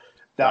 So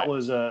that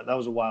was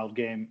a wild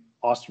game.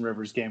 Austin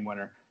Rivers game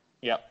winner.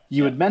 Yep.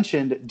 You had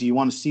mentioned, do you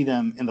want to see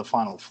them in the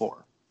Final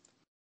Four?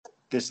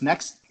 This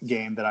next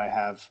game that I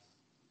have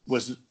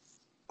was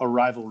a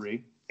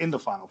rivalry in the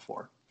Final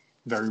Four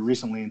very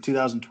recently in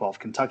 2012,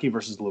 Kentucky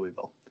versus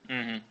Louisville.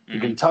 The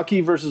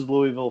Kentucky versus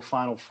Louisville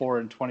Final Four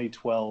in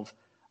 2012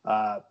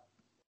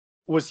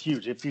 was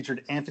huge. It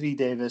featured Anthony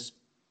Davis,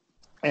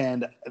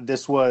 and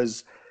this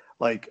was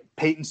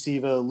Peyton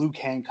Siva, Luke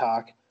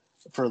Hancock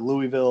for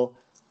Louisville.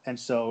 And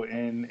so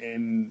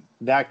in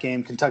that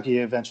game, Kentucky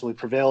eventually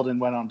prevailed and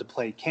went on to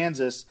play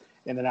Kansas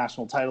in the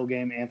national title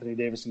game. Anthony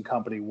Davis and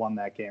company won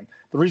that game.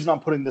 The reason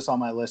I'm putting this on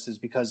my list is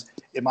because,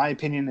 in my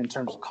opinion, in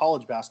terms of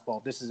college basketball,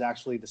 this is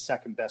actually the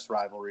second best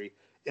rivalry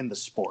in the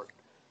sport.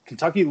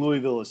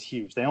 Kentucky-Louisville is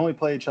huge. They only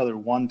play each other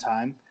one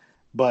time,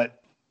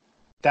 but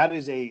that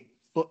is a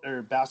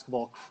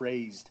basketball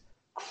crazed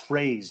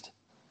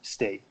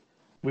state.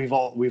 We've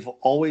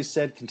always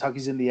said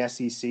Kentucky's in the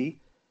SEC,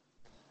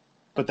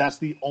 but that's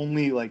the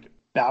only like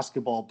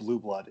basketball blue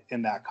blood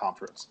in that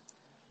conference.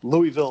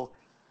 Louisville,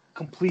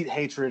 complete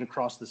hatred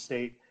across the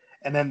state,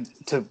 and then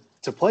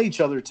to play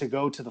each other to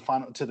go to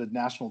the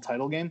national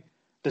title game,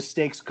 the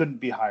stakes couldn't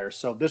be higher.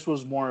 So this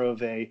was more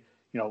of a,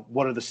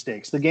 what are the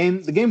stakes? The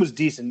game was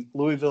decent.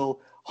 Louisville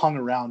hung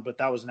around, but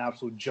that was an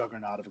absolute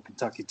juggernaut of a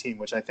Kentucky team,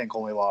 which I think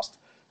only lost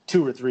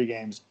 2 or 3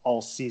 games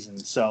all season.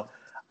 So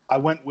I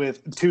went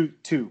with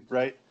two,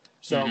 right?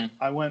 So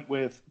I went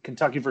with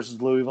Kentucky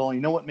versus Louisville. And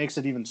you know what makes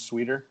it even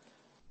sweeter?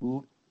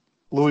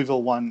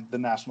 Louisville won the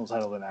national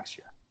title the next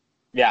year.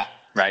 Yeah,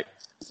 right.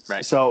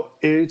 So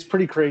it's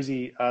pretty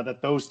crazy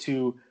that those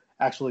two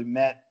actually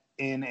met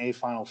in a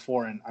Final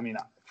Four. And, I mean,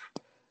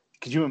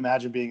 could you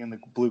imagine being in the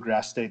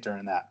Bluegrass State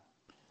during that?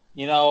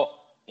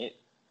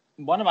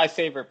 One of my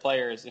favorite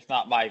players, if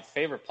not my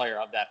favorite player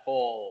of that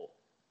whole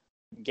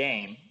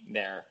game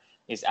there,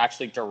 is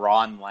actually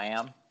Deron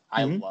Lamb.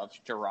 I loved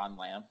Deron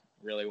Lamb.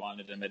 Really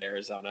wanted him at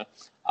Arizona.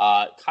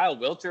 Kyle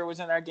Wilter was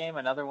in that game,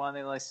 another one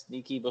they like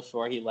sneaky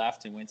before he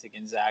left and went to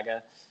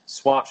Gonzaga.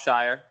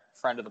 Swapshire,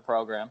 friend of the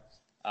program,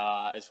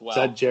 as well. Is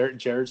that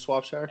Jared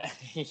Swapshire?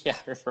 Yeah,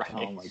 right.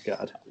 Oh my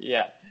God.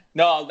 Yeah.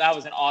 No, that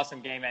was an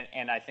awesome game,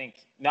 and I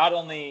think not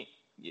only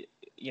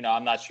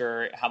I'm not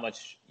sure how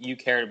much you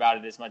cared about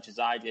it as much as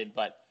I did,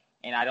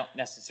 and I don't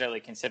necessarily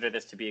consider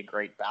this to be a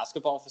great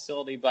basketball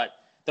facility, but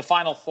the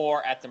Final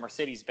Four at the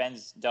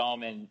Mercedes-Benz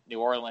Dome in New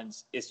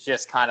Orleans is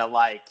just kind of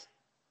like,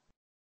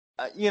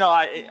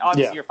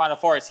 obviously your Final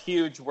Four is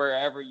huge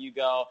wherever you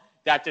go.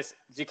 That just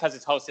because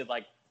it's hosted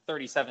like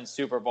 37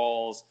 Super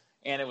Bowls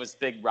and it was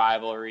big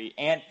rivalry.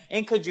 And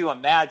could you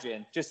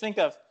imagine? Just think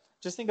of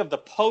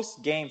the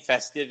post-game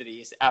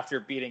festivities after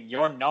beating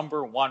your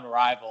number one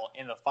rival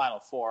in the Final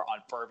Four on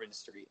Bourbon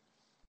Street.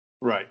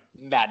 Right.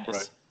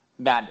 Madness.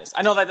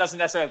 I know that doesn't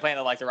necessarily play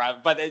into like the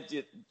rival, but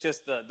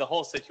just the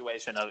whole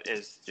situation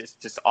is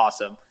just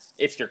awesome.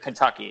 If you're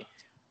Kentucky,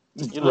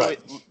 right?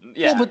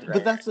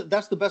 But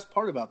that's the best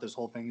part about this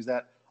whole thing is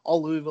that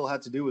all Louisville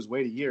had to do was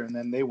wait a year and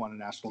then they won a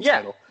national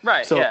title.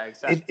 Right. So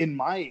exactly. in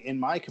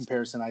my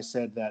comparison, I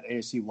said that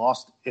ASU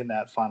lost in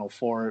that Final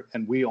Four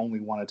and we only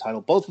won a title.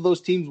 Both of those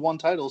teams won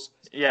titles.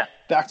 Yeah.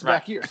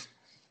 Back-to-back years.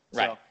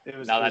 Right. So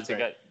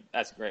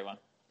that's a great one.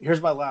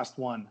 Here's my last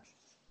one,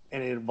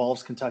 and it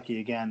involves Kentucky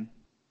again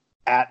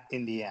at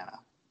Indiana.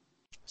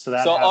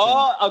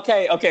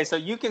 Okay. So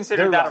you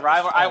consider that a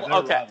rival?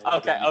 Okay.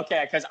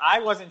 Because I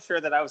wasn't sure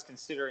that I was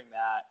considering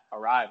that a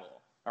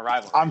rival.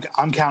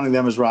 I'm counting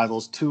them as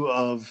rivals. 2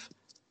 of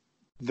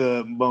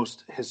the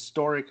most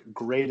historic,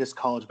 greatest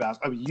college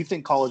basketball. I mean, you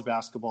think college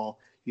basketball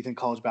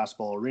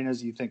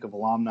arenas. You think of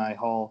Alumni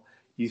Hall.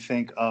 You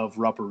think of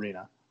Rupp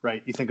Arena,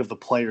 right? You think of the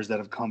players that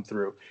have come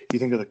through. You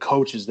think of the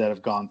coaches that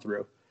have gone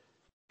through.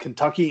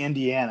 Kentucky,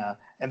 Indiana,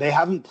 and they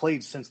haven't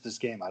played since this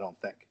game, I don't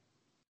think.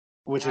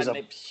 Which is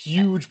a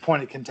huge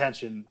point of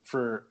contention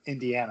for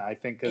Indiana, I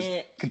think,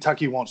 because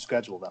Kentucky won't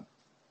schedule them.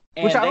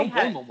 Which I don't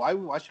blame them.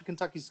 Why should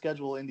Kentucky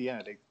schedule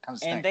Indiana? They kind of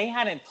stink. And they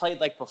hadn't played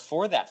like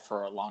before that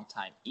for a long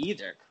time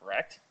either,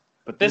 correct?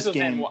 But this was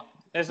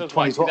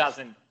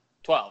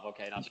 2012.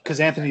 Okay, because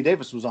Anthony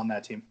Davis was on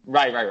that team.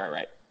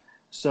 Right.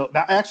 So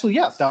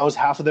that was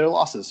half of their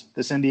losses.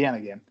 This Indiana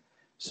game.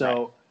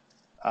 So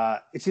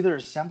it's either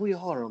Assembly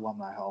Hall or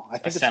Alumni Hall. I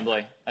think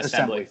Assembly.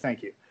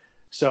 Thank you.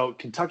 So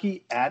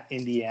Kentucky at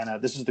Indiana.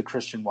 This is the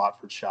Christian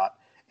Watford shot,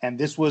 and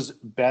this was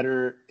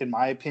better, in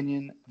my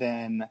opinion,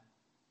 than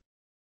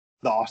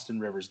the Austin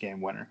Rivers game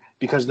winner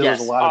because there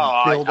was a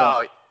lot of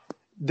build-up.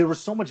 There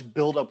was so much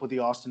build-up with the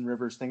Austin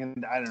Rivers thing,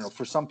 and I don't know,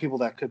 for some people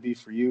that could be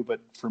for you,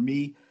 but for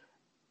me,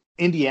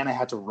 Indiana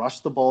had to rush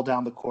the ball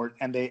down the court,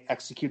 and they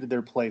executed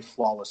their play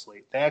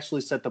flawlessly. They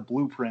actually set the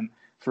blueprint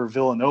for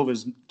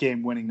Villanova's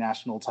game-winning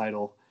national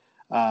title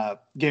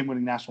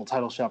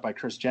shot by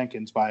Chris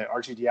Jenkins by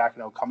Archie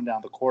Diacono coming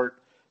down the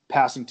court,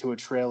 passing to a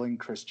trailing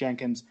Chris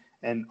Jenkins,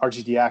 and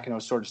Archie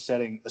Diacono sort of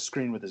setting a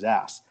screen with his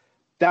ass.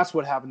 That's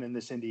what happened in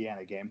this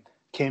Indiana game.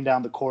 Came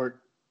down the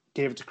court,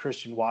 gave it to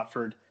Christian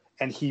Watford,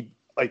 and he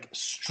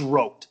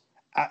stroked.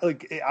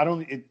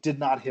 It did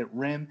not hit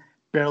rim,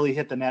 barely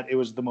hit the net. It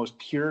was the most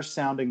pure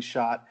sounding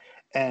shot.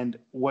 And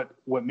what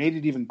made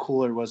it even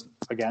cooler was,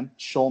 again,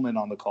 Schulman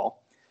on the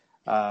call.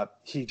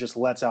 He just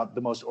lets out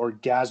the most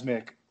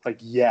orgasmic,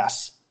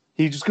 yes.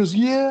 He just goes,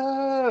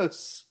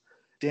 yes.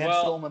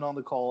 Schulman on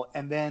the call.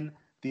 And then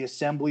the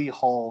Assembly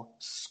Hall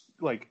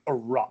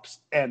erupts.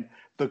 And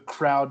the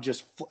crowd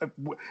just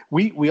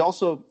we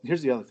also,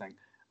 here's the other thing.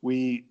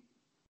 We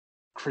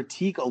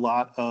critique a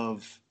lot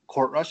of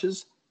court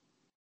rushes.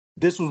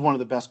 This was one of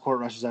the best court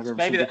rushes I've ever seen.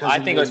 I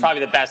think it was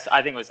probably the best.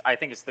 I think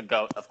it's the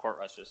GOAT of court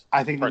rushes.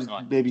 I think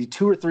maybe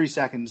 2 or 3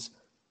 seconds,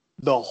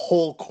 the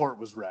whole court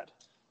was red.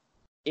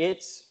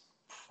 It's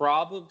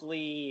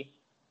probably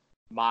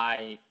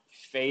my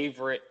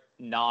favorite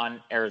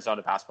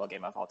non-Arizona basketball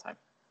game of all time.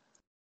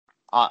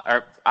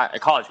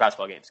 College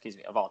basketball game,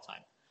 of all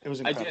time. It was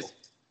incredible.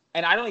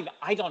 and I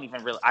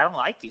don't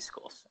like these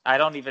schools. I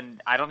don't even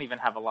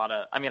have a lot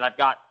of, I mean, I've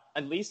got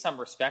at least some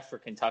respect for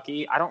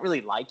Kentucky. I don't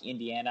really like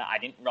Indiana. I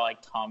didn't really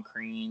like Tom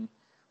Crean,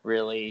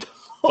 really.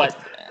 But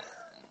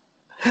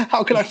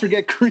how can I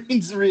forget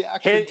Crean's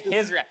reaction?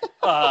 His reaction.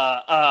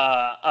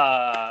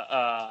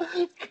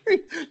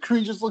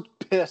 Crean just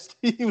looked pissed.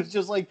 He was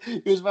just like,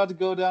 he was about to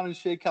go down and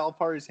shake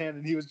Calipari's hand,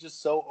 and he was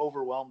just so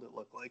overwhelmed, it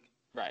looked like.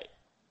 Right.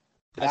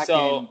 That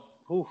so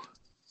game,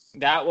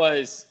 that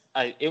was,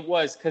 it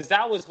was, because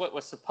that was what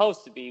was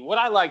supposed to be. What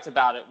I liked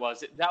about it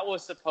was that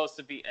was supposed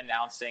to be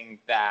announcing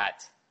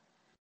that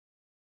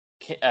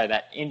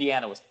that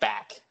Indiana was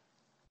back,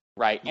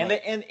 right? And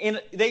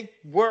they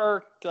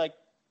were like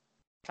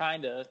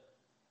kind of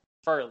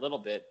for a little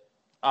bit.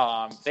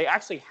 They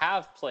actually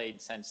have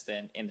played since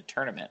then in the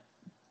tournament.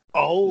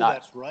 Oh,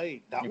 that's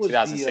right. That was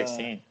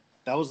 2016.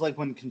 That was like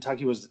when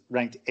Kentucky was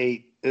ranked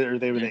 8, or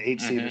they were the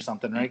 8 seed or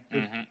something, right?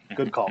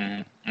 Good call.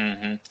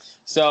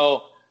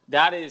 So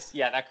that is,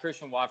 that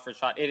Christian Watford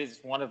shot. It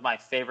is one of my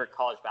favorite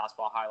college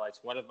basketball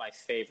highlights. One of my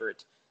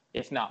favorite,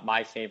 if not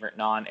my favorite,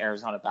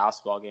 non-Arizona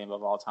basketball game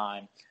of all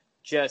time.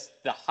 Just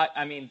the hype.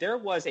 I mean, there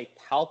was a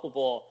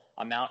palpable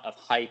amount of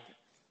hype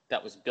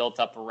that was built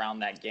up around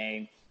that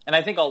game, and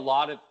I think a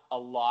lot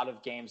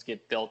of games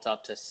get built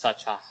up to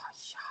such a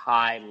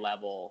high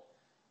level.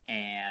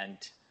 And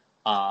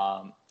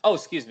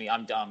excuse me,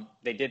 I'm dumb.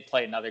 They did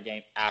play another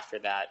game after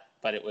that,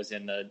 but it was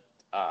in the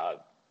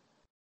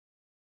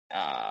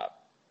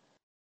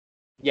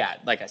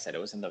like I said, it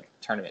was in the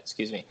tournament.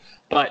 Excuse me,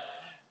 but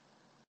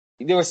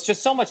there was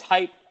just so much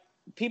hype.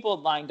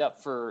 People lined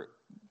up for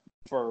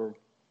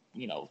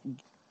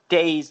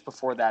days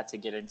before that to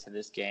get into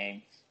this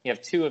game. You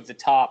have 2 of the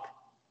top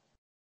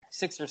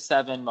 6 or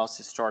 7 most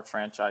historic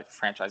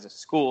franchises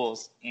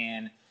schools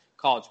in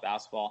college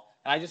basketball.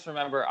 And I just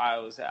remember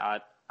I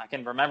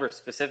can remember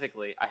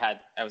specifically, I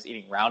was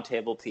eating Round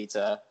Table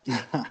pizza.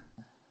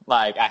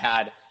 Like I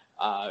had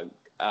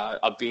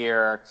a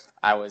beer.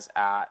 I was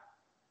at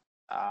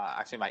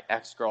actually my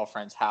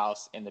ex-girlfriend's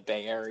house in the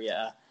Bay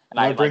Area. And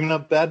Am I bringing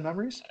up bad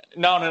memories?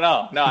 No.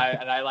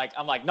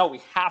 I'm like, no,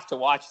 we have to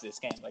watch this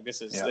game. Like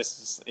this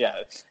is.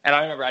 And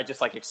I remember I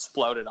just like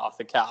exploded off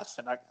the couch,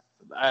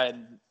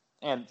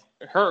 and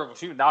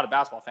she was not a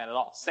basketball fan at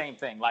all. Same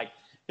thing. Like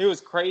it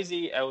was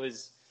crazy. It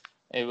was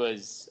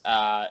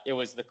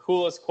the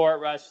coolest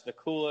court rush, the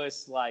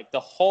coolest, like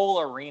the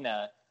whole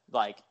arena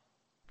like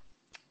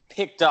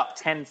picked up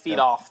 10 feet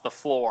off the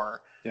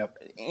floor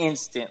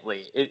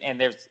instantly. And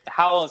there's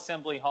Howell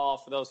Assembly Hall.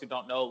 For those who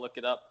don't know, look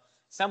it up.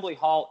 Assembly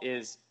Hall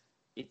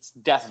it's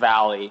Death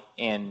Valley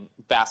in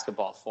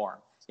basketball form.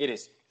 It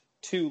is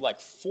 2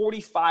 like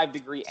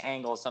 45-degree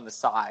angles on the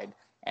side,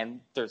 and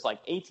there's like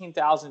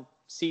 18,000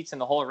 seats in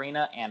the whole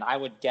arena, and I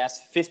would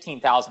guess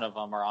 15,000 of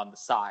them are on the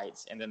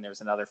sides, and then there's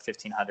another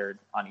 1,500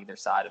 on either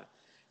side of it.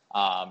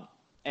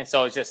 And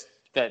so it's just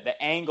the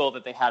angle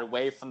that they had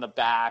away from the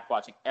back,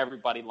 watching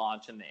everybody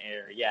launch in the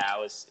air. Yeah,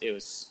 it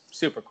was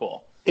super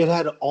cool. It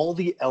had all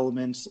the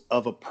elements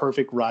of a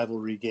perfect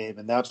rivalry game,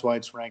 and that's why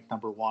it's ranked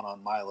number 1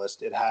 on my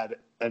list. It had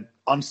an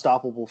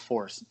unstoppable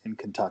force in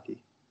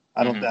Kentucky.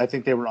 I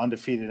think they were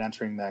undefeated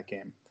entering that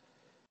game.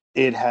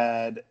 It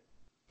had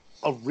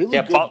a really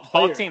good player.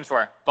 Both teams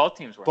were.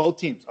 Both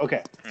teams.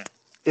 Okay. Yeah.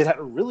 It had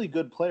a really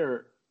good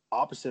player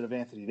opposite of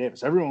Anthony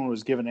Davis. Everyone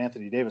was giving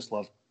Anthony Davis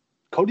love.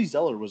 Cody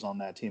Zeller was on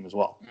that team as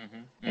well.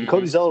 And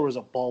Cody Zeller was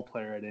a ball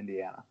player at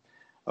Indiana.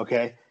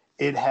 Okay.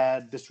 It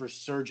had this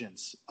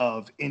resurgence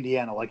of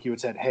Indiana. Like you had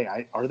said,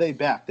 hey, are they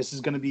back? This is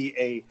going to be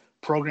a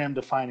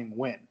program-defining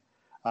win.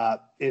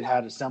 It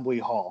had Assembly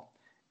Hall.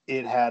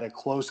 It had a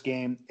close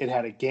game. It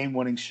had a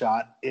game-winning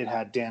shot. It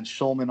had Dan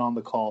Schulman on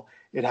the call.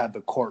 It had the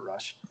court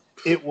rush.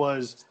 It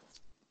was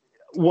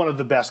one of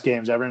the best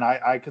games ever, and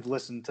I could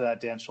listen to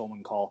that Dan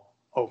Schulman call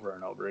over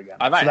and over again.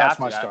 I might have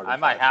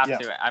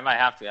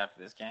to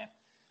after this game.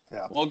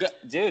 Yeah. Well,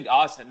 dude,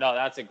 awesome. No,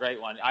 that's a great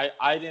one.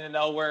 I didn't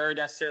know where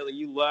necessarily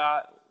you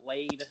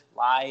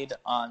lied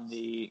on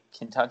the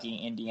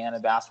Kentucky-Indiana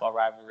basketball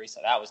rivalry,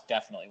 so that was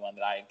definitely one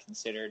that I had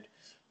considered.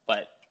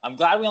 But I'm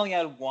glad we only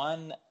had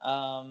one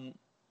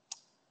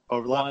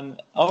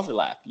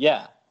overlap.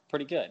 Yeah,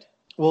 pretty good.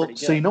 Well,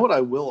 so you know what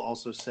I will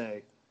also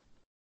say?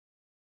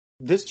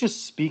 This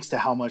just speaks to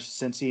how much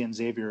Cincy and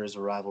Xavier is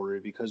a rivalry,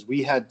 because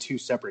we had 2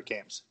 separate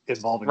games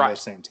involving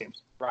those same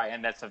teams. Right,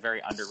 and that's a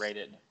very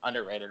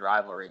underrated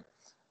rivalry.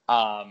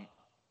 I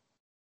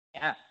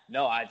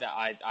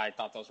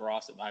thought those were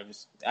awesome.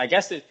 I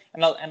guess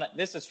and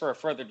this is for a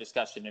further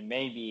discussion, and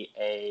maybe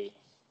a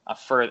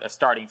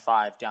starting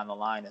 5 down the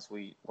line as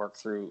we work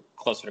through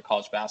closer to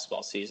college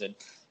basketball season,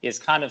 is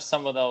kind of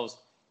some of those,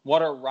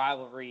 what are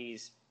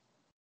rivalries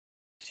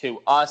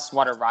to us?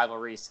 What are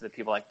rivalries to the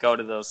people that go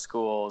to those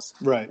schools?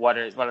 Right. What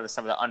are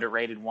some of the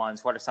underrated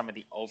ones? What are some of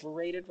the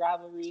overrated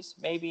rivalries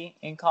maybe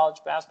in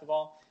college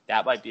basketball?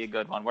 That might be a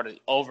good one. What are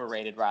the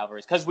overrated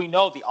rivalries? Because we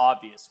know the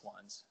obvious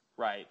ones,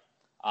 right?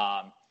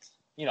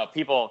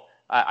 People.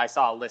 I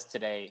saw a list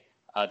today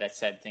that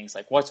said things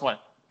like, what's one?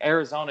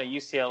 Arizona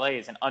UCLA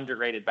is an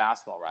underrated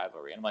basketball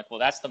rivalry. And I'm like, well,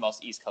 that's the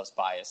most East Coast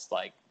biased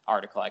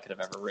article I could have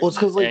ever written. Well, it's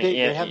because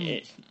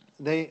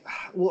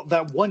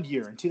that 1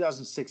 year in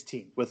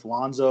 2016 with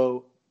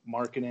Lonzo,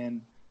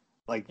 Markkanen,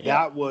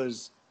 that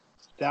was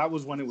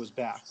when it was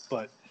back.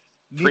 But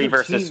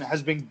neither team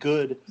has been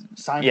good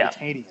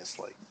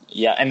simultaneously.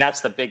 Yeah, and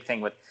that's the big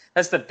thing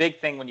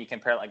when you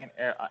compare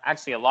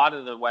actually a lot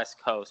of the West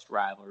Coast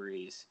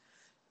rivalries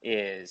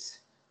is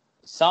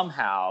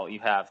somehow you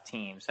have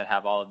teams that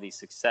have all of these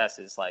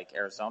successes like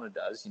Arizona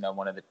does,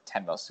 one of the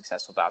 10 most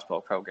successful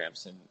basketball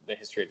programs in the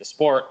history of the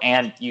sport,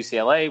 and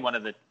UCLA, one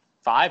of the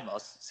 5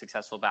 most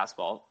successful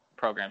basketball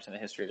programs in the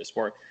history of the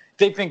sport.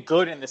 They've been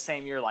good in the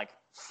same year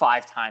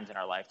 5 times in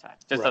our lifetime.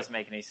 Just doesn't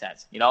make any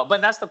sense,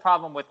 But that's the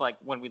problem with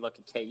when we look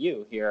at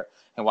KU here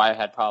and why I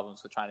had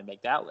problems with trying to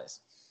make that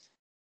list.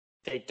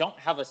 They don't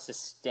have a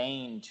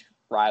sustained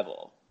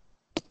rival.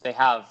 They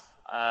have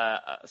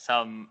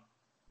some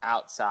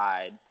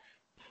outside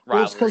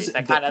rivalries.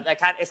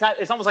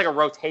 It's almost like a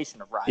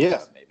rotation of rivals.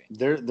 Yeah, maybe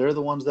they're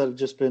the ones that have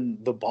just been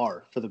the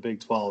bar for the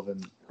Big 12,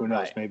 and who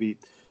knows, maybe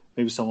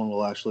someone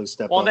will actually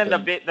step up. Well, then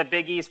the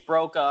Big East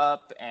broke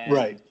up, and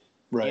right.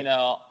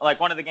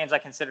 One of the games I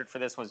considered for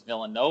this was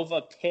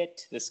Villanova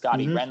Pitt, the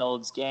Scotty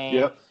Reynolds game.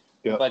 Yep.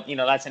 But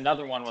that's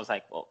another one was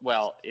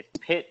if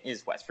Pitt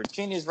is West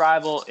Virginia's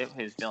rival, if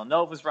is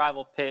Villanova's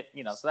rival, Pitt,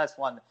 so that's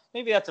one.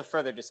 Maybe that's a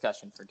further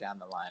discussion for down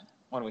the line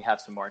when we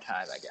have some more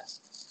time, I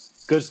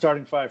guess. Good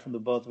starting 5 from the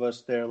both of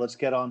us there. Let's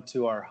get on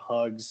to our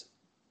hugs.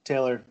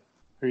 Taylor,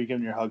 who are you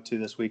giving your hug to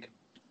this week?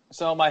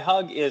 So my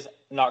hug is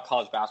not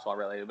college basketball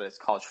related, but it's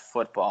college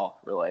football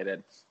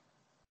related.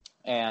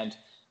 And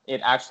it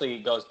actually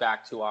goes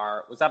back to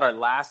was that our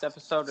last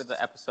episode or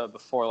the episode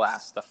before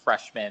last, the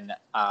freshman,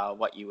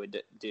 what you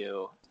would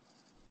do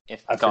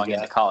if going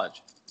into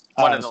college?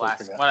 One of the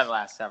last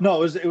several.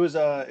 No, it was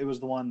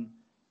the one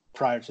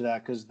prior to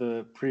that because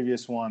the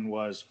previous one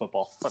was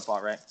football.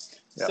 Football, right?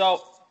 Yep.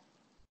 So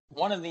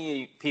one of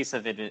the piece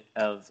of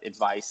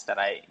advice that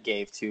I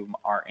gave to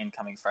our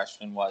incoming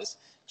freshmen was,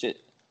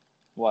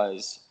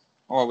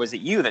 or was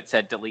it you that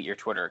said delete your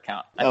Twitter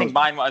account? I think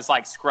mine was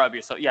scrub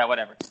your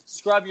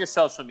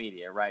social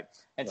media, right?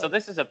 And so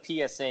this is a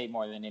PSA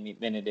more than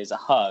it is a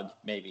hug,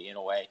 maybe in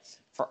a way,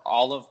 for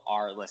all of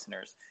our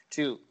listeners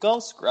to go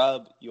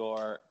scrub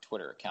your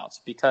Twitter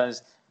accounts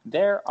because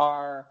there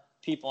are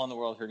people in the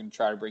world who are going to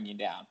try to bring you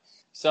down.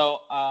 So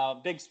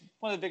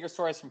one of the bigger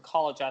stories from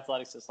college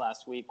athletics this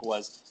last week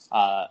was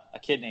a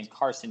kid named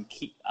Carson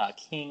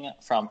King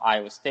from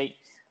Iowa State.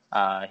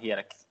 He had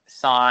a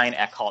sign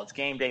at College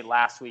Game Day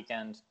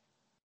weekend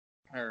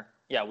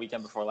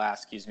before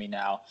last,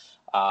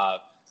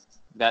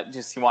 that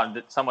just he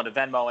wanted someone to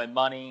Venmo him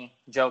money,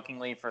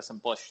 jokingly, for some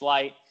Busch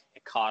Light.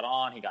 It caught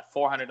on. He got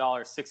 $400,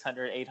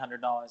 $600,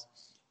 $800,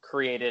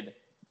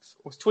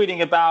 was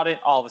tweeting about it.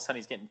 All of a sudden,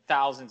 he's getting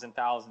thousands and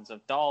thousands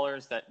of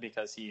dollars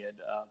because he had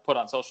put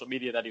on social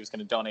media that he was going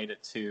to donate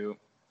it to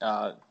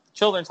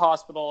Children's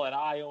Hospital in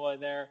Iowa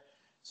there.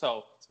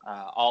 So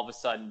all of a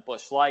sudden,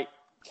 Busch Light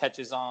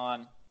catches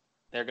on.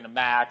 They're going to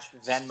match.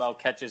 Venmo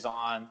catches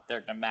on.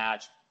 They're going to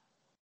match.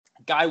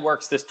 Guy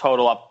works this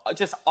total up.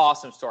 Just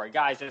awesome story.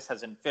 Guy just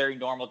has a very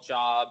normal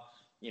job,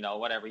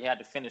 whatever. He had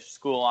to finish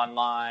school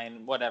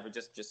online, whatever.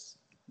 Just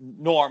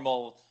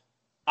normal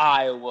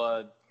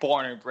Iowa,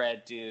 born and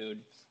bred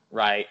dude,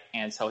 right?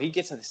 And so he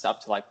gets this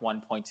up to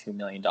 $1.2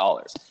 million.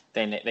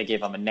 Then they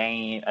gave him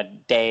a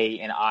day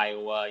in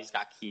Iowa. He's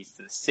got keys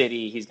to the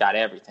city. He's got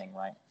everything,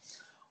 right?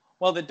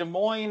 Well, the Des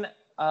Moines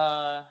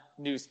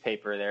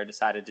newspaper there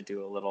decided to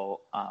do a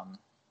little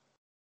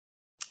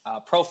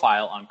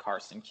profile on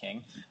Carson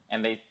King,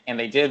 and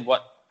they did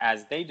what,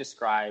 as they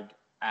described,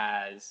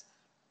 as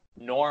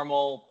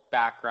normal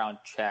background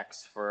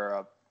checks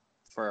for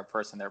a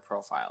person they're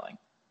profiling,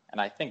 and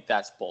I think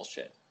that's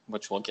bullshit,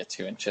 which we'll get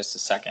to in just a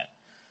second.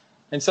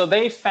 And so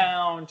they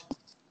found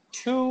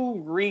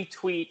 2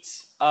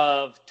 retweets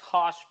of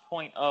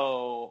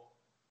Tosh.0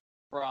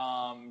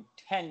 from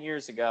 10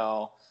 years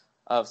ago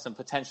of some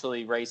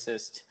potentially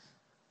racist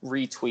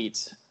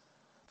retweets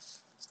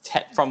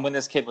from when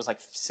this kid was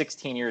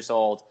 16 years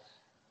old,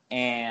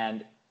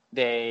 and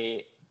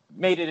they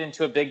made it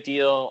into a big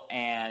deal.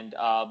 And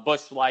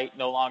Busch Light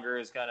no longer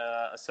is going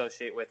to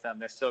associate with them.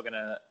 They're still going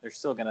to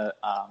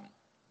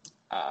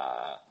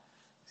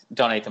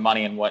donate the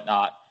money and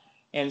whatnot.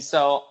 And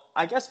so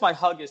I guess my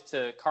hug is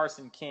to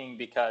Carson King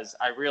because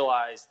I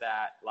realized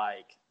that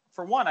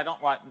for one, I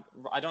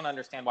don't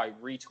understand why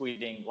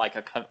retweeting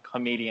a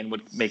comedian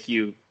would make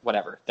you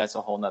whatever. That's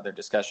a whole nother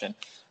discussion.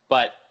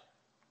 But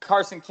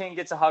Carson King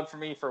gets a hug from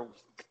me for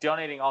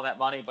donating all that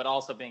money, but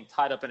also being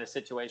tied up in a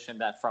situation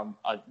that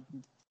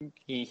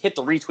he hit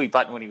the retweet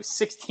button when he was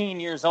 16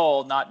 years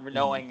old, not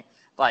knowing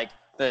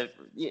the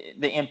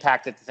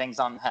impact that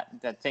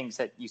the things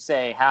that you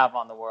say have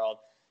on the world.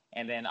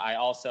 And then I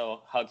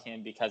also hug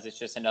him because it's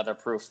just another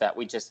proof that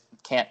we just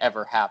can't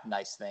ever have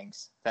nice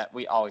things, that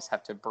we always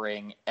have to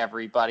bring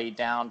everybody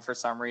down for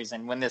some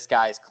reason. When this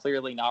guy is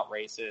clearly not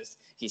racist,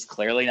 he's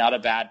clearly not a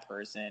bad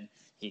person.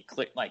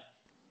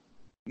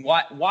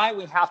 why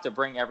we have to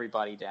bring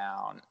everybody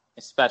down,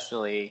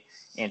 especially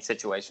in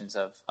situations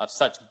of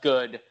such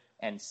good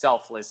and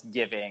selfless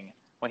giving,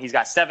 when he's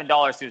got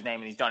 $7 to his name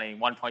and he's donating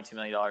 $1.2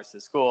 million to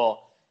the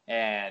school.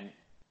 And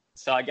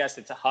so I guess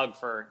it's a hug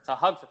for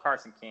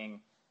Carson King.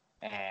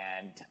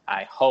 And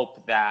I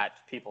hope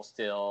that people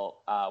still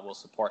will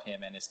support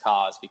him and his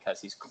cause, because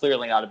he's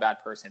clearly not a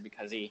bad person,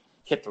 because he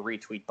hit the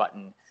retweet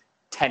button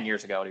 10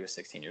 years ago when he was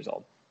 16 years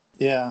old.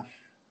 Yeah.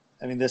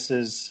 I mean, this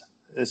has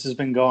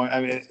been going.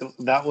 I mean,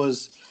 that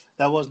was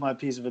my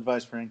piece of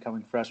advice for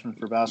incoming freshmen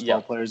for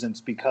basketball players. And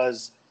it's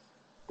because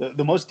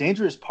the most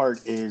dangerous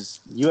part is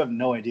you have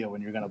no idea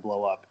when you're going to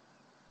blow up.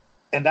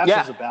 And that's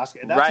as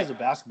a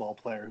basketball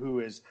player who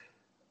is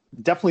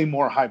definitely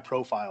more high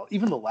profile.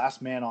 Even the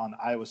last man on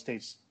Iowa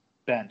State's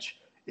bench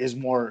is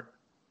more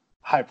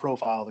high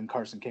profile than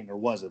Carson King, or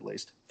was at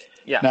least.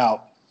 Yeah.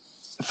 Now,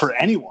 for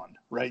anyone,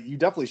 right, you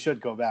definitely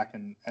should go back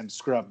and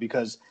scrub,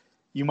 because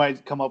you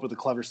might come up with a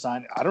clever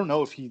sign. I don't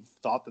know if he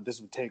thought that this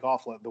would take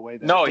off the way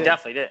that he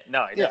definitely did.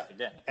 No, he definitely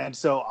did. And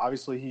so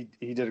obviously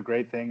he did a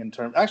great thing in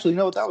terms. Actually,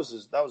 no, that was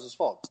his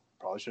fault.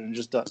 Probably should have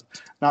just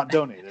not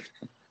donated.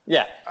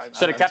 Yeah,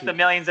 should have kept the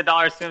millions of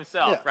dollars to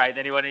himself, right?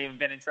 Then he wouldn't even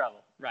been in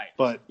trouble, right?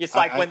 But it's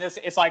like when this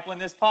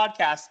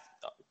podcast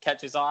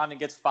catches on and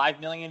gets 5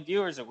 million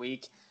viewers a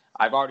week.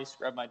 I've already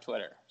scrubbed my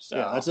Twitter. So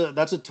yeah,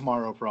 that's a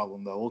tomorrow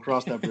problem, though. We'll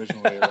cross that bridge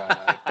when we arrive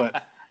at it.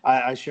 But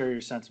I share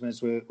your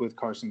sentiments with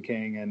Carson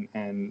King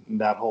and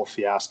that whole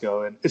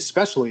fiasco, and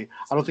especially,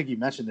 I don't think you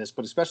mentioned this,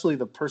 but especially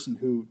the person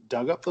who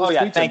dug up those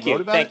tweets and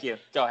wrote about it. Thank you.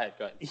 Go ahead.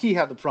 He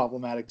had the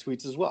problematic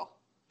tweets as well.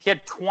 He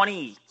had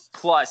 20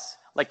 plus,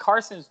 like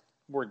Carson's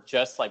were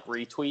just like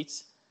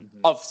retweets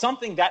of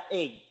something that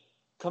a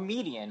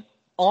comedian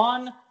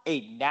on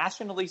a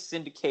nationally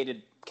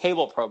syndicated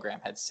cable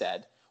program had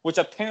said, which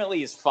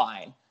apparently is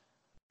fine.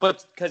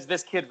 But because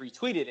this kid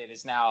retweeted it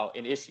is now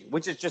an issue,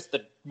 which is just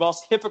the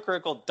most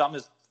hypocritical,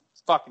 dumbest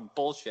fucking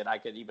bullshit I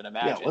could even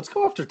imagine. Yeah, let's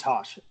go after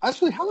Tosh.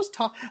 Actually, how is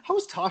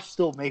Tosh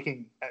still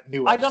making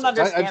new episodes? I don't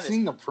understand. I've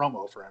seen a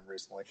promo for him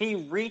recently. He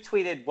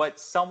retweeted what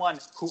someone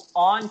who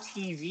on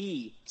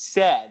TV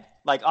said,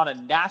 like on a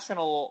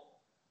national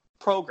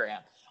program.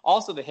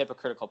 Also, the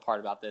hypocritical part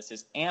about this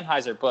is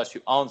Anheuser-Busch,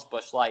 who owns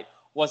Busch Light,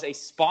 was a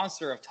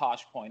sponsor of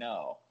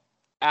Tosh.0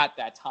 at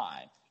that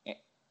time.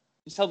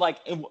 So, like,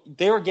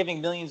 they were giving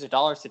millions of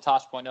dollars to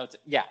Tosh.0.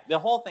 Yeah, the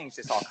whole thing's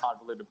just all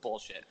convoluted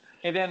bullshit.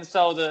 And then,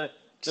 so the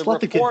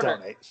reporter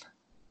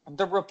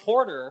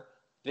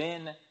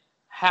then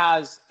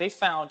they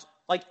found,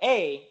 like,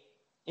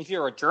 if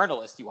you're a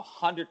journalist, you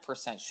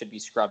 100% should be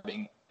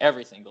scrubbing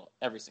everything.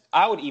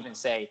 I would even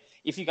say,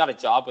 if you got a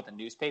job with a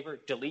newspaper,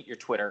 delete your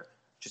Twitter,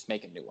 just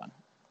make a new one.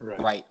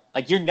 Right?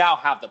 Like, you now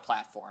have the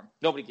platform.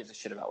 Nobody gives a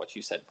shit about what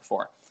you said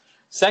before.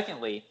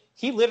 Secondly,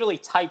 he literally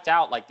typed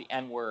out like the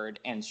N-word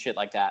and shit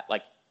like that,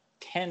 like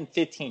 10,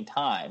 15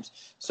 times.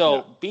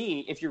 So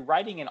if you're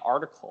writing an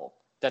article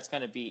that's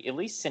going to be at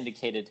least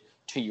syndicated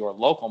to your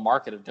local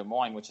market of Des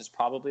Moines, which is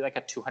probably like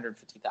a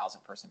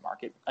 250,000 person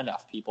market,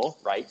 enough people,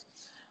 right?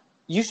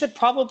 You should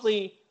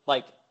probably,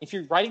 like, if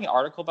you're writing an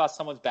article about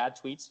someone's bad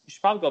tweets, you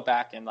should probably go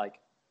back and like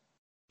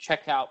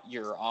check out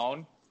your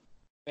own,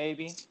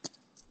 maybe.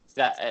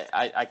 That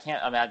I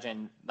can't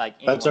imagine like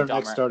that's our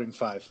next starting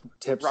five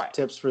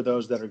tips for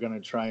those that are going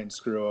to try and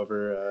screw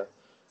over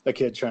a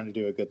kid trying to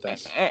do a good thing.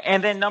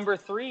 And then number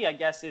 3, I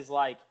guess, is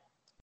like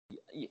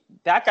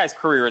that guy's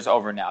career is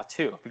over now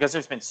too, because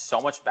there's been so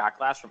much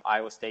backlash from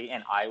Iowa State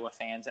and Iowa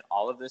fans and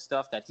all of this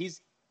stuff that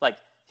he's like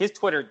his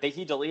Twitter.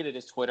 He deleted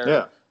his Twitter.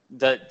 Yeah.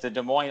 The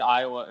Des Moines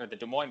or the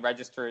Des Moines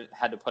Register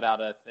had to put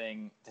out a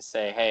thing to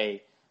say,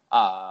 hey,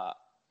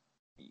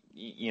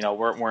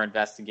 we're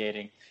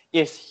investigating.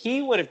 If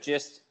he would have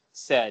just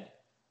said,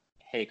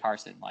 hey,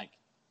 Carson, like,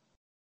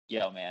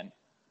 yo, man,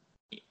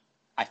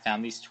 I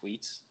found these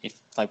tweets.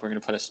 If, like, we're going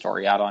to put a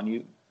story out on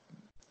you,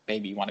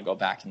 maybe you want to go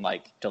back and,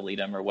 like, delete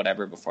them or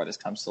whatever before this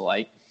comes to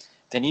light.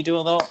 Then you do a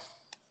little,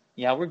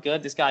 we're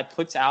good. This guy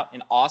puts out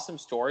an awesome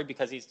story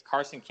because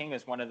Carson King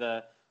is one of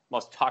the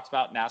most talked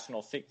about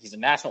he's a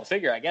national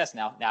figure, I guess,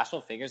 now.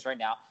 National figures right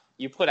now.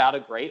 You put out a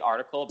great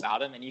article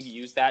about him, and you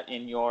use that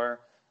in your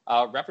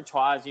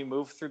repertoire as you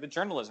move through the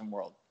journalism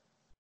world.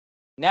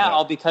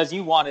 Now, because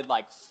you wanted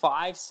like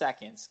 5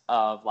 seconds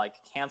of like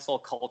cancel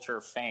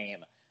culture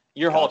fame,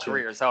 your whole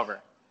career is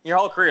over. Your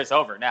whole career is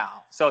over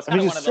now. So it's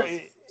kind of one of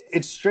those.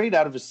 It's straight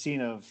out of a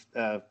scene of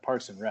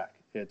Parks and Rec.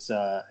 It's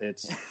Joan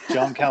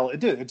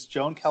it's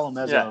Joan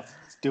Calamezzo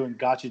doing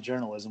gotcha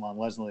journalism on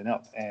Leslie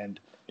Knope, and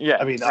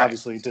I mean,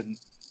 obviously it didn't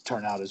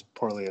turn out as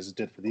poorly as it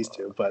did for these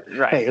two, but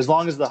hey, as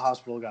long as the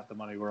hospital got the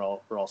money, we're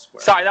all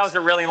square. Sorry, that was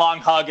a really long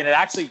hug, and it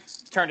actually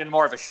turned into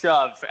more of a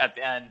shove at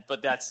the end,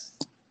 but that's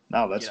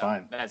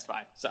fine. That's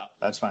fine. So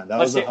that's fine. That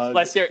was a hug.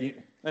 Let's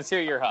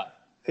hear your hug.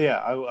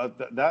 Yeah,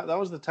 that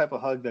was the type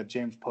of hug that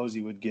James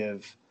Posey would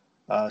give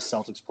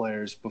Celtics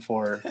players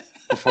before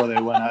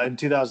they went out in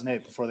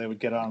 2008, before they would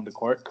get out on the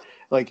court.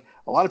 Like,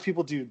 a lot of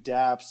people do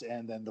daps,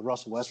 and then the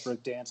Russell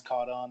Westbrook dance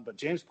caught on, but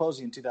James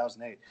Posey in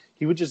 2008,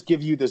 he would just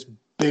give you this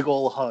big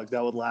old hug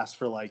that would last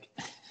for like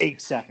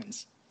 8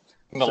 seconds.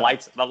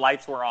 The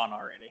lights were on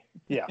already.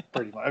 Yeah,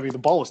 pretty much. I mean, the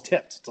ball was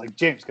tipped. It's like,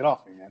 James, get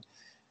off me, man.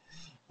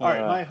 All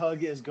right, my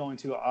hug is going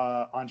to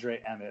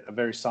Andre Emmett, a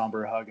very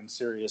somber hug and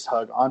serious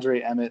hug.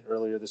 Andre Emmett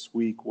earlier this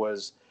week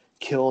was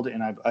killed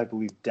in, I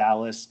believe,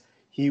 Dallas.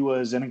 He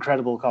was an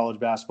incredible college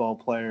basketball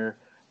player.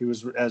 He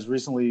was as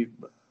recently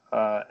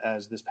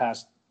as this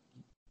past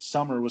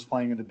summer was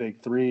playing in the Big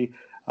Three.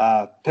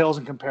 Pales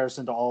in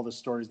comparison to all the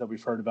stories that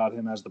we've heard about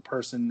him as the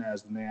person,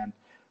 as the man.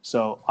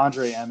 So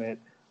Andre Emmett,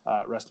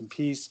 rest in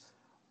peace.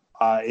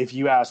 If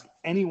you ask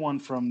anyone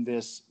from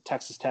this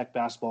Texas Tech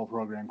basketball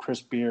program,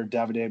 Chris Beard,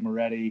 Davide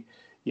Moretti,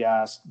 you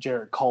ask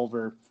Jarrett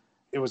Culver,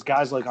 it was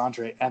guys like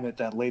Andre Emmett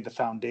that laid the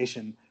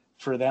foundation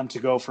for them to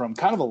go from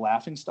kind of a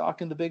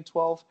laughingstock in the Big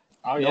 12,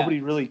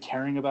 nobody really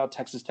caring about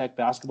Texas Tech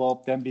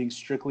basketball, them being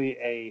strictly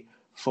a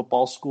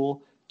football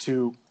school,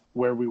 to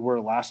where we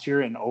were last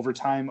year in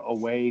overtime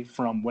away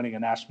from winning a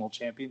national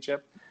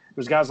championship. It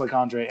was guys like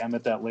Andre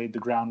Emmett that laid the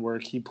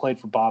groundwork. He played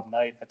for Bob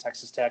Knight at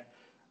Texas Tech.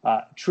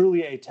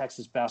 Truly a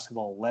Texas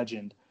basketball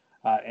legend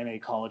and a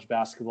college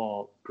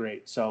basketball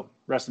great. So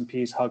rest in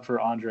peace, hug for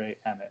Andre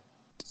Emmett.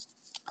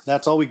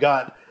 That's all we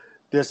got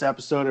this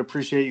episode. I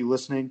appreciate you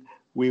listening.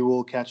 We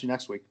will catch you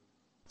next week.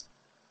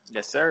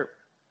 Yes, sir.